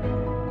now.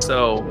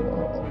 So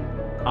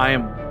I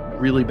am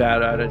really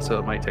bad at it, so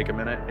it might take a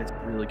minute. It's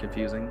really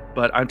confusing,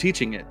 but I'm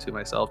teaching it to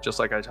myself, just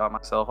like I taught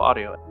myself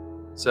audio.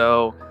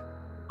 So,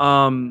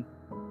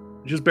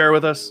 just bear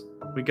with us.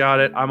 We got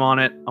it. I'm on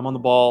it. I'm on the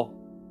ball.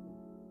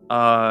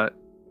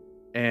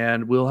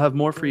 And we'll have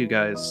more for you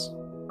guys.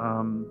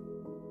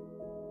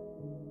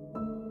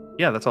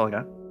 Yeah, that's all I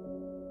got.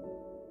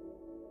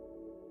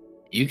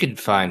 You can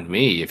find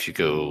me if you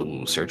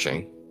go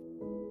searching.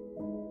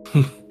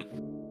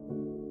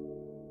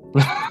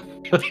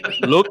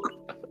 Look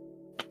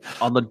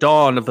on the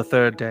dawn of the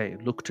third day.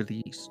 Look to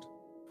the east.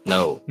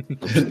 No.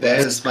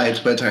 There's my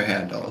Twitter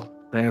handle.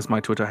 There's my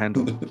Twitter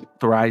handle.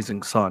 The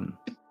rising sun.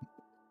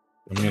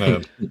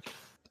 I'm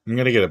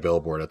gonna get a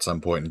billboard at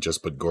some point and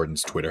just put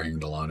Gordon's Twitter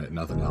handle on it,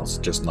 nothing else.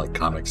 Just like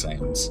Comic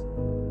Sans.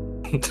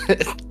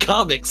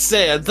 Comic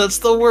Sans, that's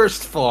the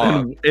worst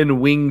font. And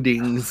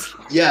wingdings.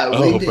 Yeah,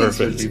 wingdings would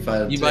perfect. be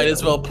fun. You too. might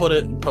as well put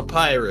it in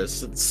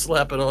papyrus and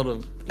slap it on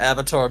an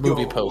Avatar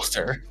movie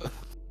poster.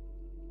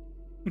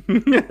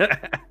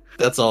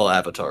 That's all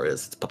Avatar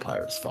is. It's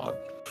papyrus font.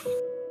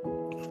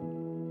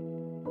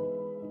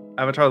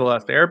 Avatar: The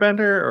Last Airbender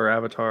or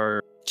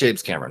Avatar?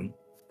 James Cameron.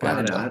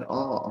 Not at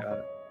all. Got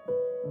it.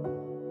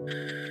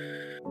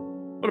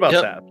 What about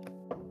that?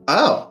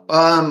 Oh,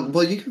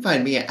 well, you can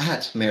find me at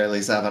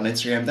Merrilysav on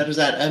Instagram. That is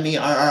at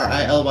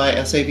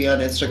MERRILYSAV on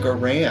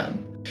Instagram.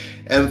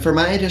 And for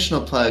my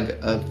additional plug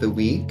of the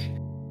week,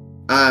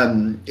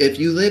 if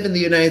you live in the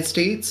United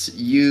States,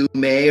 you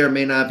may or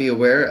may not be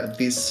aware of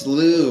the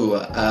slew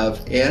of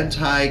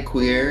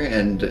anti-queer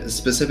and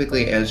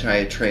specifically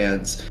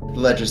anti-trans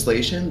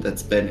legislation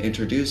that's been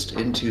introduced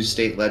into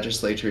state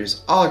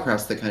legislatures all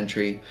across the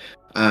country.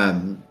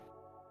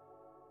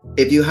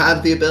 If you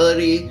have the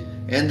ability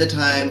and the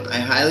time, I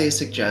highly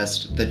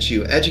suggest that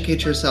you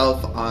educate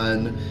yourself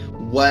on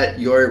what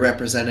your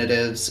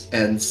representatives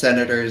and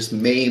senators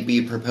may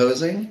be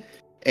proposing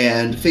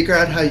and figure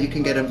out how you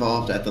can get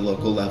involved at the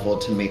local level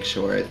to make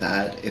sure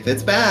that if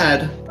it's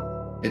bad,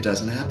 it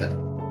doesn't happen.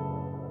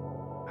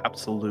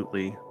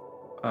 Absolutely.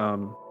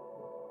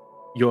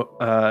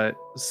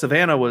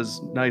 Savannah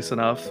was nice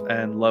enough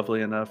and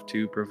lovely enough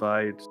to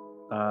provide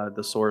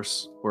the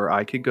source where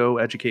I could go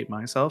educate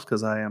myself,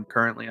 because I am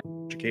currently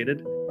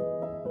uneducated,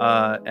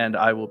 and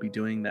I will be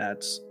doing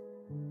that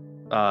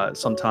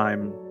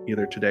sometime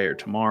either today or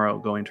tomorrow,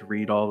 going to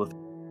read all the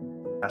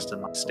things passed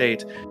in my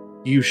state.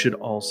 You should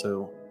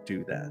also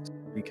do that,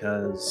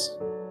 because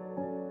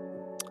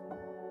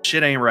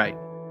shit ain't right.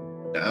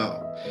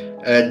 No.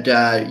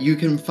 And you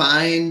can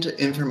find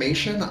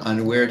information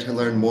on where to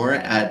learn more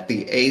at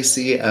the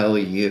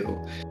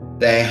ACLU.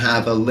 They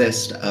have a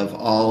list of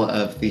all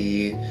of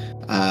the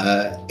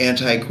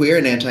anti-queer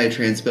and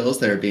anti-trans bills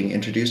that are being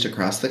introduced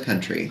across the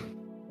country.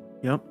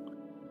 Yep.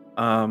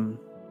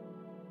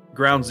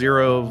 Ground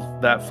zero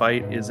of that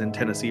fight is in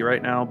Tennessee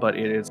right now, but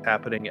it is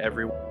happening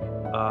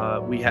everywhere.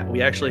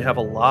 We actually have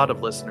a lot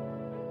of listeners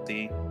in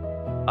Tennessee,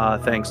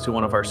 thanks to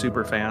one of our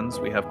super fans.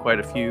 We have quite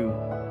a few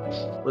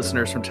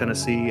listeners from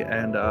Tennessee,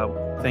 and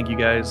thank you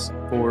guys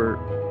for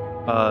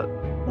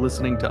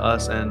listening to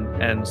us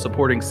and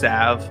supporting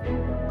Sav,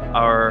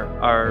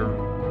 our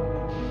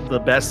the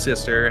best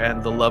sister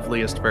and the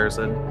loveliest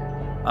person.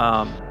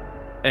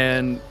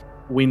 And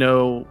we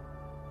know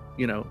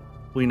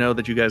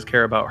that you guys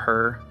care about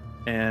her,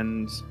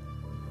 and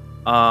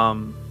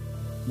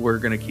we're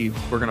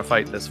gonna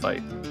fight this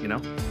fight,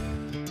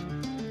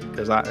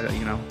 because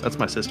that's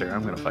my sister.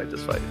 I'm gonna fight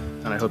this fight,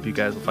 and I hope you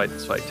guys will fight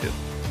this fight too.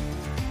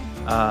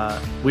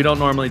 We don't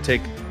normally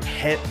take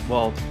hit.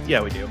 Well,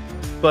 yeah, we do,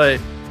 but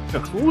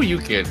Ooh, you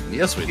can.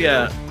 Yes, we do.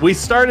 Yeah, we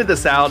started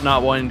this out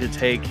not wanting to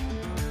take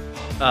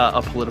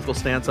a political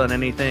stance on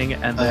anything,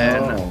 and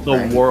then right.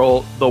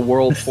 the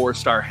world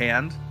forced our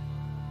hand,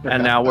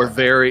 and now we're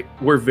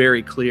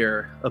very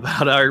clear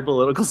about our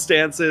political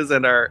stances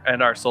and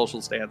our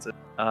social stances.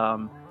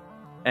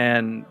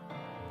 And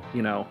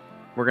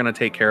we're gonna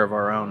take care of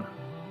our own.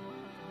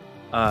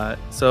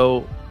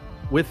 So,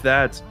 with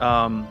that,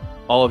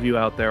 all of you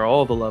out there,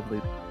 all of the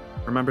lovely,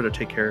 remember to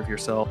take care of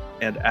yourself,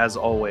 and as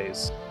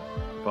always,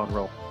 keep on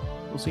roll.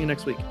 We'll see you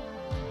next week.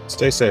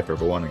 Stay safe,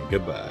 everyone, and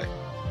goodbye.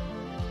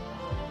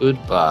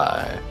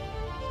 Goodbye.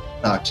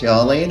 Talk to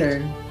y'all later.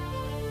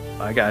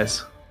 Bye,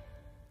 guys.